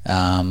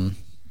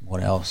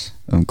 What else?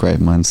 Great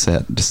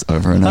mindset, just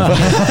over and over. I'll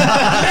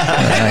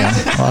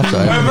have to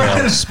open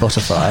it on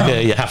Spotify. Yeah,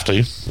 you have to.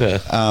 Yeah.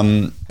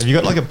 Have you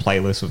got like a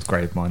playlist with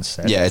Gravemind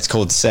set? Yeah, it's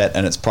called Set,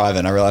 and it's private.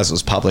 And I realized it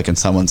was public, and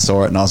someone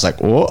saw it, and I was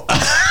like, "Oh,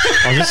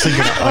 I was just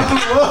thinking,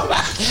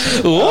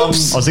 like,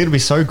 Oops. I was thinking it'd be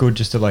so good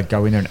just to like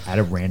go in there and add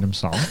a random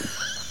song.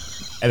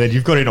 And then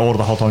you've got it all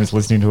the whole time, just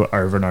listening to it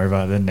over and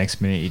over. Then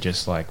next minute, you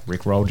just like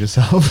rickrolled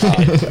yourself.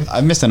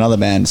 I missed another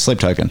band, Sleep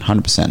Token,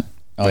 100%.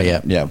 Oh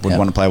yeah, Yeah, would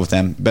want to play with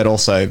them. But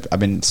also, I've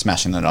been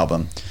smashing that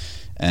album,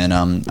 and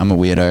I'm a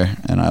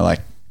weirdo, and I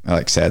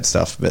like sad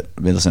stuff. But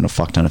I've been listening to a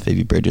fuck ton of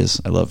Phoebe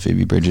Bridgers. I love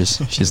Phoebe Bridgers.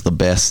 She's the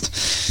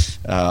best.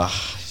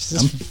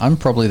 I'm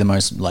probably the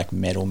most like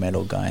metal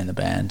guy in the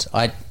band.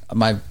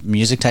 My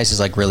music taste is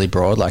like really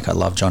broad. Like I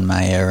love John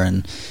Mayer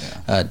and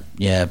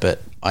but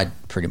I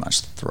pretty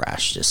much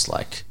thrash just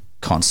like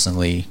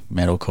constantly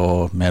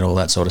metalcore, metal,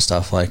 that sort of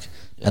stuff. Like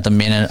at the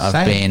minute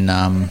I've been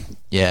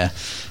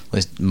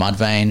with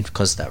Mudvayne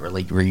because that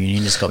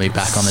reunion just got me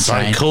back on the So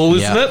train. cool,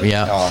 isn't it?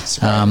 Yeah. Oh, it's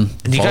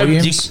great. You go-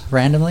 Volumes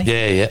randomly.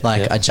 Yeah.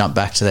 Like I jumped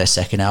back to their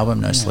second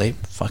album, No Sleep.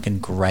 Fucking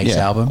great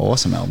album.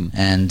 Awesome album.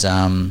 And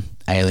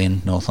Alien,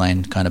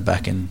 Northlane, kind of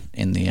back in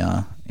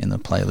the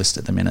playlist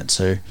at the minute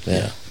too.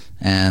 Yeah.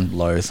 And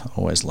Loathe,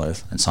 always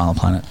Loathe. And Silent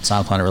Planet.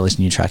 Silent Planet released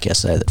a new track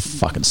yesterday that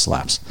fucking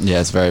slaps. Yeah,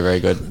 it's very,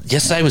 very good.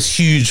 Yesterday was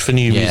huge for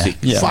new Yeah. music.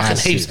 Yeah. Fucking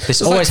Massive. heaps. This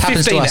It was always like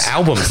happens to 15 us.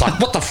 albums. Like,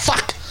 what the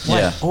fuck?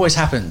 Yeah. Always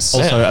happens.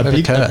 Also, Yeah. a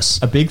big curse.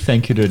 a big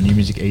thank you to New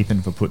Music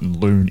Ethan for putting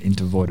Loon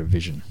into Void of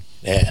Vision.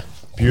 Yeah.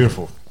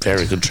 Beautiful.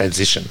 Very good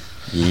transition.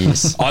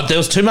 Yes. There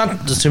was too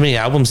many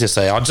albums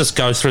yesterday. I'd just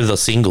go through the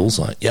singles.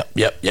 Like, yep.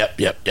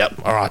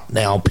 All right,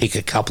 now I'll pick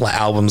a couple of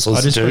albums. I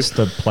just To. pressed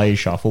the play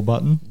shuffle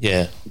button.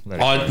 Yeah. Let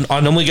it I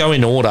normally go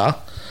in order,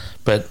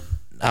 but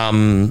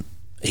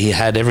he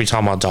had Every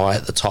Time I Die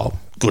at the top.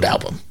 Good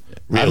album.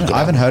 I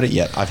haven't heard it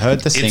yet. I've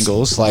heard the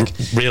singles, like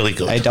really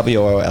good.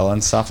 AWOL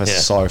and stuff is Yeah.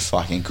 so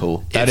fucking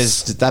cool.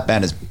 That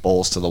band is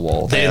balls to the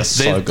wall. They are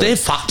so good. They're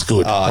fucked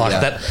good.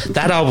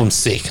 That album's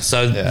sick.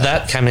 So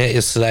that came out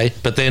yesterday.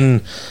 But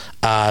then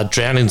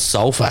Drown in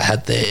Sulphur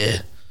had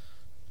their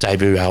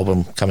debut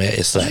album come out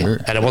yesterday, Sure.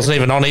 and it wasn't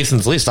even on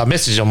Ethan's list. I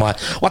messaged him like,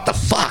 "What the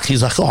fuck?"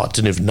 He's like, "Oh, I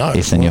didn't even know."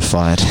 Ethan, you're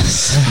fired.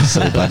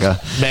 Silly bugger.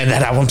 Man,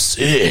 that album's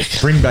sick.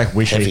 Bring back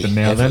Wish Heavy, Ethan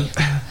now heavy. then.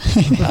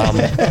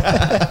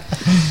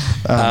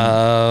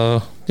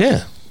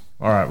 Yeah.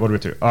 All right, what do we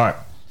do? All right.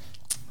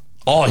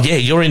 Oh yeah,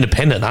 you're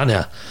independent, aren't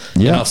you?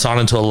 You're Yeah. not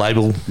signed to a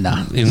label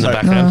No. in the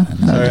background.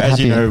 So as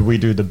happy. you know, we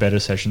do the Better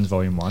Sessions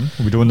Volume 1.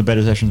 We're doing the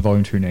Better Sessions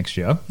Volume 2 next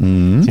year. We If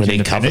you're need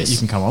independent, covers. you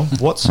can come on.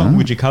 What song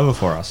would you cover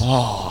for us?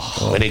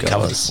 We need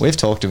covers. We've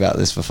talked about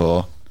this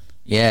before.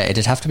 Yeah,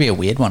 it'd have to be a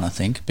weird one, I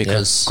think,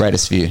 because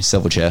Greatest View,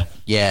 Silverchair.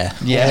 yeah,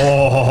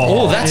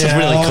 Oh, that's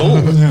really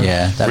cool.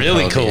 yeah, that'd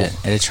Really probably be cool. it.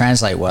 It'd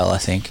translate well, I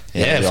think.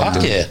 Yeah,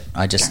 fuck yeah.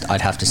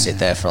 I'd have to sit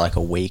there for like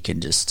a week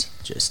and just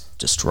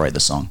destroy the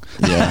song.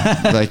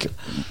 Yeah, like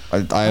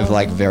I have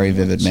like very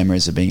vivid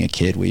memories of being a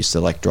kid. We used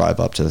to like drive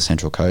up to the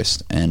Central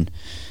Coast and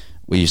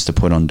we used to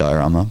put on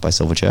Diorama by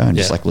Silverchair and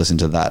just Yeah. like listen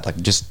to that, like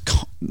just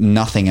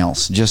nothing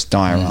else, just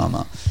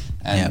Diorama.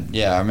 And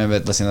yeah, I remember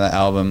listening to that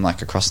album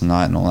like across the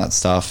night and all that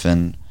stuff.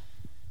 And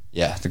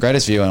yeah, the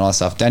Greatest View and all that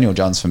stuff. Daniel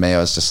Johns for me, I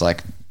was just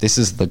like, this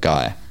is the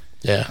guy.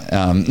 Yeah.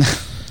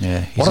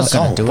 Yeah, he's What a not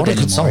gonna song. do What it a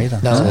good anymore song. either.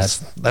 No,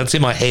 So that's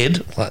in my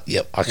head. Like,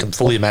 yep, I can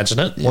fully imagine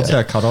it. What's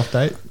our cutoff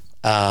date?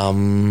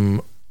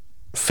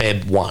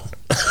 Feb 1.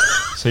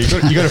 So you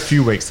got a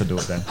few weeks to do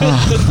it then.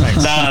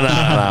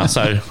 No.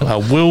 So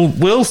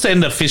we'll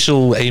send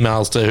official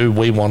emails to who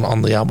we want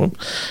on the album,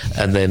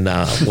 and then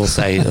we'll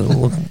say,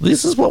 "Look,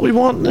 this is what we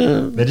want."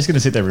 They're just going to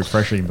sit there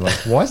refreshing and be like,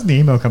 why hasn't the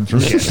email come through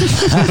yet?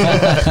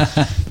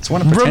 Just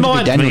want to pretend to Remind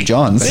be Daniel me.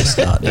 Johns.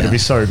 start, It'd be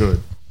so good.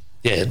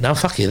 Yeah, no,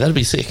 fuck yeah, that'd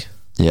be sick.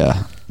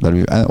 Yeah,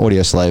 that'd be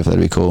Audio Slave. That'd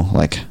be cool.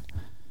 Like,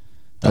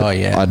 Oh,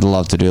 yeah. I'd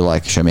love to do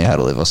like Show Me How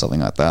to Live or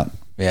something like that.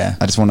 Yeah.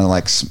 I just want to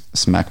like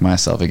smack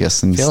myself, I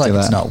guess, and I feel do like that.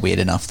 it's not weird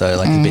enough though,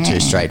 like a bit too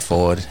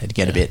straightforward. It'd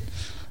get a bit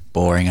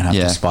boring and have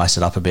Yeah. to spice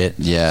it up a bit.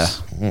 Yeah,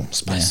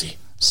 Spicy.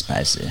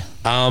 Spicy.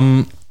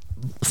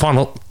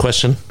 Final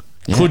question: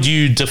 Yeah. Could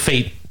you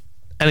defeat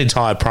an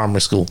entire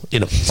primary school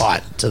in a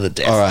fight to the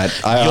death? All right,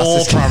 I asked your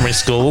this- primary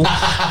school,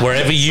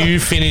 wherever you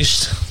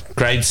finished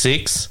grade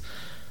 6,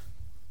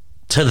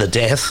 to the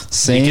death. You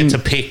Seeing- get to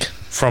pick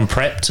from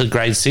prep to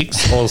grade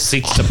 6 or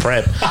 6 to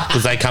prep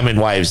because they come in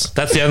waves.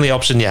 That's the only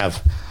option you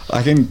have.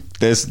 I can.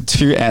 There's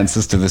two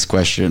answers to this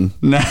question.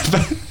 No,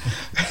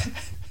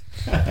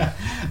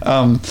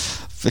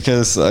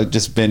 because I've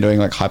just been doing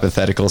like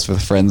hypotheticals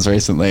with friends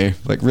recently,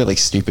 like really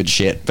stupid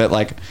shit. But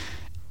like,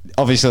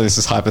 obviously, this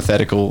is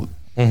hypothetical.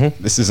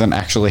 This isn't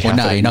actually Well,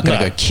 happening. no, you're not going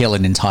to No. go kill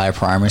an entire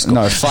primary school.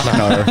 No, fuck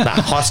no. Nah,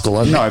 high school.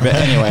 Isn't No, it? but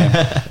anyway,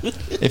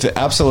 if it's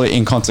absolutely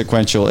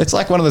inconsequential, it's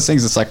like one of those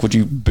things. It's like, would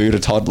you boot a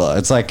toddler?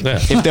 It's like Yeah.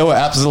 if there were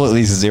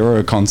absolutely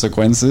zero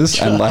consequences,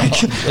 and like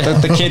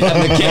the kid Oh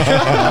my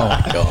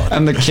god.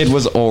 and the kid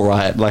was all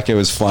right, like it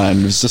was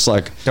fine. It was just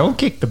like, Don't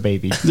kick the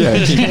baby.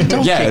 yeah,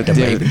 Don't yeah, kick the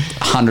baby.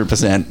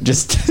 100%.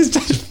 Just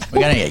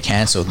We're going to get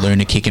cancelled,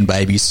 Luna kicking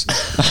babies.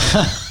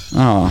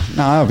 oh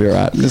no, I'll be all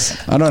right.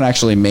 I don't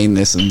actually mean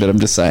this, but I'm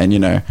just saying, you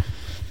know.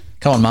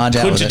 Come on, Marge.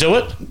 out Could with you it. do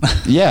it?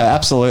 Yeah,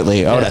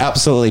 absolutely. I would Yeah.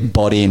 absolutely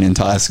body an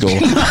entire school.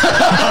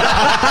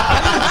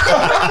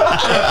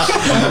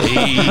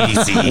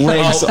 Easy.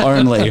 Legs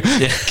only.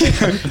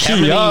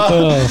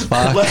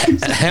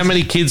 How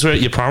many kids were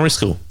at your primary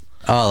school?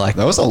 Oh, like,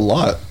 That was a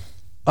lot.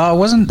 oh,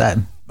 wasn't that?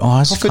 Oh,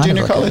 it's Oxford kind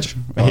Junior of like College. A,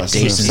 Oh, a it's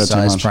decent so too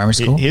sized much. primary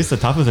school. Here's the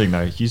tougher thing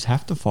though. You just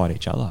have to fight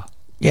each other.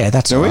 Yeah,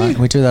 that's Do all we? right.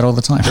 We do that all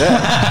the time.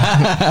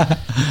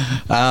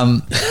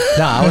 No,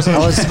 I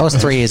was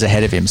 3 years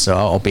ahead of him, so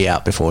I'll be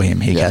out before him.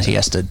 He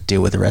has to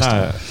deal with the rest of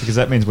No, it. because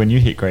that means when you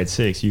hit grade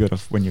 6, you got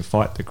to when you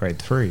fight the grade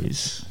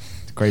 3s,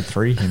 the grade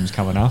 3 hymns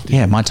coming after you.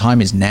 Yeah, my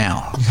time is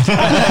now.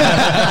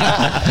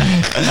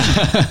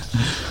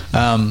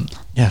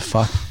 Yeah,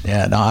 fuck.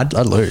 Yeah, no, I'd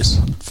lose.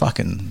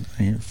 Fucking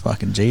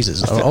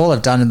Jesus. All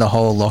I've done in the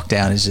whole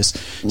lockdown is just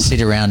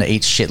sit around and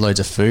eat shitloads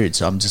of food.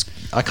 So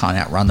I can't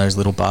outrun those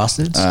little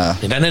bastards.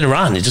 You don't need to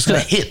run. You're just going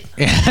to hit.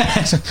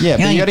 Yeah,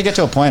 but you got to get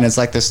to a point. It's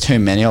like there's too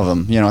many of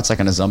them. You know, it's like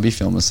in a zombie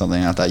film or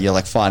something like that. You're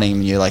like fighting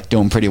and you're like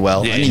doing pretty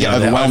well. Yeah, and you get yeah,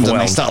 they're overwhelmed and they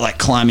overwhelmed. start like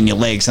climbing your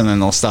legs and then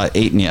they'll start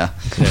eating you. Yeah.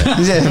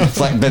 It's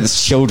like, but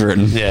it's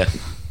children. Yeah.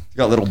 You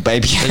got little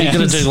baby hands. And you're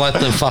going to do like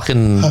the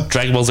fucking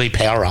Dragon Ball Z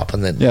power up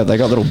and then. Yeah, they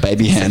got little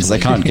baby hands. They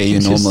can't get you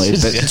normally,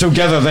 but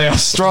together they are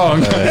strong.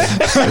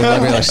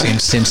 We'll be like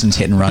Simpsons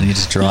hit and run. You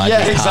just drive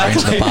Yeah, your car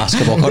exactly. into the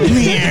basketball court.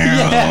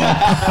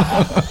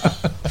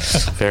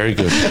 Very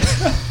good.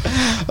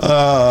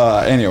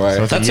 Anyway,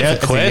 So it's That's a yes, good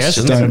it's question. Yes,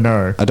 it's a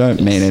no. I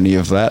don't mean any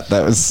of that.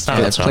 That was Oh,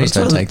 that's right. Please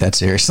don't take that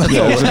seriously.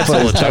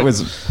 that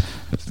was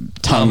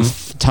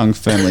tongue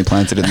firmly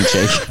planted in the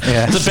cheek.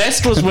 Yeah. The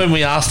best was when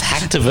we asked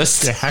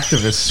hacktivists. The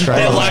hacktivists straight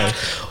They're away. like,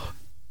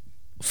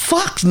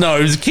 fuck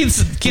no,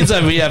 kids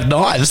over here have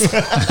knives.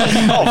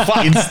 Oh,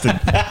 fuck. Instant.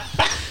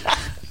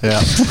 Yeah.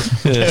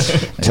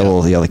 Tell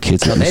all the other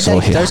kids that we saw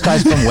here. Those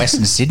guys from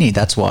Western Sydney,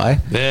 that's why.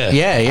 Yeah.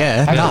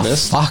 Yeah. No,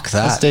 Activists. fuck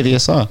That's that.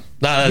 DVSR.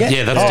 No,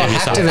 yeah, that's Oh, Debbie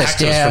Sutton. activist.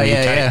 Activist Yeah, from the yeah,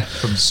 UK.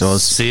 yeah. So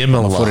it's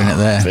Similar. put in it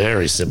there.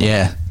 Very similar.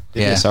 Yeah.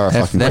 DVSR are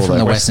they're, fucking they're cool, from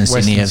though. the Western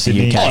Sydney of the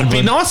Sydney. Oh, UK. it'd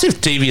be nice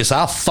if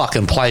DVSR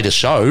fucking played a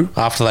show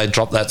after they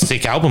dropped that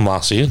sick album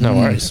last year. No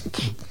worries.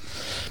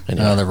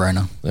 Anyway, Oh, the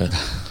Rona. Yeah.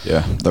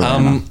 The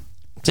Rona.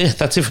 yeah,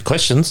 that's it for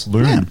questions.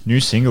 Loon, new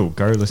single.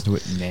 Go listen to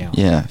it now.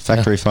 Yeah.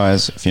 Factory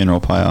Fire's Funeral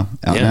Pyre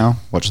out Yeah. now.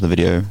 Watch the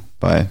video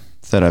by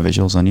Third Eye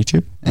Visuals on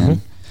YouTube.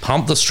 And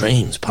Pump the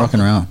streams. Pump Rock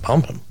and roll.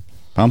 Pump them.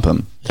 pump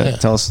them. Yeah.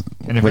 Tell us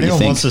And if what you anyone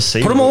think. wants to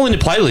see, Put them all in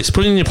your playlist.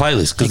 Put it in your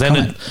playlist because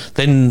comment.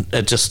 then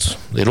it just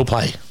it'll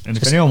play. and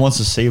if anyone wants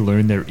to see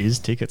Loon, there is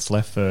tickets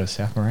left for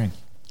South Marine.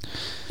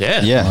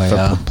 Yeah. Yeah, Oh, for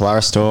yeah.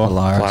 Polaris Tour.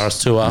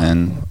 Polaris tour.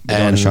 And they're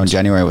doing a show in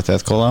January with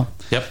Earthcaller.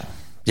 Yep.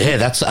 Yeah,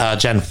 that's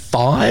Jan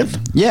 5.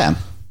 Yeah.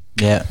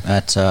 Yeah,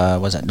 at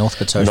was that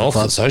Northcote Social North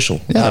Club? at Social.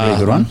 Yeah, that'd be a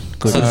good one.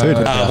 Good Good food.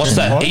 What's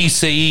that? What?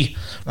 EC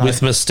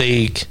with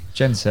Mystique,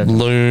 Gen 7.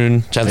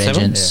 Loon, Jan 7.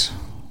 Vengeance.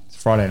 It's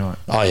Friday night.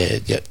 Oh yeah.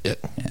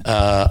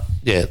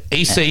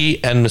 EC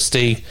and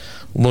Mystique,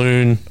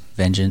 Loon,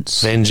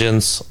 Vengeance.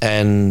 Vengeance,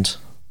 and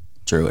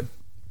Druid.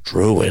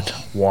 Druid.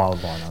 Wild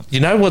lineup. You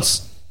know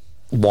what's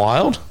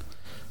wild?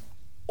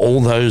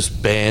 All those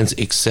bands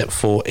except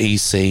for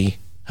EC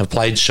have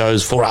played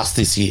shows for us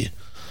this year.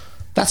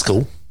 That's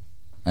cool.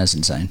 That's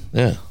insane.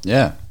 Yeah.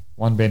 Yeah.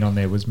 One band on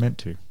there was meant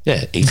to.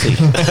 Yeah,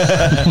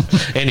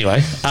 EC.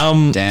 Anyway,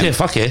 Damn. yeah,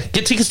 fuck yeah.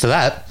 Get tickets to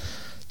that.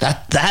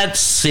 That's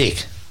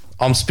sick.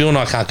 I'm spilling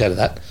I can't go to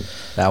that.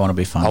 That one will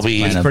be fun. I'll be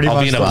Playing pretty in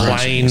much a the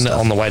plane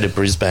on the way to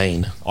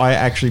Brisbane. I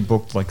actually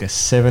booked like a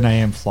 7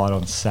 a.m. flight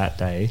on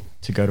Saturday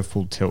to go to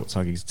Full Tilt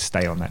so I could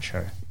stay on that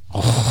show.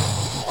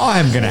 I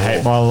am going to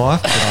hate my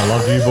life, but I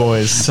love you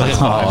boys. So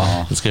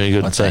It's going to be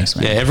good. Well, So, thanks,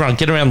 man. yeah, everyone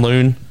get around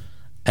Loon.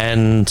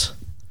 And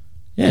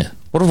yeah,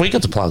 what have we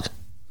got to plug?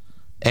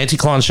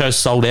 Anticline show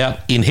sold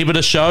out.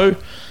 Inhibitor show,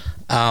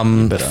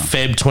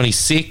 Feb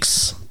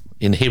 26.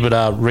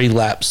 Inhibitor,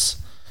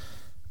 Relapse,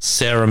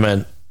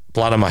 Cerament,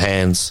 Blood on My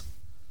Hands,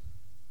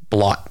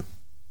 Blight.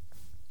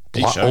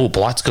 show.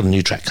 Blight's got a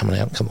new track coming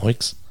out in a couple of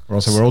weeks.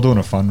 we're all doing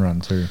a fun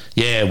run too.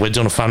 Yeah, we're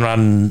doing a fun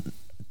run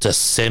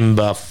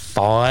December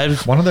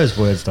 5. One of those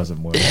words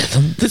doesn't work.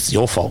 This is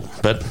your fault,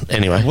 but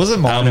anyway. It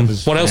wasn't mine, it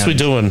was what else we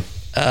Rowdy's. doing?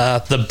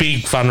 The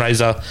big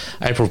fundraiser,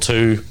 April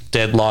 2,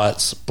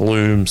 Deadlights,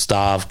 Bloom,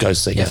 Starve, go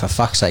see Yeah, it. for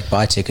fuck's sake,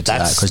 buy tickets to that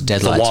That's because the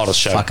Deadlight's wildest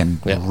show.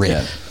 fucking Yeah. rip.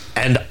 Yeah.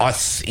 And I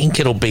think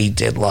it'll be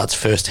Deadlight's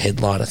first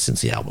headliner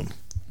since the album,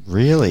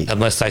 Really?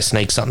 unless they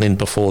sneak something in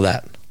before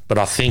that. But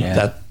I think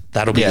Yeah.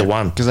 that'll be the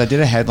one. Because I did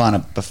a headliner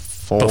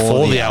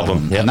before the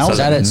album. Yeah. And that So was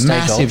that a at Stay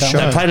massive Gold, show.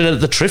 They played it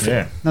at the Triffid.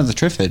 Yeah, No, the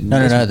Triffid. No.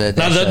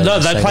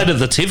 They played it at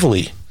the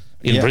Tivoli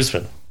in Yeah.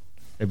 Brisbane.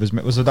 it was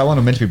that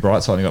one meant to be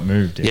Brightside and it got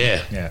moved.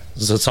 Yeah. yeah.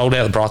 So it sold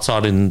out the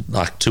Brightside in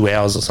like 2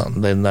 hours or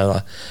something. Then they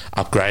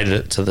upgraded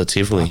it to the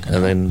Tivoli,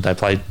 and then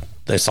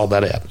they sold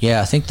that out.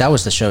 Yeah, I think that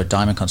was the show at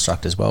Diamond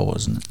Construct as well,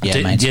 wasn't it?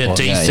 Yeah, main support.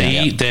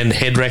 DC, Yeah. then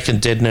Headwreck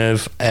and Dead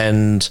Nerve,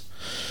 and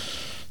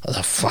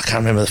I can't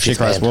remember the She fifth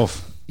Cries band.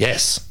 Wolf.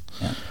 Yes.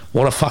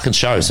 What a fucking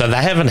show. So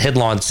they haven't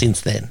headlined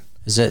since then.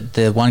 Is it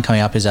the one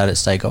coming up? Is out at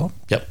Stay Gold?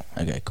 Yep.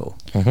 Okay, cool.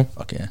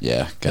 Fuck yeah.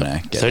 Yeah,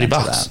 gonna get $30. into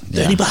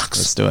that. $30 bucks.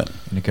 Let's do it.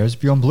 And it goes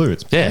beyond blue.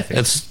 It's Yeah, perfect.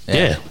 it's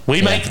Yeah. We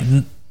Yeah. make.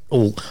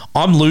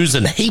 I'm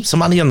losing heaps of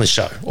money on this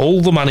show.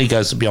 All the money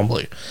goes to Beyond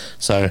Blue.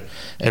 So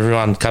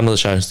everyone come to the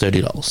show. It's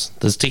 $30.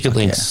 There's ticket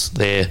links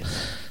there.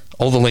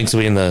 All the links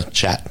will be in the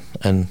chat.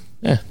 And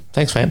yeah,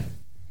 thanks, fam.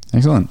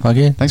 Excellent. Fuck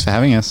yeah. Thanks for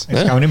having us.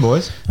 Thanks for coming in,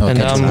 boys. And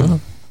Okay,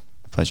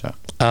 Pleasure.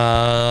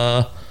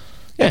 yeah,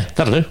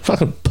 that'll do.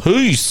 Fucking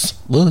peace.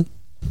 Well,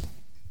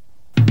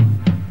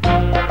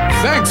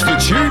 Thanks for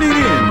tuning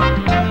in.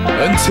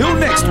 Until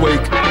next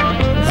week,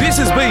 this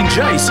has been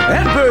Jace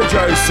and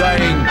Virgo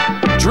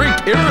saying,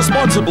 drink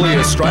irresponsibly,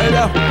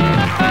 Australia.